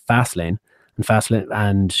McMahon at Fastlane,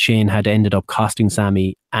 and Shane had ended up costing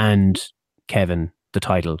Sami and Kevin the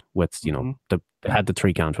title with, they had the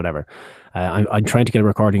 3 count, whatever. I'm trying to get a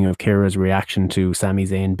recording of Kira's reaction to Sami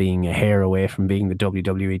Zayn being a hair away from being the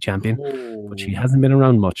WWE champion, but she hasn't been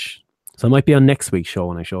around much. So it might be on next week's show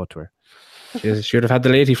when I show it to her. She should have had the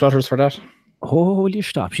lady flutters for that. Oh, will you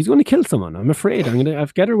stop? She's going to kill someone. I'm afraid.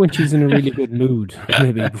 I've get her when she's in a really good mood,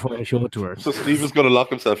 maybe before I show it to her. So Steve is going to lock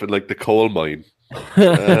himself in like the coal mine.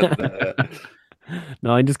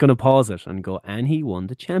 No, I'm just going to pause it and go, and he won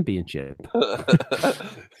the championship.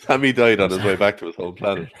 Sami died on his way back to his home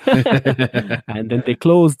planet. And then they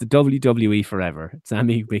closed the WWE forever.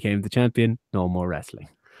 Sami became the champion. No more wrestling.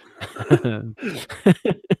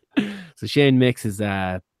 So Shane makes his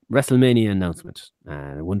WrestleMania announcement.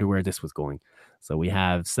 I wonder where this was going. So we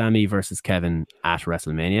have Sami versus Kevin at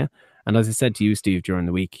WrestleMania. And as I said to you, Steve, during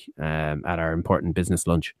the week at our important business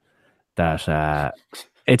lunch, that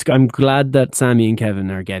I'm glad that Sami and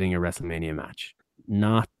Kevin are getting a WrestleMania match.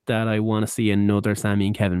 Not that I want to see another Sami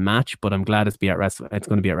and Kevin match, but I'm glad it's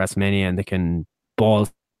going to be at WrestleMania and they can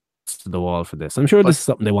balls to the wall for this. I'm sure this is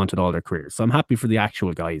something they wanted all their careers. So I'm happy for the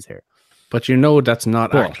actual guys here. But that's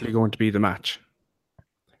not actually going to be the match.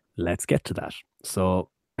 Let's get to that. So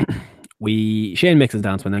Shane makes his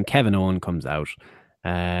announcement, and Kevin Owen comes out,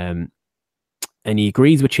 and he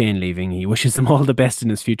agrees with Shane leaving. He wishes him all the best in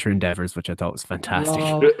his future endeavors, which I thought was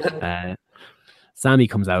fantastic. Sammy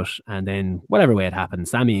comes out, and then whatever way it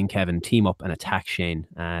happens, Sammy and Kevin team up and attack Shane.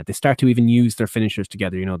 They start to even use their finishers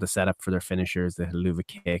together, you know, the setup for their finishers, the Helluva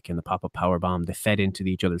Kick and the pop-up powerbomb. They fed into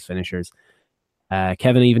each other's finishers.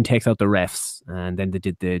 Kevin even takes out the refs, and then they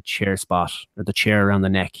did the chair spot, or the chair around the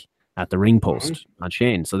neck at the ring post on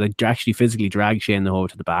Shane. So they actually physically dragged Shane the whole way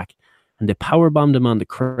to the back, and they powerbombed him on the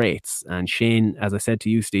crates. And Shane, as I said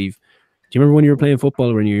to you, Steve, do you remember when you were playing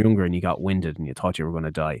football when you were younger and you got winded and you thought you were going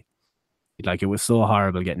to die? Like, it was so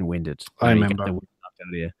horrible getting winded. I remember.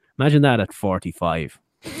 Imagine that at 45.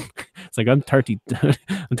 It's like, I'm 30.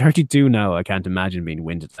 I'm 32 now. I can't imagine being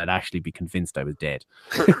winded. I'd actually be convinced I was dead.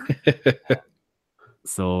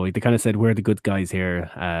 So they kind of said, we're the good guys here.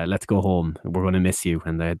 Let's go home. We're going to miss you.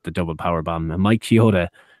 And the double power bomb. And Mike Chioda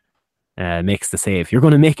makes the save. You're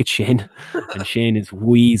going to make it, Shane. And Shane is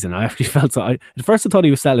wheezing. I actually felt so. At first, I thought he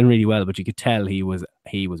was selling really well, but you could tell he was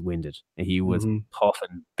winded. He was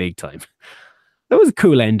puffing big time. That was a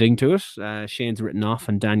cool ending to it. Shane's written off,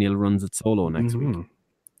 and Daniel runs it solo next week.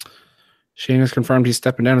 Shane has confirmed he's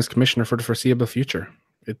stepping down as commissioner for the foreseeable future.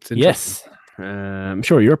 It's yes. I'm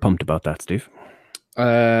sure you're pumped about that, Steve.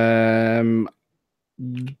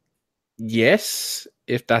 Yes,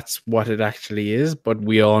 if that's what it actually is, but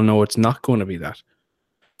we all know it's not going to be that.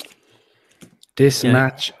 This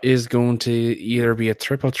match is going to either be a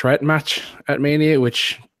triple threat match at Mania,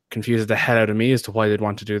 which confuses the hell out of me as to why they'd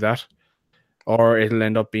want to do that, or it'll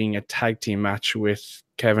end up being a tag team match with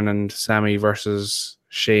Kevin and Sammy versus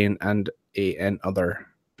Shane and another.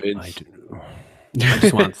 I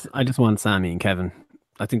just want Sammy and Kevin.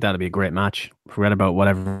 I think that'd be a great match. Forget about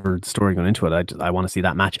whatever story going into it. I want to see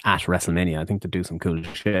that match at WrestleMania. I think they do some cool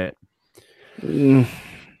shit. And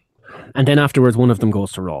then afterwards, one of them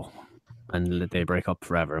goes to Raw, and they break up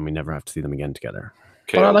forever, and we never have to see them again together.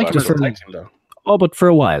 But I like this tag team, though. Oh, but for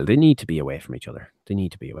a while, they need to be away from each other.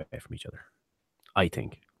 I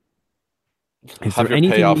think. Is there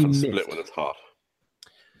anything payoff and split when it's hot?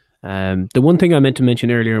 The one thing I meant to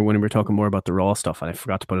mention earlier when we were talking more about the Raw stuff, and I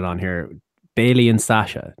forgot to put it on here, Bayley and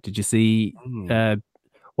Sasha. Did you see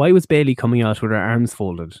why was Bayley coming out with her arms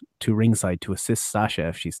folded to ringside to assist Sasha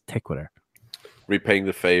if she's thick with her? Repaying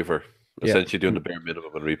the favor. Essentially doing the bare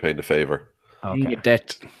minimum and repaying the favor. Okay.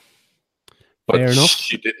 Debt. But fair enough.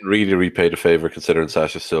 She didn't really repay the favor considering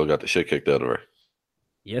Sasha still got the shit kicked out of her.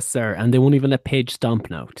 Yes, sir. And they won't even let Paige stomp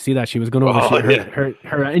now. To see that she was going over,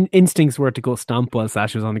 her instincts were to go stomp while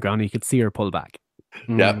Sasha was on the ground. You could see her pull back.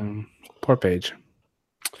 Yeah. Poor Paige.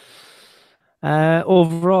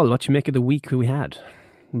 Overall, what you make of the week we had?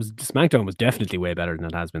 SmackDown was definitely way better than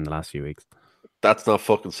it has been the last few weeks. That's not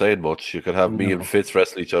fucking saying much. You could have me and Fitz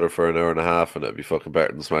wrestle each other for an hour and a half, and it'd be fucking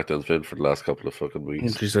better than SmackDown's been for the last couple of fucking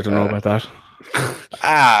weeks. Jeez, I don't know about that.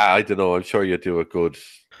 I don't know. I'm sure you do it good.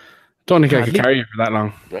 Don't think I could carry you for that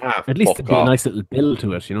long. At least it'd be a nice little build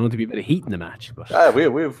to it, to be a bit of heat in the match. But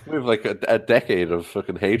we've like a decade of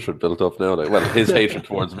fucking hatred built up now. Well, his hatred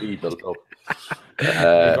towards me built up.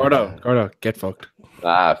 Gordo, get fucked.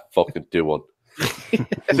 Fucking do one.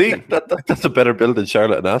 See, that's a better build than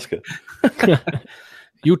Charlotte and Asuka.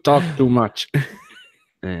 You talk too much.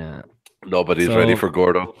 Yeah. Nobody's ready for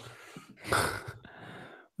Gordo.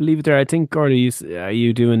 Leave it there. I think, Gordo,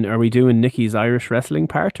 are we doing Nikki's Irish wrestling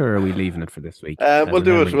part, or are we leaving it for this week? We'll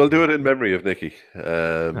do it. We'll do it in memory of Nikki.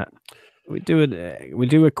 We do it. We'll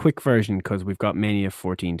do a quick version because we've got Mania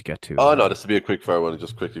 14 to get to. Oh no, this will be a quick fire one. I'm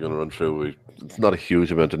just quickly going to run through. It's not a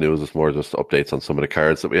huge amount of news. It's more just updates on some of the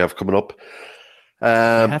cards that we have coming up. You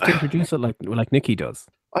have to introduce it like Nikki does.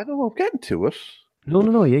 I know. I'm getting to it.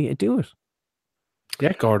 No. Yeah, do it.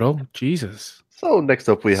 Yeah, Gordo. Jesus. So next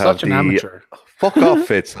up we have such an amateur. Fuck off,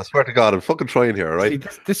 Fitz. I swear to God, I'm fucking trying here, all right? See,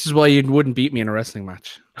 this is why you wouldn't beat me in a wrestling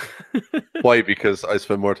match. Why? Because I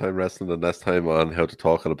spend more time wrestling than less time on how to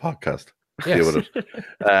talk on a podcast. Yes. Deal with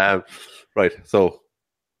it. Right, so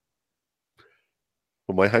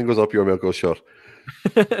when my hand goes up, your mouth goes shut.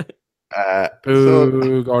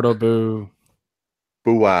 Boo, Gordo, boo.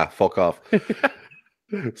 Boo-wah, fuck off.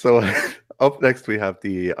 So up next we have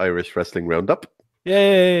the Irish Wrestling Roundup.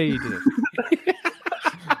 Yay, you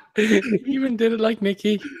did it. You even did it like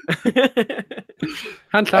Nikki.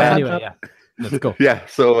 Hand clap. Anyway, yeah. Let's go. Yeah,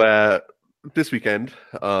 so this weekend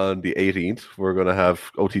on the 18th, we're going to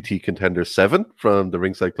have OTT Contender 7 from the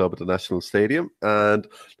Ringside Club at the National Stadium, and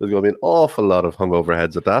there's going to be an awful lot of hungover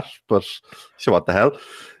heads at that, but sure, what the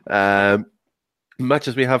hell.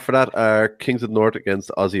 Matches we have for that are Kings of the North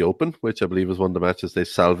against Aussie Open, which I believe is one of the matches they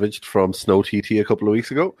salvaged from Snow TT a couple of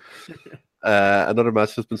weeks ago. Another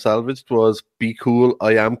match that's been salvaged was Be Cool,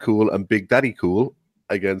 I Am Cool, and Big Daddy Cool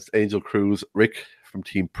against Angel Cruz, Rick from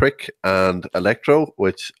Team Prick, and Electro,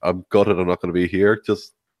 which I'm gutted I'm not going to be here.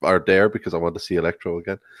 Just are there because I want to see Electro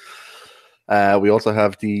again. We also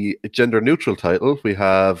have the gender-neutral title. We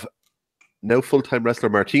have now full-time wrestler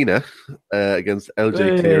Martina against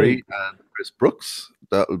LJ Cleary and Chris Brooks.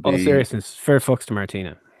 That would be... Oh, seriousness. Fair fucks to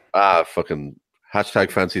Martina. Fucking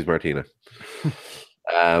 #fancies Martina.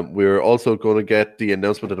 We're also going to get the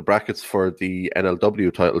announcement of the brackets for the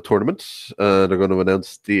NLW title tournament. They're going to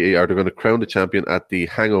announce they're going to crown the champion at the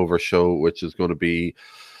Hangover show, which is going to be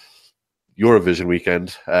Eurovision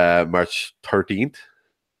weekend, March 13th.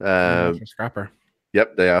 After Scrapper.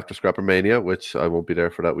 Yep, day after Scrapper Mania, which I won't be there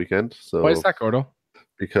for that weekend. So why is that, Gordo?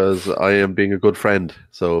 Because I am being a good friend.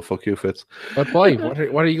 So fuck you, Fitz. But why? What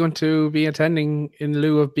are you going to be attending in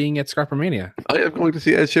lieu of being at Scrapper Mania? I am going to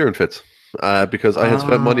see Ed Sheeran, Fitz. Because I had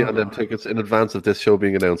spent money on them tickets in advance of this show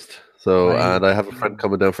being announced. So, and I have a friend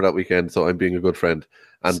coming down for that weekend, so I'm being a good friend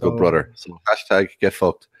and good brother. So #get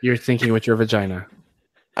fucked. You're thinking with your vagina.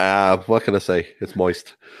 What can I say? It's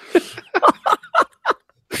moist.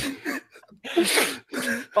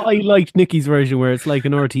 I liked Nikki's version where it's like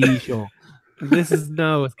an RTE show. This is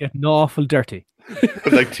now, it's getting awful dirty.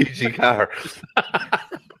 Like TG Carr.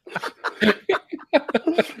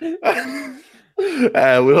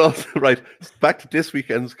 We'll also back to this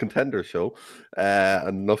weekend's contender show.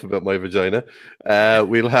 Enough about my vagina.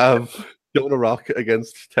 We'll have Jonah Rock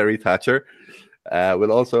against Terry Thatcher.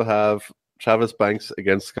 We'll also have Travis Banks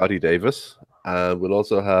against Scotty Davis. We'll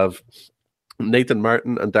also have Nathan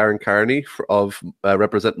Martin and Darren Carney of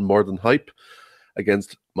representing More Than Hype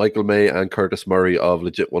against Michael May and Curtis Murray of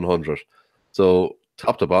Legit 100. So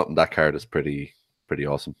top to bottom, that card is pretty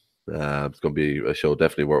awesome. It's going to be a show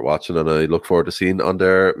definitely worth watching, and I look forward to seeing on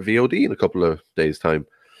their VOD in a couple of days' time.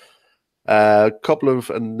 A couple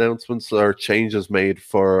of announcements or changes made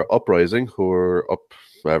for Uprising, who are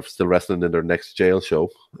still wrestling in their next jail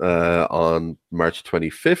show on March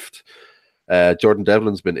 25th. Jordan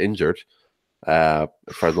Devlin's been injured. As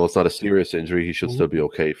far as I know, it's not a serious injury. He should still be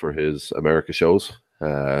okay for his America shows.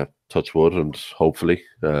 Touch wood, and hopefully,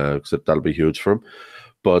 because that'll be huge for him.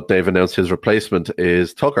 But they've announced his replacement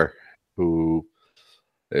is Tucker, who,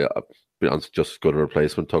 just good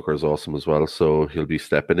replacement. Tucker is awesome as well, so he'll be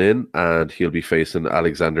stepping in, and he'll be facing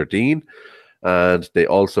Alexander Dean. And they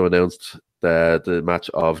also announced the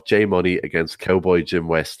match of J Money against Cowboy Jim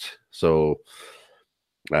West. So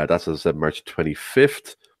that's, as I said, March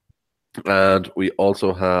 25th. And we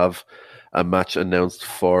also have a match announced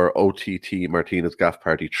for OTT Martinez Gaff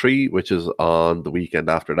Party 3, which is on the weekend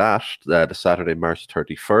after that, the Saturday, March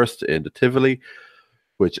 31st in the Tivoli,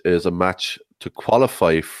 which is a match to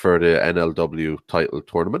qualify for the NLW title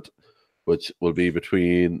tournament, which will be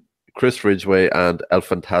between Chris Ridgway and El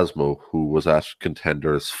Fantasmo, who was at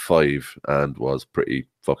Contenders 5 and was pretty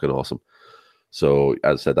fucking awesome. So,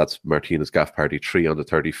 as I said, that's Martinez Gaff Party 3 on the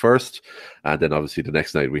 31st. And then, obviously, the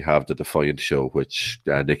next night we have the Defiant show, which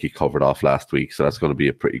Nikki covered off last week. So, that's going to be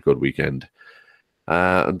a pretty good weekend.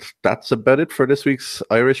 And that's about it for this week's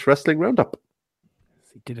Irish Wrestling Roundup.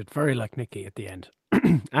 He did it very like Nikki at the end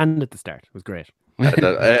and at the start. It was great.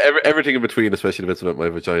 Everything in between, especially if it's about my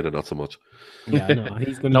vagina, not so much. Yeah, no,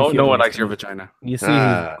 he's going to. No one likes your vagina. You see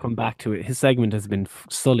him come back to it. His segment has been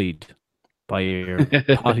sullied by your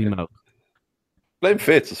potty mouth. Blame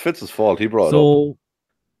Fitz. It's Fitz's fault. He brought it up.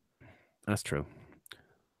 That's true.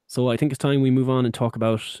 So I think it's time we move on and talk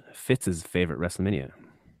about Fitz's favorite WrestleMania.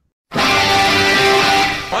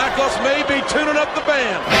 Michaels may be tuning up the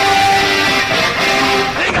band.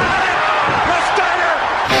 He got it! The Steiner!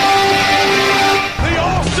 The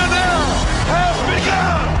Austin era has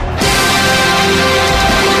begun!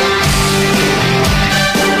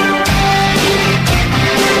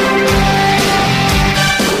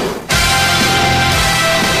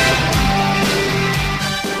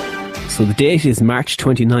 So the date is March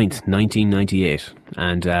 29th, 1998.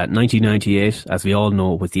 And 1998, as we all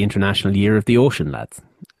know, was the International Year of the Ocean, lads,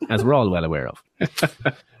 as we're all well aware of.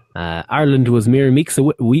 Ireland was mere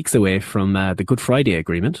weeks away from the Good Friday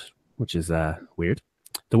Agreement, which is weird.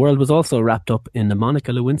 The world was also wrapped up in the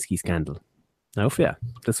Monica Lewinsky scandal. Now, yeah,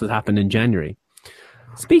 this would happen in January.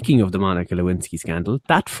 Speaking of the Monica Lewinsky scandal,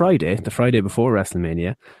 that Friday, the Friday before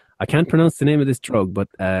WrestleMania, I can't pronounce the name of this drug, but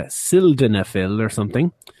sildenafil or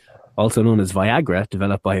something, also known as Viagra,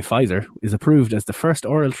 developed by Pfizer, is approved as the first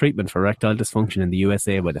oral treatment for erectile dysfunction in the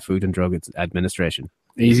USA by the Food and Drug Administration.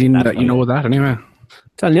 Easy that you know that anyway.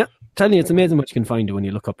 Telling you, it's amazing what you can find when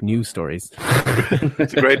you look up news stories.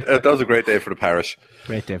 That was a great day for the parish.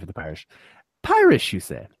 Great day for the parish. Parish, you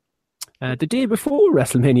say? The day before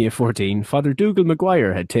WrestleMania 14, Father Dougal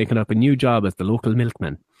Maguire had taken up a new job as the local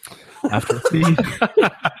milkman. After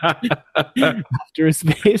a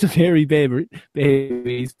spate of hairy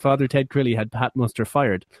babies, Father Ted Crilly had Pat Mustard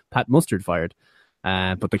fired. But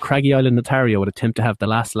the Craggy Island Ontario would attempt to have the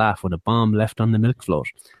last laugh with a bomb left on the milk float.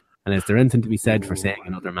 And is there anything to be said for saying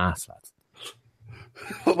another mass, lads?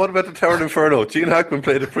 What about the Tower Inferno? Gene Hackman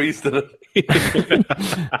played a priest in it.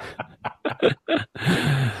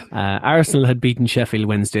 Arsenal had beaten Sheffield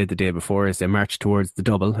Wednesday the day before as they marched towards the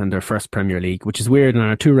double and their first Premier League, which is weird. In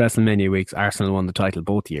our 2 WrestleMania weeks, Arsenal won the title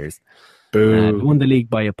both years. They won the league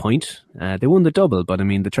by a point. They won the double, but I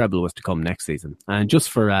mean, the treble was to come next season. And just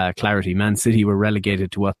for clarity, Man City were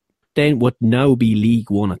relegated to what then would now be League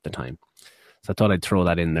One at the time. So I thought I'd throw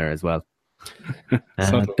that in there as well.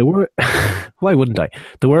 Why wouldn't I?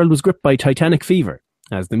 The world was gripped by Titanic fever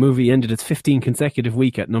as the movie ended its 15 consecutive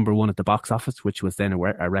week at number 1 at the box office, which was then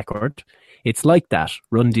a record. It's like that.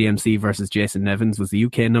 Run DMC versus Jason Nevins was the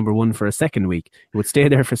UK number 1 for a second week. It would stay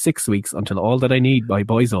there for 6 weeks until All That I Need by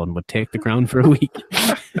Boyzone would take the crown for a week.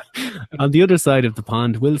 On the other side of the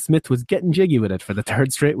pond, Will Smith was getting jiggy with it for the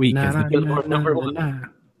 3rd straight week as the Billboard number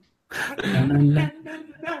 1.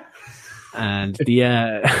 And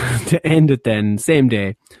to end it then, same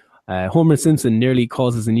day, Homer Simpson nearly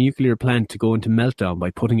causes a nuclear plant to go into meltdown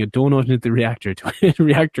by putting a donut into the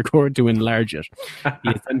reactor core to enlarge it.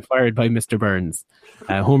 He is then fired by Mr. Burns.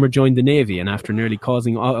 Homer joined the Navy, and after nearly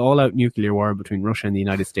causing all-out nuclear war between Russia and the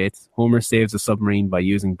United States, Homer saves a submarine by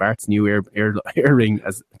using Bart's new air ring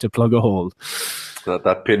to plug a hole.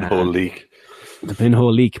 That pinhole leak. The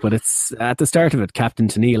pinhole leak, but it's at the start of it. Captain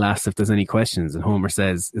Tennille asks if there's any questions, and Homer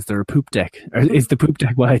says, "Is there a poop deck? Or is the poop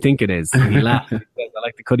deck what I think it is?" And he laughs. He says, "I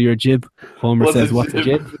like the cut of your jib." Homer says, "What's a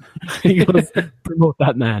jib?" He goes, "Promote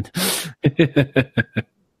that man."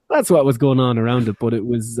 That's what was going on around it, but it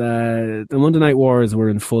was the Monday Night Wars were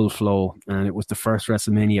in full flow, and it was the first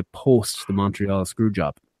WrestleMania post the Montreal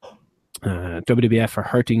Screwjob. WWF are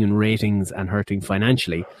hurting in ratings and hurting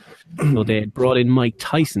financially. So they had brought in Mike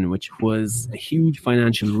Tyson, which was a huge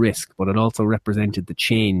financial risk, but it also represented the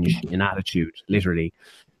change in attitude, literally,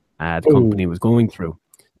 the company was going through.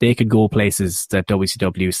 They could go places that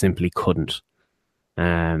WCW simply couldn't.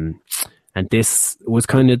 And this was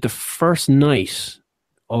kind of the first night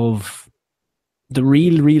of the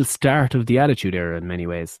real start of the Attitude Era in many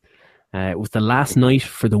ways. It was the last night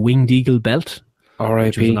for the Winged Eagle belt.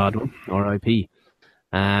 R.I.P. R.I.P.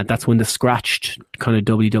 That's when the scratched kind of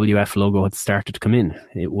WWF logo had started to come in.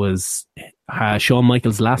 It was Shawn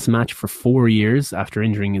Michaels' last match for 4 years after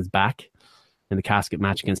injuring his back in the casket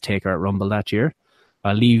match against Taker at Rumble that year.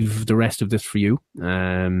 I'll leave the rest of this for you.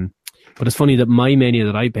 But it's funny that my Mania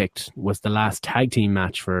that I picked was the last tag team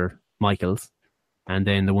match for Michaels, and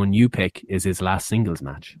then the one you pick is his last singles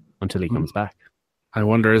match until he comes back. I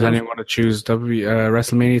wonder, is anyone going to choose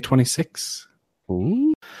WrestleMania 26?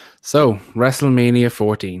 Ooh. So, WrestleMania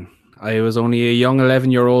 14. I was only a young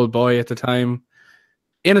 11-year-old boy at the time,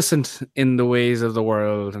 innocent in the ways of the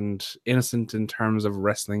world and innocent in terms of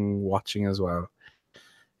wrestling watching as well.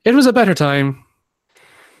 It was a better time.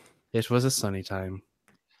 It was a sunny time.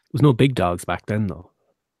 There was no big dogs back then, though.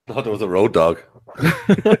 No, there was a road dog.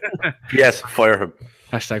 Yes, fire him.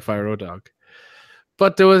 Hashtag fire road dog.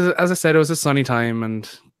 But there was, as I said, it was a sunny time, and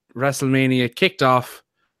WrestleMania kicked off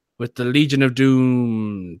with the Legion of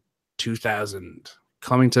Doom 2000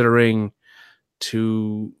 coming to the ring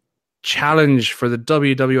to challenge for the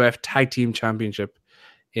WWF Tag Team Championship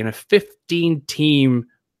in a 15-team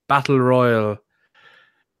battle royal.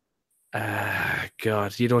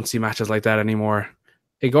 God, you don't see matches like that anymore.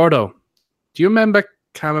 Hey, Gordo, do you remember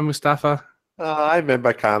Kama Mustafa? I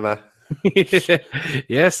remember Kama.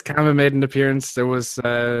 Yes, Kama made an appearance. There was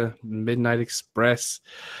Midnight Express.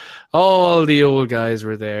 All the old guys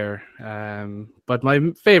were there. But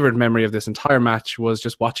my favorite memory of this entire match was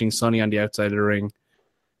just watching Sunny on the outside of the ring,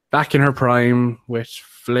 back in her prime with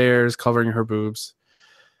flares covering her boobs.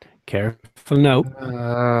 Careful now.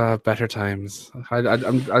 Better times.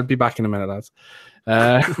 I'll be back in a minute, lads.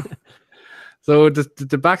 So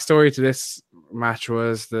the backstory to this match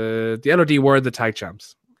was the LOD were the tag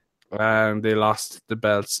champs. They lost the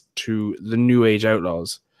belts to the New Age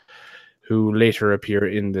Outlaws, who later appear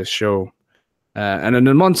in this show. And in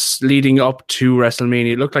the months leading up to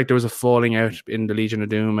WrestleMania, it looked like there was a falling out in the Legion of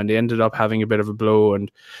Doom, and they ended up having a bit of a blow, and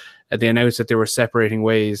they announced that they were separating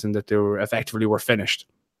ways and that they were effectively finished.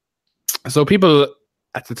 So people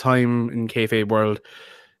at the time in kayfabe world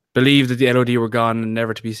believed that the LOD were gone and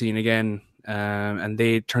never to be seen again, and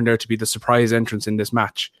they turned out to be the surprise entrance in this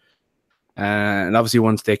match. And obviously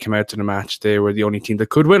once they came out to the match, they were the only team that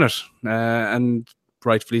could win it, and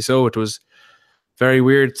rightfully so. It was very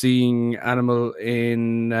weird seeing Animal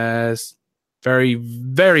in Very,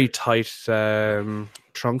 very tight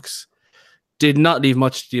trunks. Did not leave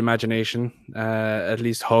much to the imagination. At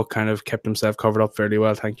least Hulk kind of kept himself covered up fairly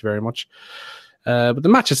well. Thank you very much. But the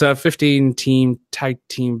match itself, 15-team tag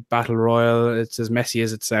team battle royal. It's as messy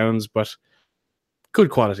as it sounds, but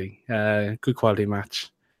good quality. Good quality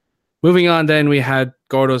match. Moving on, then we had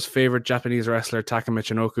Gordo's favorite Japanese wrestler Taka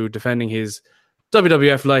Michinoku defending his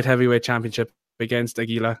WWF Light Heavyweight Championship against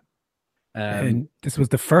Aguila. And this was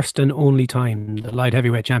the first and only time the Light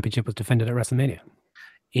Heavyweight Championship was defended at WrestleMania.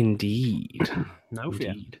 Indeed. No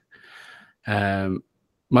fear. Indeed.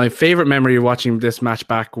 My favorite memory of watching this match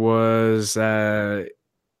back was Jerry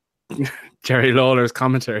Lawler's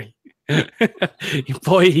commentary.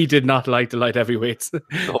 Boy, he did not like the light heavyweights.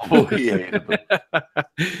 Oh, he hated them.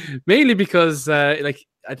 Mainly because, I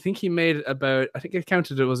think he made I think I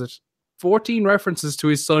counted it, was it 14 references to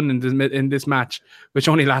his son in this match, which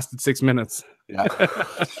only lasted 6 minutes.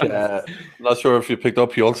 Yeah. Not sure if you picked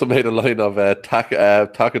up. He also made a line of Taka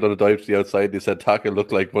done a dive to the outside. He said Taka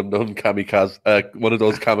looked like one of those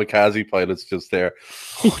kamikaze pilots just there.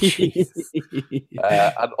 Oh,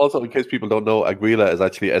 and also, in case people don't know, Aguila is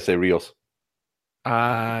actually S.A. Rios.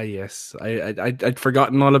 Yes. I'd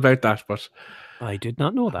forgotten all about that, but I did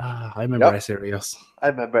not know that. I remember S.A. Rios. I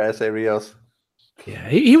remember S.A. Rios. Yeah,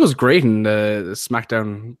 he was great in the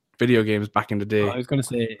SmackDown video games back in the day. I was going to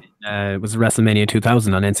say it was WrestleMania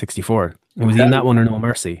 2000 on N64. It was in that one or No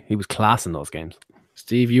Mercy. He was class in those games.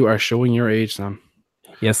 Steve, you are showing your age, Sam.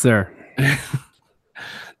 Yes, sir.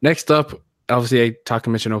 Next up, obviously,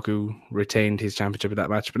 Taka Michinoku retained his championship at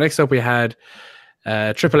that match. But next up, we had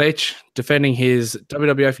Triple H defending his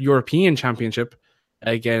WWF European Championship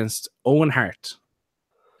against Owen Hart.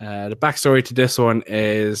 The backstory to this one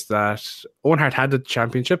is that Owen Hart had the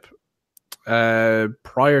championship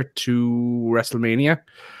prior to WrestleMania,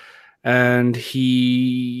 and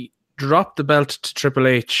he dropped the belt to Triple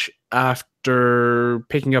H after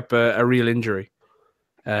picking up a real injury.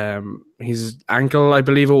 His ankle, I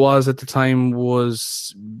believe it was at the time,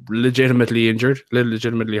 was legitimately injured,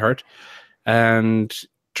 legitimately hurt, and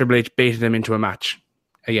Triple H baited him into a match.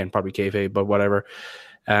 Again, probably kayfabe, but whatever.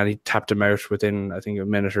 And he tapped him out within, I think, a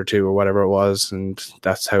minute or two or whatever it was, and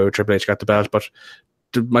that's how Triple H got the belt. But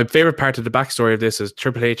my favorite part of the backstory of this is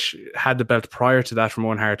Triple H had the belt prior to that from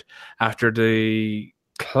Owen Hart after the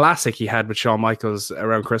classic he had with Shawn Michaels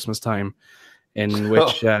around Christmas time, in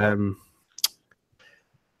which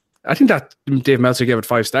I think that Dave Meltzer gave it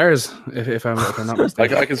 5 stars, if I'm not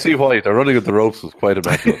mistaken. I can see why. The running of the ropes was quite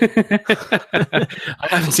immaculate. I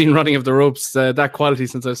haven't seen Running of the Ropes that quality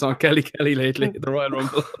since I saw Kelly lately at the Royal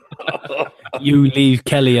Rumble. You leave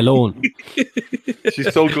Kelly alone.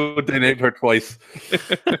 She's so good they named her twice.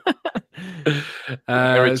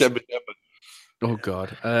 Oh,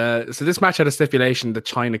 God. So this match had a stipulation that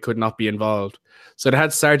China could not be involved. So they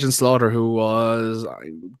had Sergeant Slaughter, who was,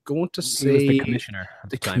 I'm going to say... He was the commissioner.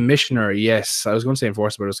 The commissioner, yes. I was going to say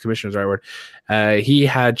enforcer, but it was commissioner's right word. He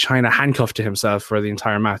had China handcuffed to himself for the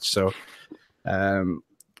entire match. So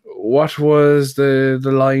what was the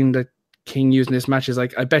line that King used in this match? Is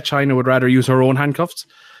like, I bet China would rather use her own handcuffs.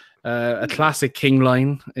 A classic King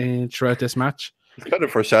line throughout this match. It's kind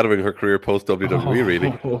of foreshadowing her career post WWE,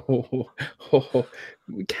 really.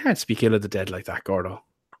 We can't speak ill of the dead like that, Gordo.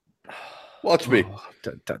 Watch me.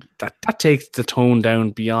 That takes the tone down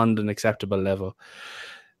beyond an acceptable level.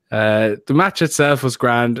 The match itself was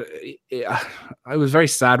grand. I was very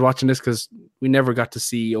sad watching this because we never got to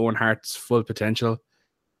see Owen Hart's full potential,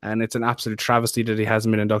 and it's an absolute travesty that he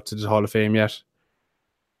hasn't been inducted to the Hall of Fame yet.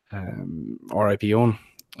 R.I.P. Owen.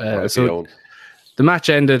 So the match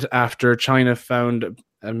ended after China found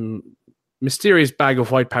a mysterious bag of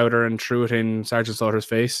white powder and threw it in Sergeant Slaughter's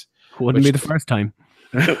face. Wouldn't be the first time.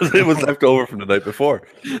 It was left over from the night before.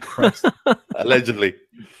 Allegedly.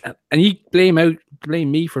 And you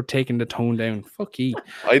blame me for taking the tone down. Fuck you.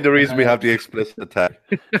 I'm the reason we have the explicit tag.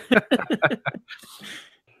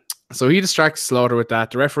 So he distracts Slaughter with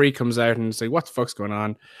that. The referee comes out and is like, what the fuck's going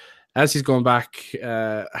on? As he's going back,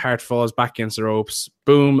 Hart falls back against the ropes.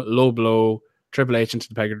 Boom, low blow. Triple H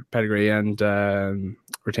into the pedigree and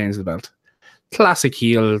retains the belt. Classic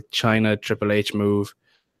heel China Triple H move.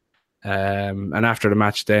 And after the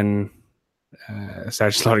match, then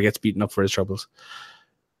Sergeant Slaughter gets beaten up for his troubles.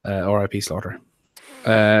 R.I.P. Slaughter.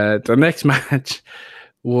 The next match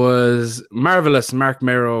was Marvelous Mark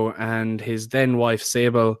Mero and his then wife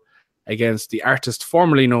Sable against the artist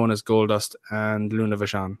formerly known as Goldust and Luna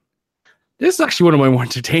Vachon. This is actually one of my more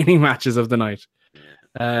entertaining matches of the night.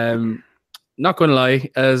 Not going to lie,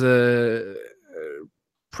 as a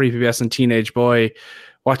prepubescent teenage boy,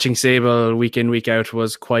 watching Sable week in, week out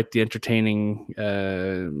was quite the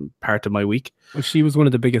entertaining part of my week. Well, she was one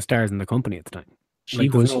of the biggest stars in the company at the time. She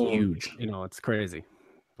was huge. It's crazy.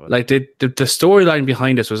 But like the storyline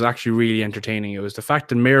behind this was actually really entertaining. It was the fact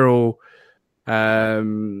that Miro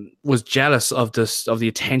was jealous of the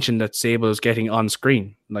attention that Sable was getting on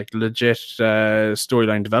screen, like legit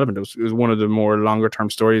storyline development. It was one of the more longer term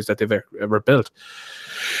stories that they've ever built.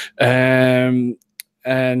 And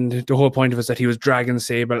the whole point of it is that he was dragging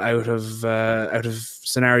Sable out of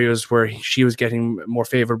scenarios where she was getting more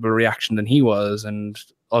favorable reaction than he was, and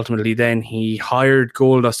ultimately then he hired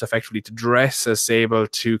Goldust effectively to dress as Sable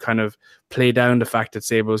to kind of play down the fact that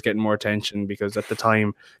Sable was getting more attention, because at the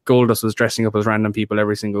time Goldust was dressing up as random people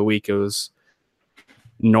every single week. It was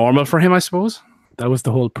normal for him, I suppose. That was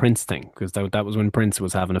the whole Prince thing, because that was when Prince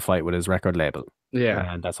was having a fight with his record label.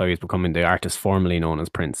 Yeah, and that's how he was becoming the artist formerly known as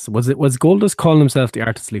Prince. Was Goldust calling himself the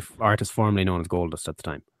artist formerly known as Goldust at the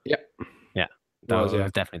time? Yeah. That was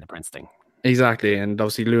definitely the Prince thing. Exactly, and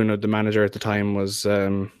obviously Luna, the manager at the time, was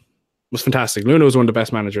fantastic. Luna was one of the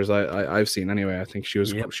best managers I've seen. Anyway, I think she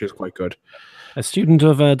was quite good. A student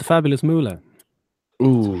of the fabulous Moolah.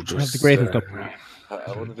 Ooh, the greatest up.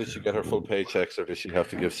 I wonder, did she get her full paychecks, or did she have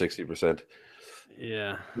to give 60%?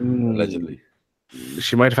 Yeah, allegedly.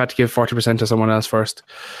 She might have had to give 40% to someone else first.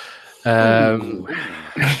 So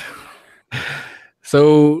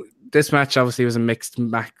this match obviously was a mixed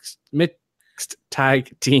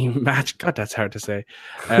tag team match. God, that's hard to say.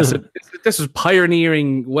 So this was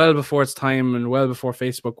pioneering well before its time and well before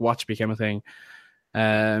Facebook Watch became a thing.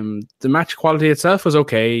 The match quality itself was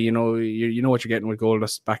okay. You know what you're getting with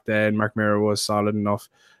Goldust back then. Mark Miro was solid enough.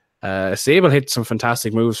 Sable hit some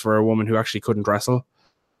fantastic moves for a woman who actually couldn't wrestle,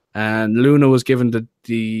 and Luna was given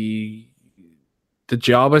the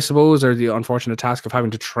job, I suppose, or the unfortunate task of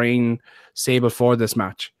having to train Sable for this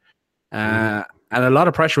match. And a lot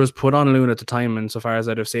of pressure was put on Luna at the time, insofar as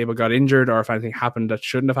that if Sable got injured or if anything happened that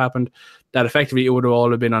shouldn't have happened, that effectively it would have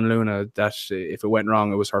all been on Luna, that if it went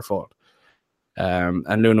wrong, it was her fault.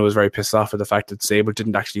 And Luna was very pissed off at the fact that Sable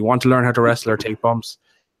didn't actually want to learn how to wrestle or take bumps.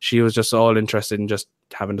 She was just all interested in just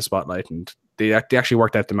having the spotlight, and they actually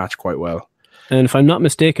worked out the match quite well. And if I'm not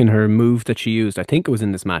mistaken, her move that she used, I think it was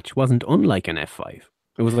in this match, wasn't unlike an F5.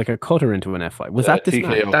 It was like a cutter into an F5. Was that this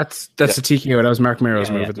TKO? match? That's the TKO. That was Mark Miro's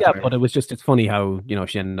move at the time. But it's funny how,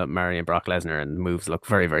 she ended up marrying Brock Lesnar and the moves look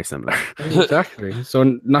very, very similar. Exactly.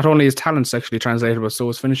 So not only is talent sexually translatable, so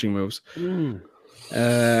is finishing moves.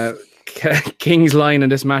 King's line in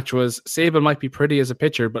this match was, Sable might be pretty as a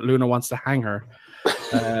pitcher, but Luna wants to hang her.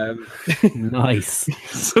 Nice.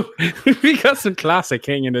 So we got some classic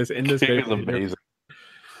King in this. King is amazing.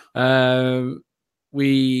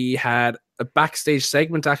 We had a backstage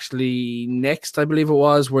segment actually next, I believe it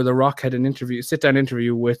was, where The Rock had an sit-down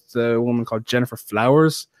interview with a woman called Jennifer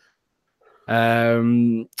Flowers.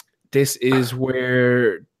 This is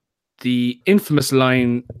where the infamous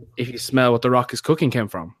line, "If you smell what The Rock is cooking," came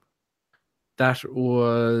from. That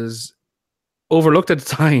was overlooked at the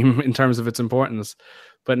time in terms of its importance,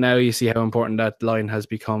 but now you see how important that line has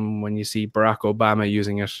become when you see Barack Obama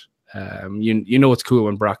using it. You know it's cool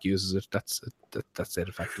when Barack uses it. That's it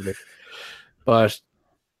effectively. But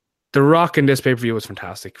The Rock in this pay-per-view was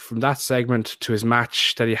fantastic. From that segment to his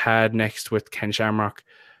match that he had next with Ken Shamrock,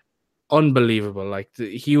 unbelievable. Like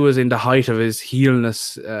he was in the height of his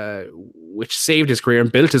heelness, which saved his career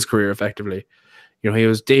and built his career effectively. He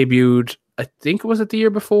was debuted, I think, was it the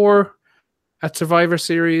year before at Survivor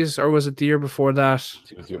Series, or was it the year before that?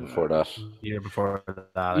 It was the year before that. Year before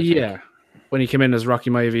that, yeah. When he came in as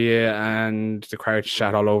Rocky Maivia and the crowd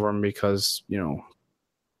shat all over him because,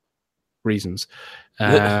 reasons.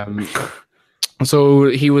 So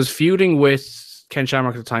he was feuding with Ken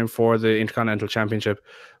Shamrock at the time for the Intercontinental Championship,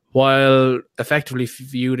 while effectively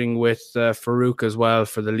feuding with Farouk as well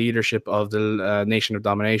for the leadership of the Nation of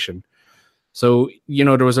Domination. So,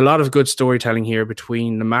 there was a lot of good storytelling here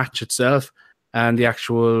between the match itself and the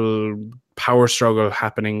actual power struggle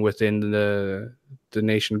happening within the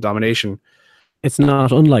Nation of Domination. It's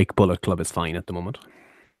not unlike Bullet Club is fine at the moment.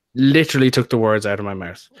 Literally took the words out of my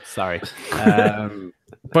mouth. Sorry.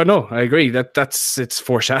 But no, I agree it's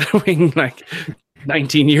foreshadowing like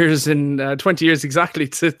 19 years and 20 years exactly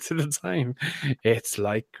to the time. It's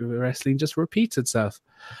like wrestling just repeats itself.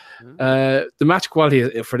 The match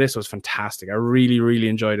quality for this was fantastic. I really, really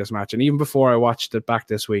enjoyed this match. And even before I watched it back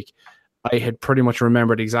this week, I had pretty much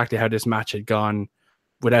remembered exactly how this match had gone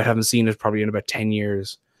without having seen it probably in about 10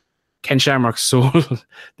 years. Ken Shamrock sold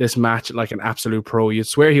this match like an absolute pro. You'd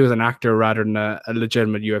swear he was an actor rather than a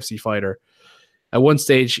legitimate UFC fighter. At one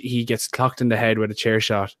stage, he gets clocked in the head with a chair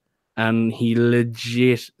shot, and he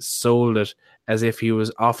legit sold it as if he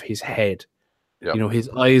was off his head. Yep. You know, his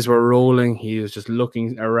eyes were rolling. He was just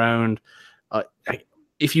looking around.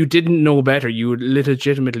 If you didn't know better, you would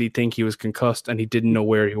legitimately think he was concussed and he didn't know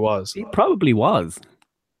where he was. He probably was.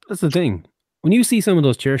 That's the thing. When you see some of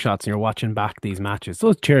those chair shots and you're watching back these matches,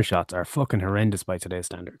 those chair shots are fucking horrendous by today's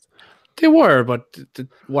standards. They were, but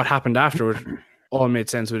what happened afterward all made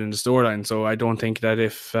sense within the storyline. So I don't think that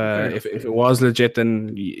if it was legit,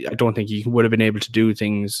 then I don't think he would have been able to do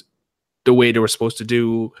things the way they were supposed to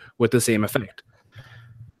do with the same effect.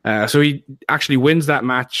 So he actually wins that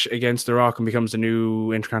match against The Rock and becomes the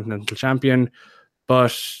new Intercontinental Champion.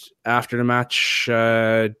 But after the match,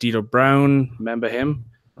 D'Lo Brown, remember him?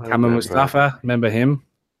 Kama Mustafa, remember him?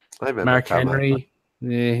 I remember Mark Kama. Henry,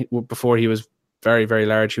 before he was very, very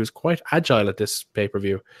large. He was quite agile at this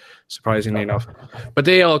pay-per-view, surprisingly enough. But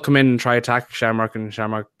they all come in and try to attack Shamrock, and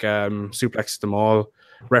Shamrock suplexes them all.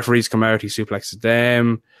 Referees come out, he suplexes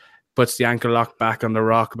them. Puts the ankle lock back on The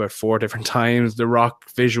Rock about 4 different times. The Rock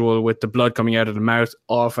visual with the blood coming out of the mouth,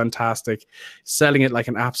 all fantastic. Selling it like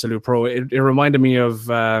an absolute pro. It reminded me of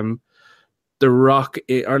The Rock,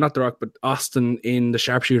 or not The Rock, but Austin in The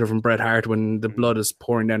Sharpshooter from Bret Hart when the blood is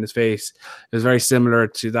pouring down his face. It was very similar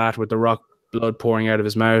to that with The Rock blood pouring out of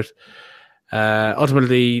his mouth.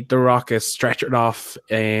 Ultimately, The Rock is stretchered off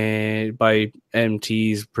by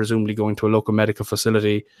MTs, presumably going to a local medical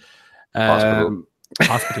facility.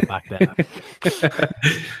 Hospital back then.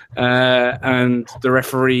 And the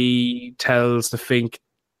referee tells the Fink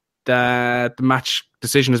that the match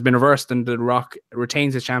decision has been reversed and The Rock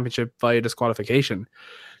retains his championship via disqualification.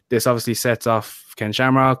 This obviously sets off Ken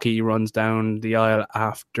Shamrock. He runs down the aisle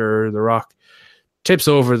after The Rock, tips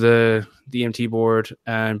over the EMT board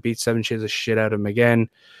and beats Seven Shades of shit out of him again.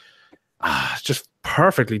 Just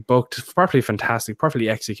perfectly booked, perfectly fantastic, perfectly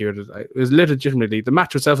executed. It was legitimately, the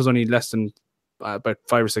match itself was only less than about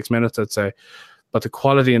 5 or 6 minutes, I'd say, but the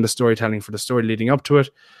quality and the storytelling for the story leading up to it,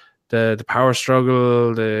 the power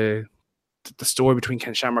struggle, the story between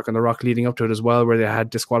Ken Shamrock and The Rock leading up to it as well, where they had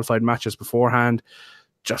disqualified matches beforehand,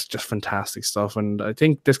 just fantastic stuff. And I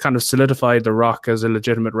think this kind of solidified The Rock as a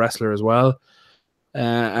legitimate wrestler as well,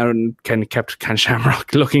 and kept Ken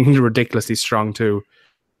Shamrock looking ridiculously strong too.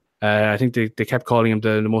 I think they kept calling him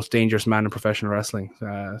the most dangerous man in professional wrestling. So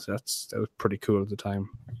that was pretty cool at the time.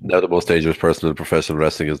 Now the most dangerous person in professional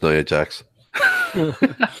wrestling is Nia Jax. She's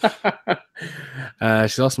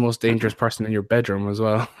also the most dangerous person in your bedroom as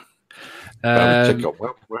well.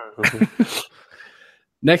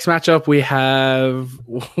 Next matchup, we have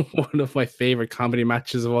one of my favorite comedy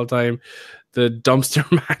matches of all time, the dumpster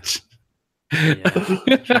match.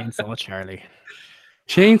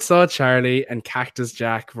 Chainsaw Charlie and Cactus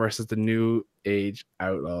Jack versus the New Age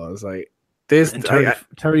Outlaws. Like this,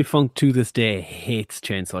 Terry Funk to this day hates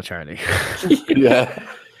Chainsaw Charlie. Yeah,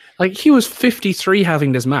 like he was 53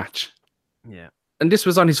 having this match. Yeah, and this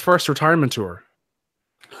was on his first retirement tour.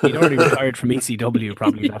 He'd already retired from ECW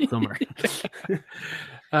probably that summer.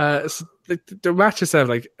 So the match itself,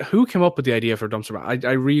 like, who came up with the idea for dumpster match?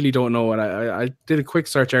 I really don't know, and I did a quick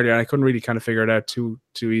search earlier, and I couldn't really kind of figure it out too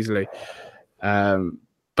easily.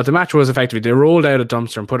 But the match was effectively, they rolled out a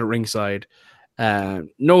dumpster and put it ringside.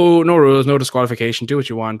 No rules, no disqualification. Do what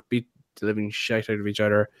you want. Beat the living shit out of each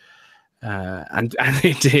other. And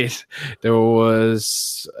they did. There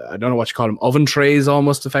was, I don't know what you call them, oven trays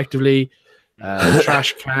almost effectively.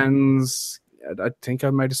 Trash cans. I think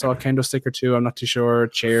I might have saw a kendo stick or two. I'm not too sure.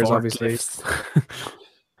 Chairs, obviously.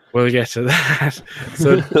 We'll get to that.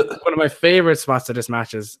 So one of my favorite spots of this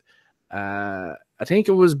match is, I think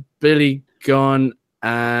it was Billy Gunn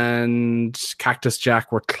and Cactus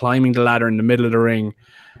Jack were climbing the ladder in the middle of the ring,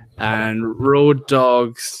 and Road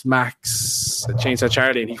Dogg smacks Chainsaw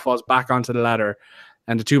Charlie, and he falls back onto the ladder,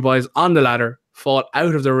 and the two boys on the ladder fall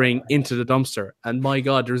out of the ring into the dumpster. And my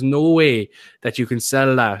God, there's no way that you can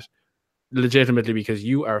sell that legitimately, because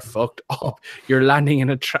you are fucked up. You're landing in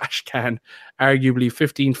a trash can, arguably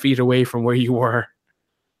 15 feet away from where you were.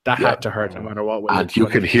 That had to hurt no matter what. And you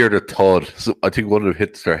can hear the thud. So I think one of them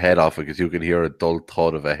hits their head off because you can hear a dull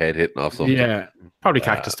thud of a head hitting off something. Yeah, probably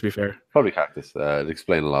Cactus, to be fair. Probably Cactus. It'd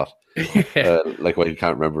explain a lot. Like why he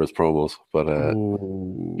can't remember his promos. But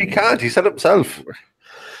he can't. He said it himself.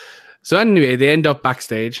 So anyway, they end up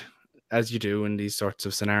backstage, as you do in these sorts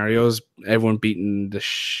of scenarios. Everyone beating the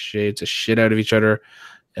shades of shit out of each other.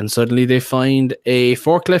 And suddenly they find a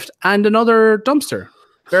forklift and another dumpster.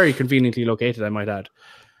 Very conveniently located, I might add.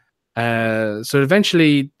 So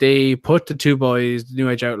eventually they put the two boys, the New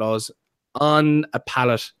Age Outlaws, on a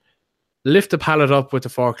pallet, lift the pallet up with the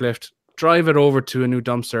forklift, drive it over to a new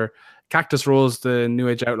dumpster. Cactus rolls the New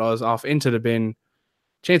Age Outlaws off into the bin.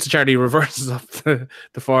 Chainsaw Charlie reverses up the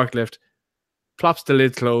forklift, plops the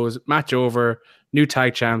lid closed, match over, new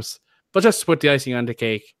tag champs. But just to put the icing on the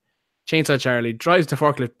cake, Chainsaw Charlie drives the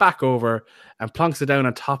forklift back over and plonks it down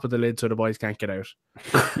on top of the lid so the boys can't get out.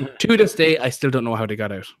 To this day, I still don't know how they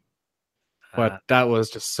got out. But that was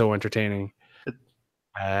just so entertaining.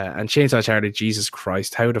 And Chainsaw Charlie, Jesus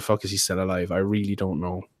Christ, how the fuck is he still alive? I really don't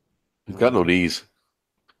know. He's got no knees.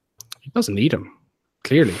 He doesn't need him,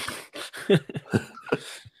 clearly.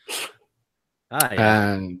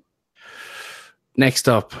 And next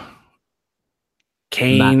up,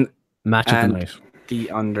 Kane match of the and night. The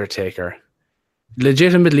Undertaker.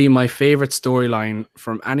 Legitimately my favorite storyline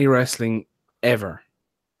from any wrestling ever.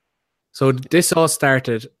 So this all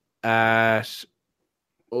started at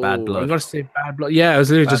Bad Blood. I'm going to say Bad Blood. Yeah, I was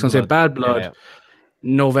literally just going to say Bad Blood. Yeah.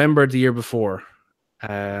 November the year before.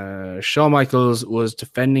 Shawn Michaels was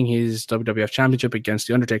defending his WWF Championship against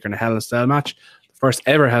The Undertaker in a Hell in a Cell match. The first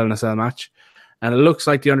ever Hell in a Cell match. And it looks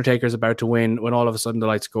like The Undertaker is about to win when all of a sudden the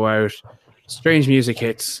lights go out. Strange music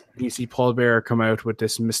hits. You see Paul Bearer come out with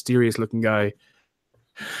this mysterious looking guy.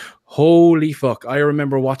 Holy fuck. I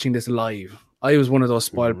remember watching this live. I was one of those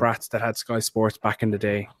spoiled brats that had Sky Sports back in the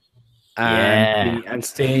day. And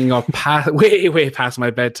staying up way past my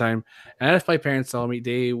bedtime. And if my parents saw me,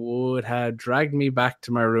 they would have dragged me back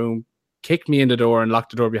to my room, kicked me in the door, and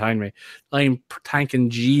locked the door behind me. I'm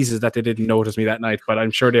thanking Jesus that they didn't notice me that night, but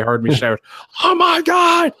I'm sure they heard me shout, "Oh my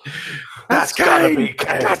God! That's gotta be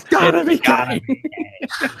Kane! That's gotta be Kane!"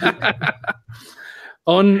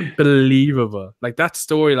 Unbelievable. Like that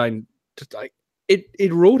storyline, like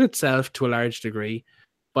it wrote itself to a large degree,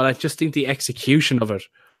 but I just think the execution of it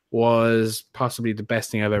was possibly the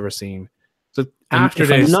best thing I've ever seen. So after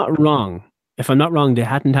this, if I'm not wrong, they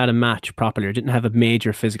hadn't had a match properly or didn't have a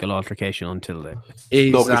major physical altercation until then.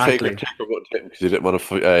 Exactly. Taker wouldn't hit him because he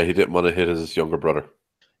didn't want to hit his younger brother.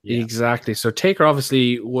 Yeah. Exactly. So Taker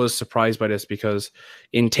obviously was surprised by this because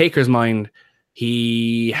in Taker's mind,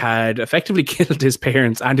 he had effectively killed his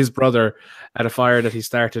parents and his brother at a fire that he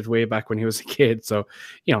started way back when he was a kid. So,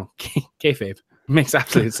 kayfabe. Makes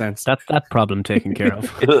absolute sense. That's that problem taken care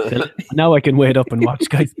of. Now I can wait up and watch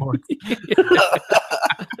Sky Sports.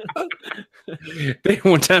 They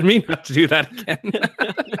won't tell me not to do that again.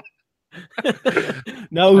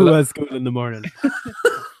 Now who has school in the morning?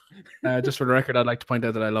 Just for the record, I'd like to point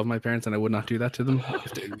out that I love my parents and I would not do that to them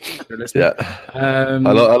if they're listening. Yeah. I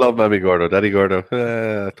love Mammy Gordo. Daddy Gordo.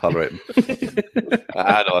 Tolerate him.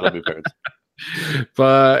 I love my parents.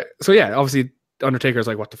 But, so yeah, obviously, Undertaker's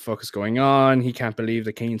like, what the fuck is going on? He can't believe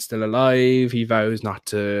that Kane's still alive. He vows not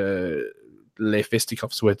to lay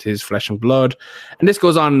fisticuffs with his flesh and blood. And this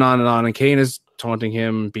goes on and on and on. And Kane is taunting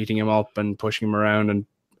him, beating him up and pushing him around. And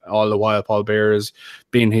all the while, Paul Bearer is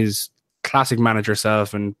being his classic manager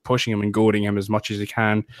self and pushing him and goading him as much as he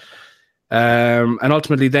can. And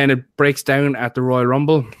ultimately then it breaks down at the Royal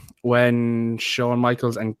Rumble when Shawn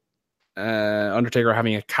Michaels and Undertaker are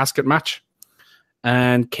having a casket match.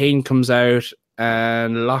 And Kane comes out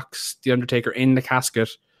and locks the Undertaker in the casket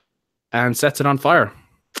and sets it on fire.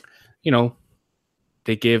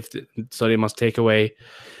 They give, so they must take away.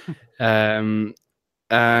 And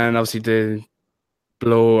obviously they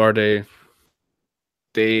blow or they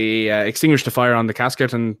extinguish the fire on the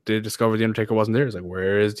casket and they discover the Undertaker wasn't there. It's like,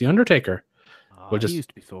 where is the Undertaker? He used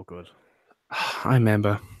to be so good. I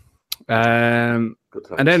remember. And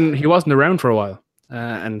then he wasn't around for a while.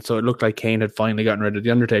 And so it looked like Kane had finally gotten rid of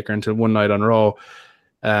the Undertaker until one night on Raw.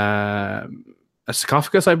 A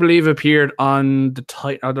sarcophagus, I believe, appeared on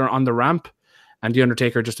the ramp, and the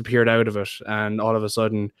Undertaker just appeared out of it. And all of a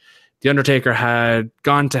sudden, the Undertaker had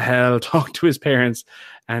gone to hell, talked to his parents,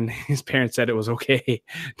 and his parents said it was okay.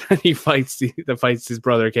 And he fights his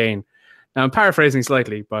brother Kane. Now I'm paraphrasing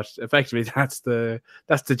slightly, but effectively that's the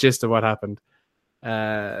gist of what happened.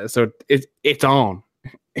 So it's on.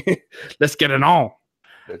 Let's get it on.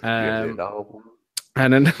 And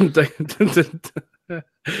then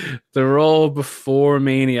the Raw before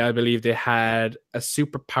Mania, I believe they had a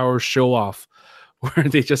superpower show off where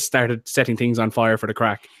they just started setting things on fire for the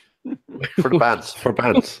crack. For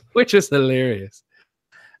bands. Which is hilarious.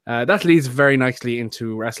 That leads very nicely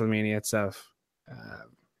into WrestleMania itself.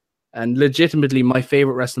 And legitimately my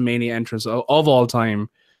favorite WrestleMania entrance of all time.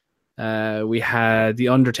 We had The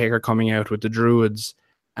Undertaker coming out with the Druids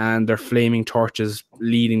and their flaming torches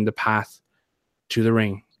leading the path to the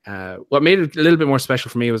ring. What made it a little bit more special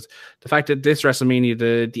for me was the fact that this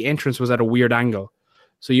WrestleMania, the entrance was at a weird angle.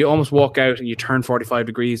 So you almost walk out and you turn 45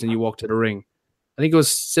 degrees and you walk to the ring. I think it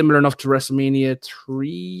was similar enough to WrestleMania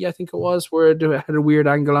 3, I think it was, where it had a weird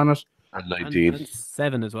angle on it. And 19. And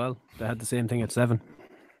 7 as well. They had the same thing at 7.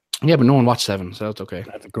 Yeah, but no one watched 7, so that's okay.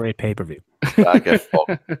 That's a great pay-per-view. I get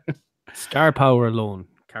fucked. Star power alone.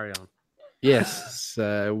 Carry on. Yes,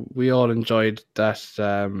 we all enjoyed that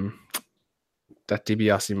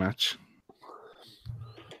DiBiase match.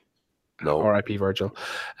 No. R.I.P. Virgil.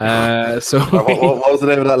 What was the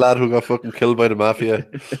name of that lad who got fucking killed by the mafia?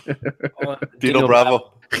 Dino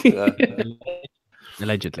Bravo. Yeah.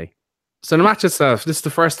 Allegedly. So the match itself, this is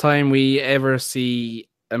the first time we ever see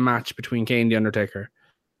a match between Kane and The Undertaker.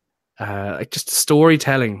 Like just the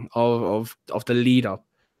storytelling of the lead up.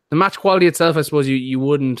 The match quality itself, I suppose you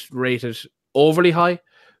wouldn't rate it overly high,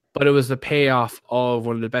 but it was the payoff of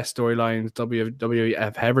one of the best storylines WWE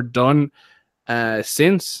have ever done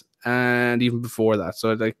since, and even before that.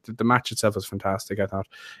 So like the match itself was fantastic. I thought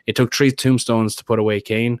it took 3 tombstones to put away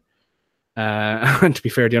Kane. And to be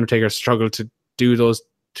fair, The Undertaker struggled to do those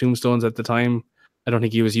tombstones at the time. I don't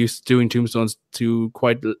think he was used to doing tombstones to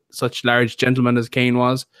quite such large gentlemen as Kane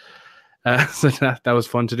was. So that was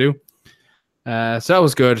fun to do. So that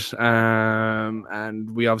was good.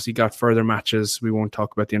 And we obviously got further matches. We won't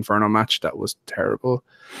talk about the Inferno match. That was terrible.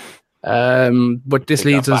 But this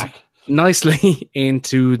leads us nicely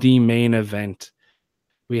into the main event.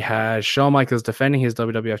 We had Shawn Michaels defending his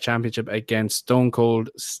WWF Championship against Stone Cold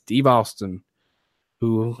Steve Austin,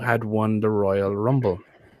 who had won the Royal Rumble.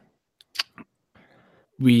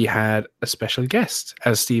 We had a special guest,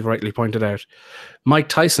 as Steve rightly pointed out. Mike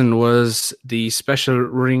Tyson was the special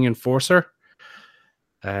ring enforcer.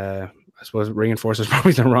 I suppose ring enforcer is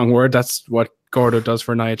probably the wrong word. That's what Gordo does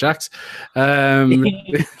for Nia Jax. There's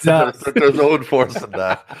no enforcing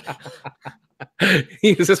that.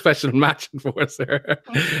 He was a special match enforcer.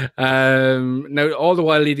 Now, all the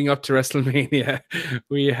while leading up to WrestleMania,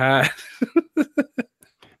 we had...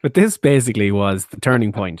 But this basically was the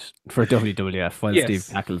turning point for WWF while Steve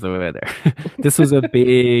tackles away there. This was a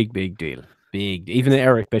big deal. Big. Even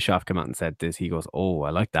Eric Bischoff came out and said this. He goes, "Oh, I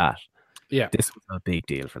like that." Yeah. This was a big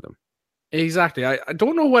deal for them. Exactly. I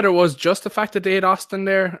don't know whether it was just the fact that they had Austin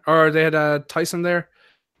there or they had Tyson there.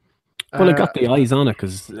 Well, it got the eyes on it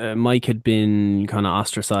because Mike had been kind of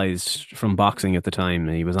ostracized from boxing at the time,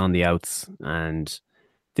 and he was on the outs. And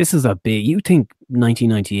this is a big... You think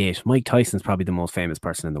 1998, Mike Tyson's probably the most famous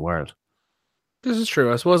person in the world. This is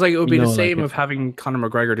true. I suppose like it would be the same of having Conor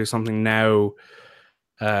McGregor do something now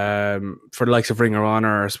for the likes of Ring of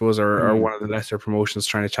Honor, I suppose, or one of the lesser promotions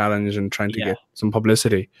trying to challenge and trying to get some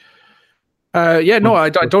publicity. I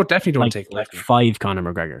definitely don't take like 5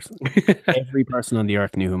 Conor McGregors. Every person on the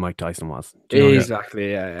earth knew who Mike Tyson was.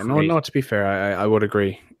 Exactly, yeah. No, to be fair, I would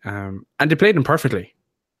agree. And they played him perfectly.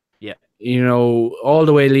 Yeah. You know, all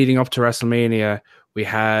the way leading up to WrestleMania, we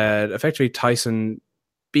had effectively Tyson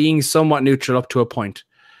being somewhat neutral up to a point.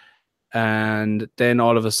 And then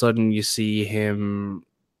all of a sudden you see him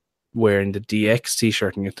wearing the DX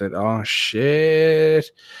t-shirt and you think, oh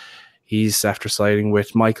shit. He's after siding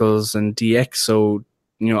with Michaels and DX. So,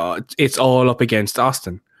 you know, it's all up against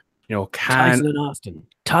Austin. You know, Tyson and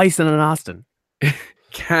Austin.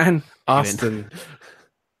 Can Austin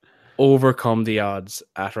overcome the odds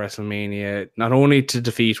at WrestleMania, not only to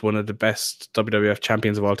defeat one of the best WWF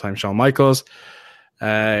champions of all time, Shawn Michaels,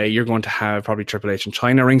 you're going to have probably Triple H in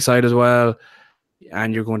China ringside as well,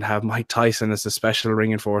 and you're going to have Mike Tyson as the special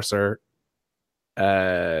ring enforcer,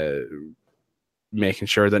 making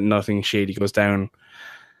sure that nothing shady goes down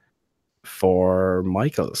for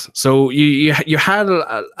Michaels. So you had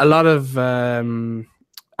a lot of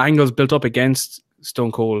angles built up against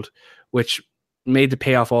Stone Cold, which made the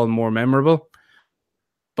payoff all more memorable.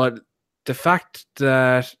 But the fact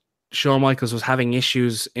that Shawn Michaels was having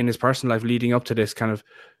issues in his personal life leading up to this kind of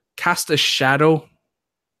cast a shadow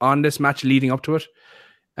on this match leading up to it.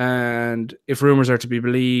 And if rumors are to be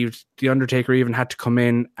believed, The Undertaker even had to come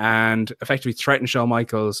in and effectively threaten Shawn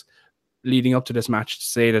Michaels leading up to this match to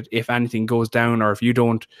say that if anything goes down or if you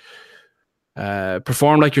don't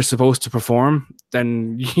perform like you're supposed to perform,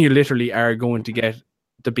 then you literally are going to get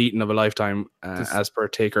the beating of a lifetime as per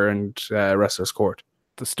Taker and Wrestler's Court.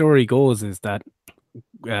 The story goes is that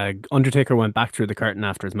Undertaker went back through the curtain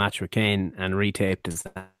after his match with Kane and retaped his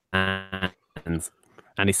hands,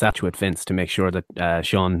 and he sat with Vince to make sure that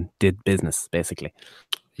Shawn did business, basically.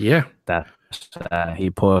 Yeah. That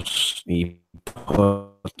he put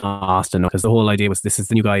Austin, because the whole idea was this is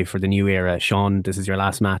the new guy for the new era. Shawn, this is your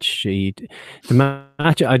last match. The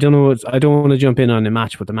match, I don't want to jump in on the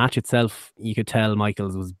match, but the match itself, you could tell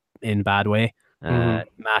Michaels was in bad way.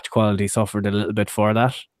 Match quality suffered a little bit for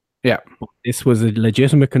that. Yeah. This was a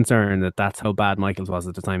legitimate concern that's how bad Michaels was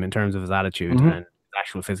at the time in terms of his attitude and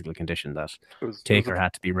actual physical condition, that Taker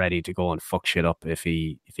had to be ready to go and fuck shit up if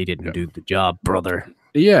he didn't do the job, brother.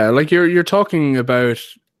 Yeah, like you're talking about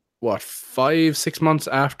what, 5-6 months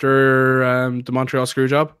after the Montreal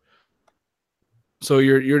Screwjob? So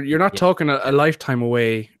you're not talking a lifetime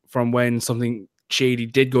away from when something shady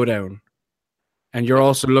did go down. And you're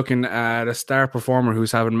also looking at a star performer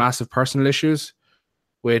who's having massive personal issues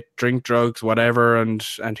with drink, drugs, whatever, and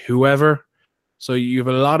whoever. So you have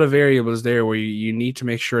a lot of variables there where you need to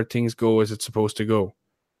make sure things go as it's supposed to go.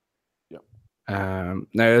 Now,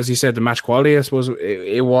 as you said, the match quality, I suppose,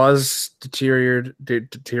 it was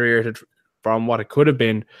deteriorated from what it could have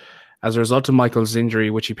been as a result of Michael's injury,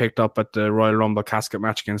 which he picked up at the Royal Rumble casket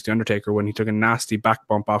match against The Undertaker when he took a nasty back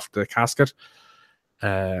bump off the casket.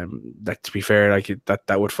 That, to be fair, like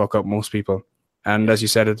that would fuck up most people. And as you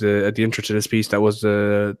said at the intro to this piece, that was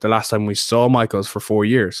the last time we saw Michaels for 4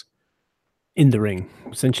 years. In the ring.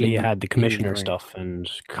 Essentially, you had the commissioner stuff and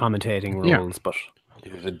commentating roles, but... He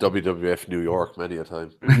was in WWF New York many a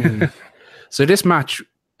time. So this match,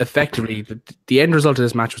 effectively, the end result of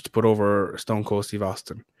this match was to put over Stone Cold Steve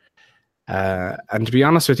Austin. And to be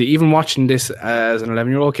honest with you, even watching this as an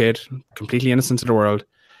 11-year-old kid, completely innocent to the world,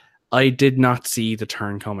 I did not see the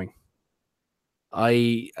turn coming.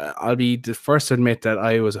 I'll be the first to admit that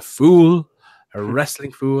I was a fool, a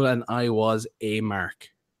wrestling fool, and I was a mark.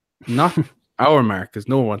 Not our mark, because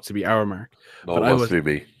no one wants to be our mark. No but one I wants was to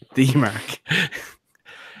be me. The mark.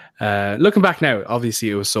 Looking back now,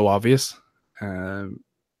 obviously it was so obvious.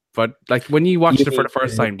 But like when you watched it for the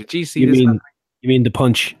first time, did you see this? You mean the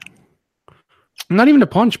punch? Not even the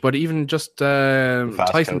punch, but even just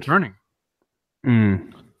Tyson count. turning.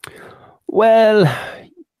 Well,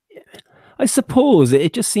 I suppose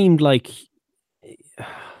it just seemed like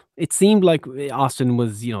Austin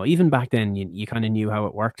was, even back then you kind of knew how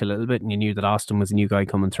it worked a little bit, and you knew that Austin was a new guy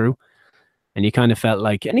coming through. And you kind of felt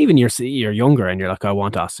like, and even you're younger and you're like, I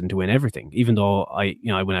want Austin to win everything. Even though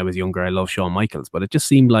when I was younger, I loved Shawn Michaels, but it just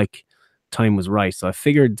seemed like time was right. So I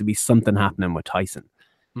figured to be something happening with Tyson.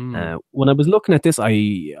 When I was looking at this,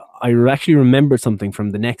 I actually remembered something from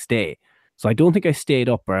the next day. So I don't think I stayed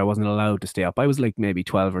up, or I wasn't allowed to stay up. I was like maybe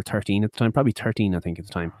 12 or 13 at the time, probably 13, I think at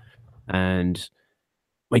the time. And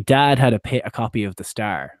my dad had a copy of The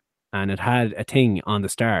Star. And it had a thing on the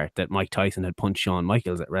Star that Mike Tyson had punched Shawn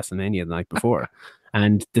Michaels at WrestleMania the night before.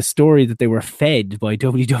 And the story that they were fed by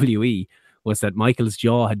WWE was that Michaels'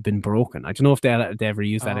 jaw had been broken. I don't know if they ever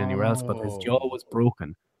used that anywhere else, but his jaw was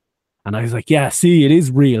broken. And I was like, yeah, see, it is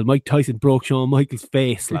real. Mike Tyson broke Shawn Michaels'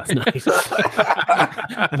 face last night.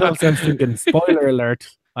 And also I was thinking, spoiler alert,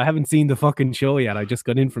 I haven't seen the fucking show yet. I just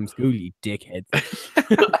got in from school, you dickhead.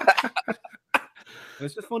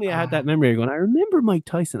 It's just funny I had that memory going, I remember Mike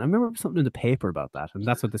Tyson. I remember something in the paper about that. And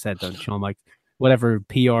that's what they said to Shawn Mike, whatever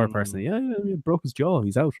PR person. Yeah, he broke his jaw.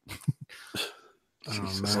 He's out.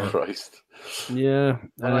 Jesus Christ. Yeah.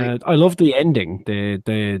 I love the ending.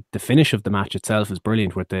 The finish of the match itself is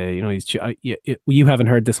brilliant with you haven't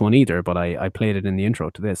heard this one either, but I played it in the intro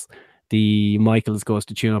to this. The Michaels goes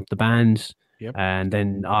to tune up the band. Yep. And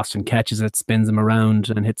then Austin catches it, spins him around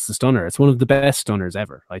and hits the stunner. It's one of the best stunners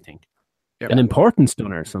ever, I think. Yep. An important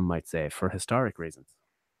stunner, some might say, for historic reasons.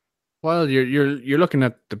 Well, you're looking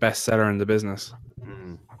at the best seller in the business,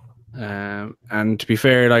 and to be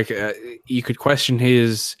fair, like you could question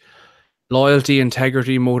his loyalty,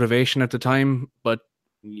 integrity, motivation at the time, but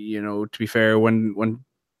to be fair, when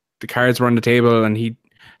the cards were on the table and he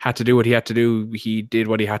had to do what he had to do, he did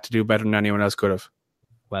what he had to do better than anyone else could have.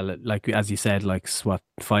 Well, like as you said,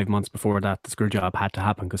 5 months before that, the screw job had to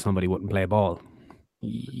happen because somebody wouldn't play ball.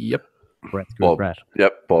 Yep. Brett.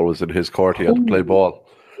 Yep, ball was in his court. He had to play ball.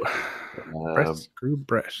 Screw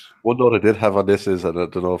Brett. One note I did have on this is, and I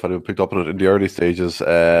don't know if anyone picked up on it in the early stages,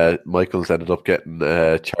 Michaels ended up getting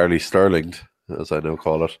Charlie Sterling, as I now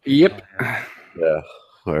call it. Yep. Yeah,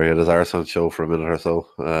 where he had his arse on show for a minute or so.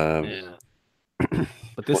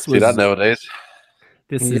 But this see that nowadays.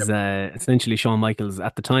 This is essentially Shawn Michaels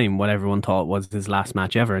at the time, what everyone thought was his last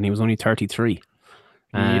match ever, and he was only 33.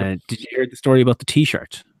 Did you hear the story about the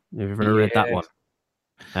T-shirt? Have you ever read that one?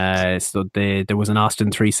 So there was an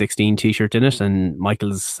Austin 316 T-shirt in it, and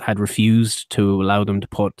Michaels had refused to allow them to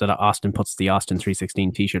put that Austin puts the Austin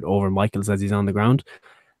 316 T-shirt over Michaels as he's on the ground,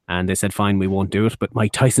 and they said, fine, we won't do it, but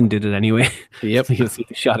Mike Tyson did it anyway. Yep. So you'll see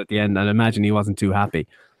the shot at the end, and I imagine he wasn't too happy,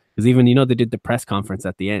 because even, they did the press conference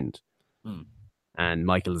at the end, and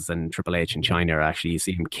Michaels and Triple H and China are actually, you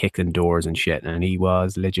see him kicking doors and shit, and he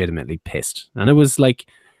was legitimately pissed. And it was like,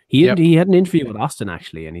 he had an interview with Austin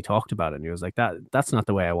actually, and he talked about it, and he was like, that's not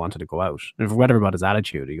the way I wanted to go out. And for whatever about his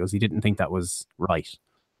attitude, he goes, he didn't think that was right.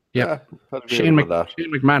 Yeah. Shane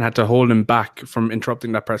McMahon had to hold him back from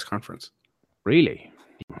interrupting that press conference. Really?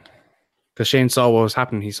 Because Shane saw what was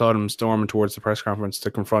happening. He saw them storming towards the press conference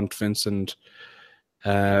to confront Vince and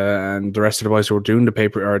and the rest of the boys who were doing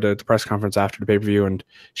the press conference after the pay-per-view, and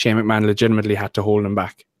Shane McMahon legitimately had to hold him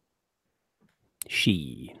back.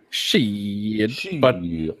 But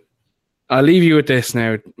I'll leave you with this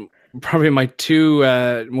now. Probably my two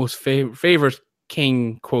most favorite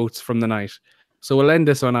King quotes from the night. So we'll end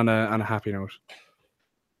this one on a happy note.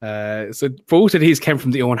 So both of these came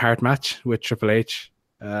from the Owen Hart match with Triple H.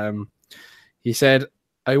 He said,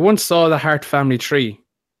 "I once saw the Hart family tree,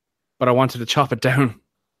 but I wanted to chop it down."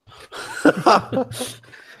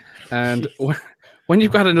 And when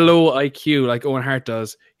you've got a low IQ like Owen Hart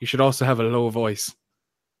does, you should also have a low voice.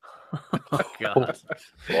 Oh God!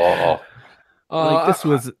 Oh,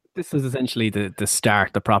 This was essentially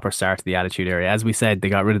the proper start of the Attitude Era. As we said, they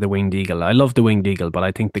got rid of the Winged Eagle. I love the Winged Eagle, but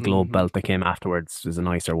I think the Globe belt that came afterwards was a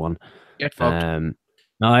nicer one. Get fucked.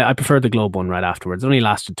 No, I prefer the Globe one right afterwards. It only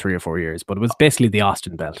lasted 3 or 4 years, but it was basically the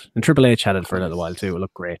Austin belt. And Triple H had it for a little while too. It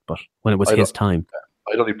looked great, but when it was his time.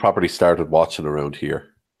 I'd only properly started watching around here.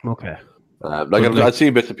 Okay. I'd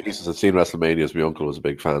seen bits and pieces. I'd seen WrestleManias. My uncle was a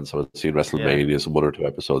big fan, so I'd seen WrestleManias and 1 or 2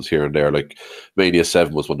 episodes here and there. Like Mania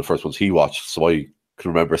 7 was one of the first ones he watched, so I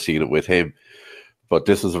can remember seeing it with him. But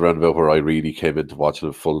this is around about where I really came into watching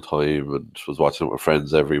it full time and was watching it with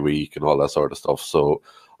friends every week and all that sort of stuff. So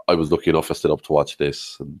I was lucky enough I stood up to watch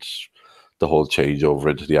this and the whole changeover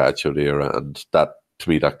into the Attitude Era, and that to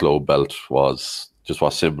me that Globe belt was just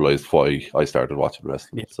what symbolized why I started watching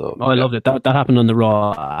wrestling. Yeah. So I loved it. That happened on the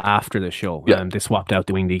Raw after the show. Yeah. They swapped out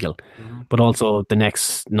the Winged Eagle. But also the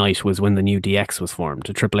next night was when the new DX was formed.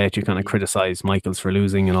 The Triple H, you kind of criticized Michaels for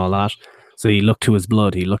losing and all that. So he looked to his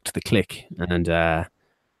blood, he looked to the click, and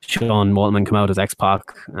Sean Waltman come out as X-Pac,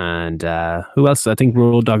 and who else? I think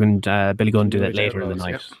Road Dogg and Billy Gunn did it later in the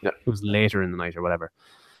night. Yeah. It was later in the night or whatever.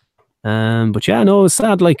 But yeah, no, it was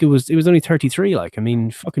sad. Like it was only 33. Like, I mean,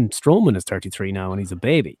 fucking Strowman is 33 now, and he's a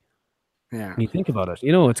baby. Yeah. When you think about it,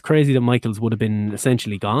 it's crazy that Michaels would have been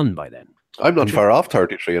essentially gone by then. I'm not far off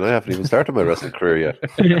 33, and I haven't even started my wrestling career yet.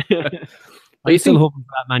 I'm still hoping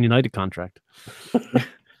for that Man United contract.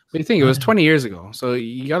 But you think it was 20 years ago, so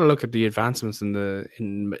you got to look at the advancements in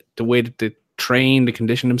the way that they train, they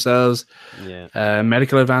condition themselves,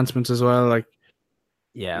 medical advancements as well. Like,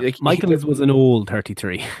 Michaels was an old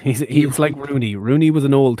 33. He's like Rooney. Rooney was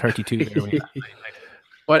an old 32.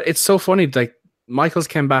 But it's so funny. Like Michaels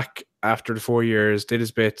came back after the 4 years, did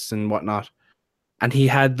his bits and whatnot, and he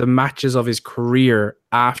had the matches of his career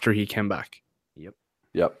after he came back. Yep.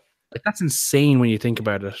 Like, that's insane when you think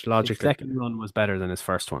about it logically. His second run was better than his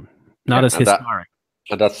first one. Not as historic.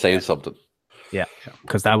 And that's saying something. Yeah,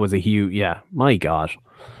 because that was a huge, my God.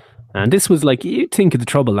 And this was like, you think of the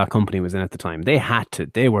trouble that company was in at the time.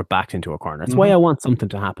 They were backed into a corner. That's why I want something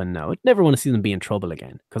to happen now. I'd never want to see them be in trouble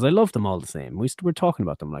again, because I love them all the same. We're talking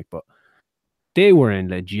about them, but they were in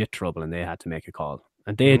legit trouble and they had to make a call.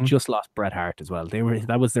 And they had just lost Bret Hart as well.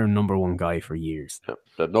 That was their number one guy for years.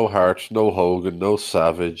 Yeah. No Hart, no Hogan, no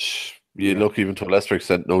Savage. You look even to a lesser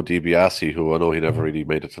extent, no DiBiase, who I know he never really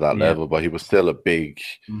made it to that level, but he was still a big,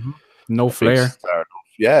 no Flair. Star.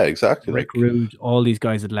 Yeah, exactly. Rick Rude, all these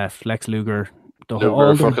guys had left. Lex Luger,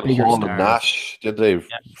 all fucking Hall and Nash. Did they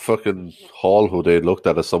fucking Hall, who they looked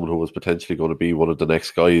at as someone who was potentially going to be one of the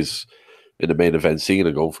next guys in the main event scene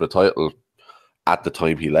and going for the title at the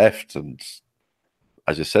time he left, and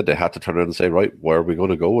as you said, they had to turn around and say, right, where are we going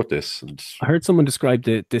to go with this? And I heard someone describe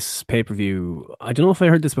this pay-per-view. I don't know if I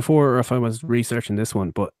heard this before or if I was researching this one,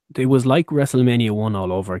 but it was like WrestleMania 1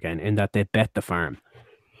 all over again in that they bet the farm.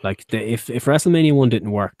 Like, if WrestleMania 1 didn't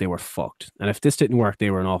work, they were fucked. And if this didn't work, they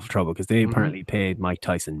were in awful trouble because they apparently paid Mike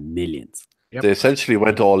Tyson millions. They essentially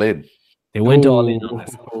went all in. They went all in on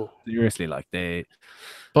this. Seriously, like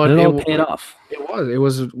but it all paid off. It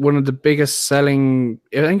was one of the biggest selling,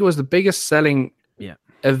 I think it was the biggest selling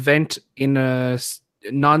event in a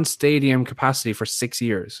non-stadium capacity for 6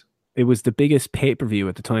 years. It was the biggest pay-per-view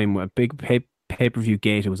at the time, a big pay-per-view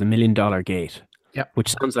gate. It was $1 million gate,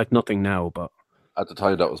 which sounds like nothing now, but at the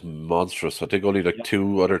time that was monstrous. I think only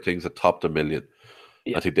 2 other things that topped $1 million.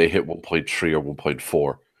 I think they hit 1.3 or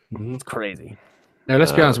 1.4. It's crazy. Now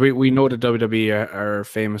let's be honest, we know that WWE are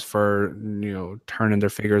famous for turning their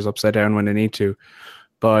figures upside down when they need to,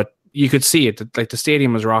 but you could see it, like the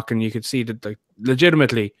stadium was rocking. You could see that, like,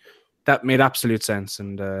 legitimately, that made absolute sense.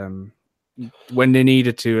 And when they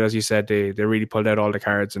needed to, as you said, they really pulled out all the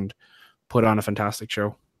cards and put on a fantastic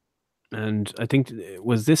show. And I think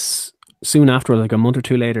was this soon after, like a month or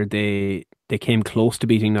two later, they came close to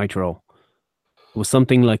beating Nitro. It was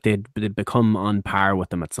something like they'd become on par with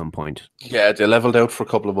them at some point. Yeah, they leveled out for a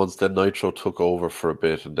couple of months. Then Nitro took over for a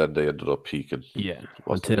bit, and then they ended up peaking. Yeah,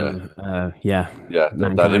 until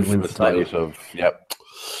that infamous night of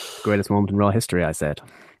Greatest moment in Raw history, I said.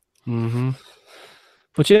 Mm-hmm.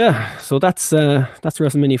 But yeah, so that's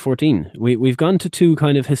WrestleMania 14. We've gone to two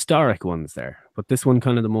kind of historic ones there, but this one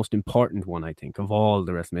kind of the most important one, I think, of all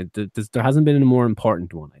the WrestleMania. There hasn't been a more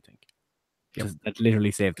important one, I think. That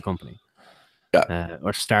literally saved the company. Yeah.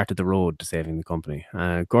 Or started the road to saving the company.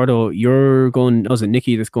 Gordo, you're going. Was it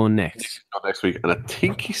Nikki that's going next? Next week, and I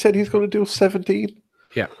think he said he's going to do 17.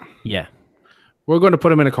 Yeah. We're going to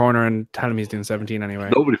put him in a corner and tell him he's doing 17 anyway.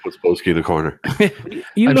 Nobody puts Boski in a corner.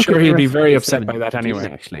 I'm sure he'll be very upset by that anyway.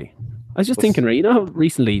 Actually, I was just thinking, right? You know how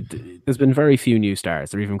recently there's been very few new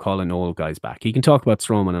stars. They're even calling old guys back. You can talk about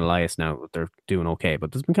Strowman and Elias now; they're doing okay,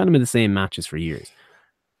 but there's been kind of been the same matches for years.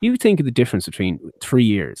 You think of the difference between 3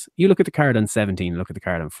 years. You look at the card on 17, look at the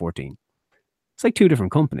card on 14. It's like two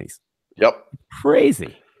different companies. Yep.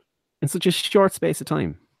 Crazy. In such a short space of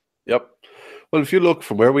time. Yep. Well, if you look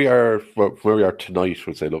from where we are tonight,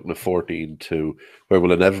 we'll say looking at 14 to where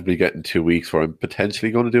we'll inevitably get in 2 weeks, where I'm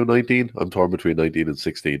potentially going to do 19. I'm torn between 19 and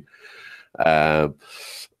 16.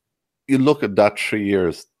 You look at that 3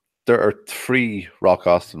 years, there are 3 Rock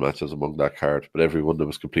Austin matches among that card, but every one of them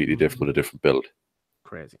was completely different with a different build.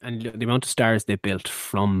 Crazy. And the amount of stars they built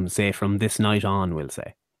from this night on, we'll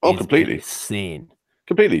say. Oh, completely. Insane.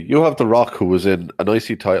 Completely. You have The Rock, who was in an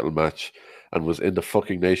IC title match and was in the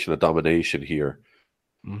fucking Nation of Domination here.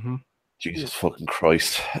 Mm-hmm. Jesus fucking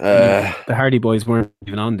Christ. The Hardy Boys weren't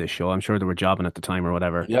even on this show. I'm sure they were jobbing at the time or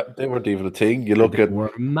whatever. Yeah, they weren't even a thing. You look they at...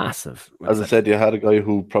 were massive. As I said, you had a guy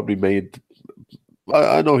who probably made...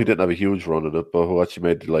 I know he didn't have a huge run in it, but who actually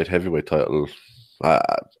made the light heavyweight title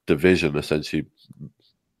division, essentially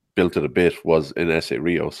built it a bit, was in S.A.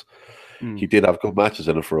 Rios. He did have good matches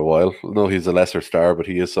in it for a while. No, he's a lesser star, but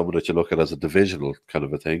he is someone that you look at as a divisional kind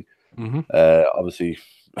of a thing. Mm-hmm. Obviously,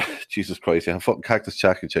 Jesus Christ, you have fucking Cactus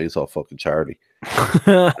Jack and Chainsaw fucking Charlie.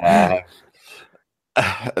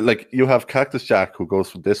 Like, you have Cactus Jack, who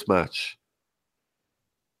goes from this match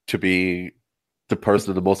to be the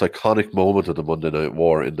person in the most iconic moment of the Monday Night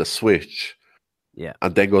War in the Switch. Yeah.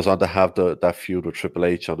 And then goes on to have that feud with Triple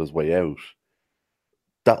H on his way out.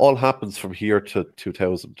 That all happens from here to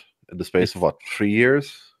 2000 in the space of what, 3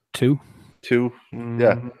 years? 2.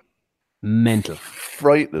 Yeah. Mental.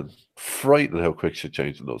 Frightening how quick shit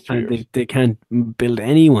changed in those 2 years. They can't build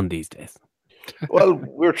anyone these days. Well,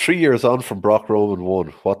 we're 3 years on from Brock Roman 1.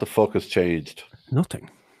 What the fuck has changed? Nothing.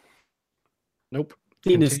 Nope.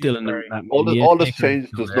 Cena's still in that. All that's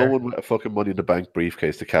changed. There's no one with a fucking Money in the Bank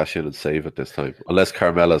briefcase to cash in and save at this time, unless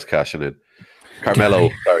Carmella's cashing in. Carmelo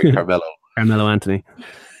Anthony.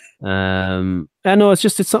 I know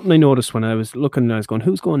it's something I noticed when I was looking. I was going,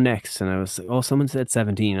 "Who's going next?" And I was, "Oh, someone said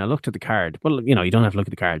 17." I looked at the card. Well, you don't have to look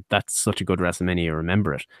at the card. That's such a good WrestleMania. You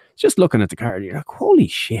remember it. Just looking at the card, you're like, "Holy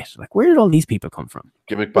shit! Like, where did all these people come from?"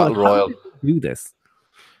 Gimmick Battle Royal. How did they do this?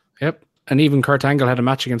 Yep. And even Kurt Angle had a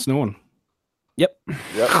match against no one. Yep.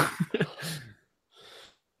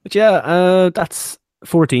 But yeah, that's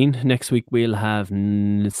 14. Next week we'll have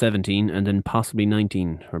 17 and then possibly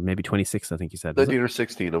 19 or maybe 26, I think you said. 19 or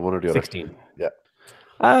 16, and one or the other. 16.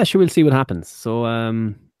 Yeah. Sure, we'll see what happens. So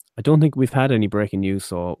I don't think we've had any breaking news,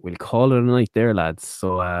 so we'll call it a night there, lads.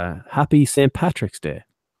 So happy St. Patrick's Day.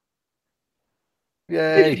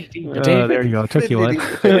 Yay. There you go. Took you a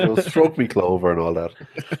while. Stroke me Clover and all that.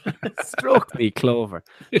 Stroke me Clover.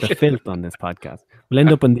 The filth on this podcast. We'll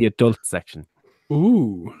end up in the adult section.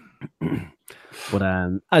 Ooh.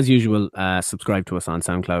 But as usual, subscribe to us on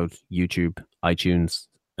SoundCloud, YouTube, iTunes,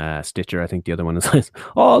 Stitcher. I think the other one is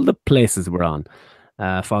all the places we're on.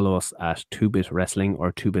 Follow us at 2-Bit Wrestling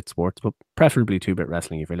or 2-Bit Sports, but preferably 2-Bit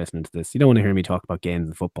Wrestling if you're listening to this. You don't want to hear me talk about games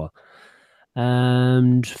and football.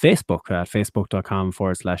 And Facebook at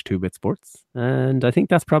facebook.com/2Bit Sports. And I think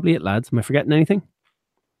that's probably it, lads. Am I forgetting anything?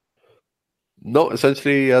 No,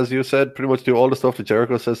 essentially, as you said, pretty much do all the stuff that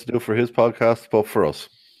Jericho says to do for his podcast, but for us.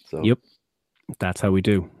 So. Yep. That's how we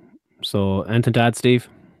do. So, anything to add, Steve?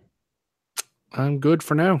 I'm good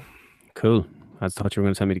for now. Cool. I thought you were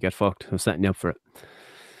going to tell me to get fucked. I'm setting you up for it.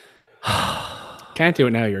 Can't do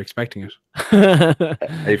it now. You're expecting it.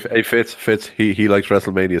 Hey, Fitz. He likes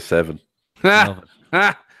WrestleMania 7.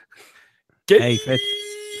 Hey, Fitz.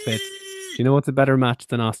 Do you know what's a better match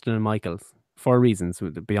than Austin and Michaels? For reasons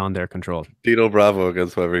beyond their control. Dino Bravo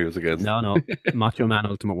against whoever he was against. No. Macho Man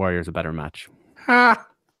Ultimate Warrior is a better match.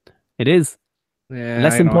 It is. Yeah,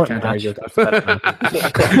 less important match. That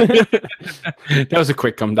was a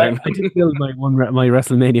quick come down. I did build my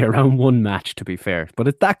WrestleMania around one match, to be fair, but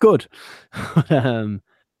it's that good.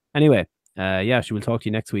 Anyway, we'll talk to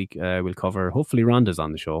you next week. We'll cover, hopefully Ronda's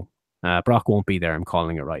on the show. Brock won't be there. I'm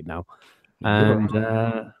calling it right now.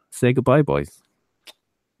 And say goodbye, boys.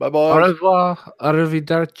 Bye bye. Au revoir,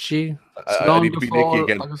 arrivederci. I need to be Nicky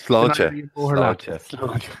again. Sláinte.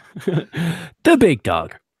 The big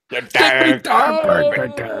dog. The big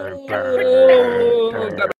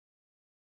dog.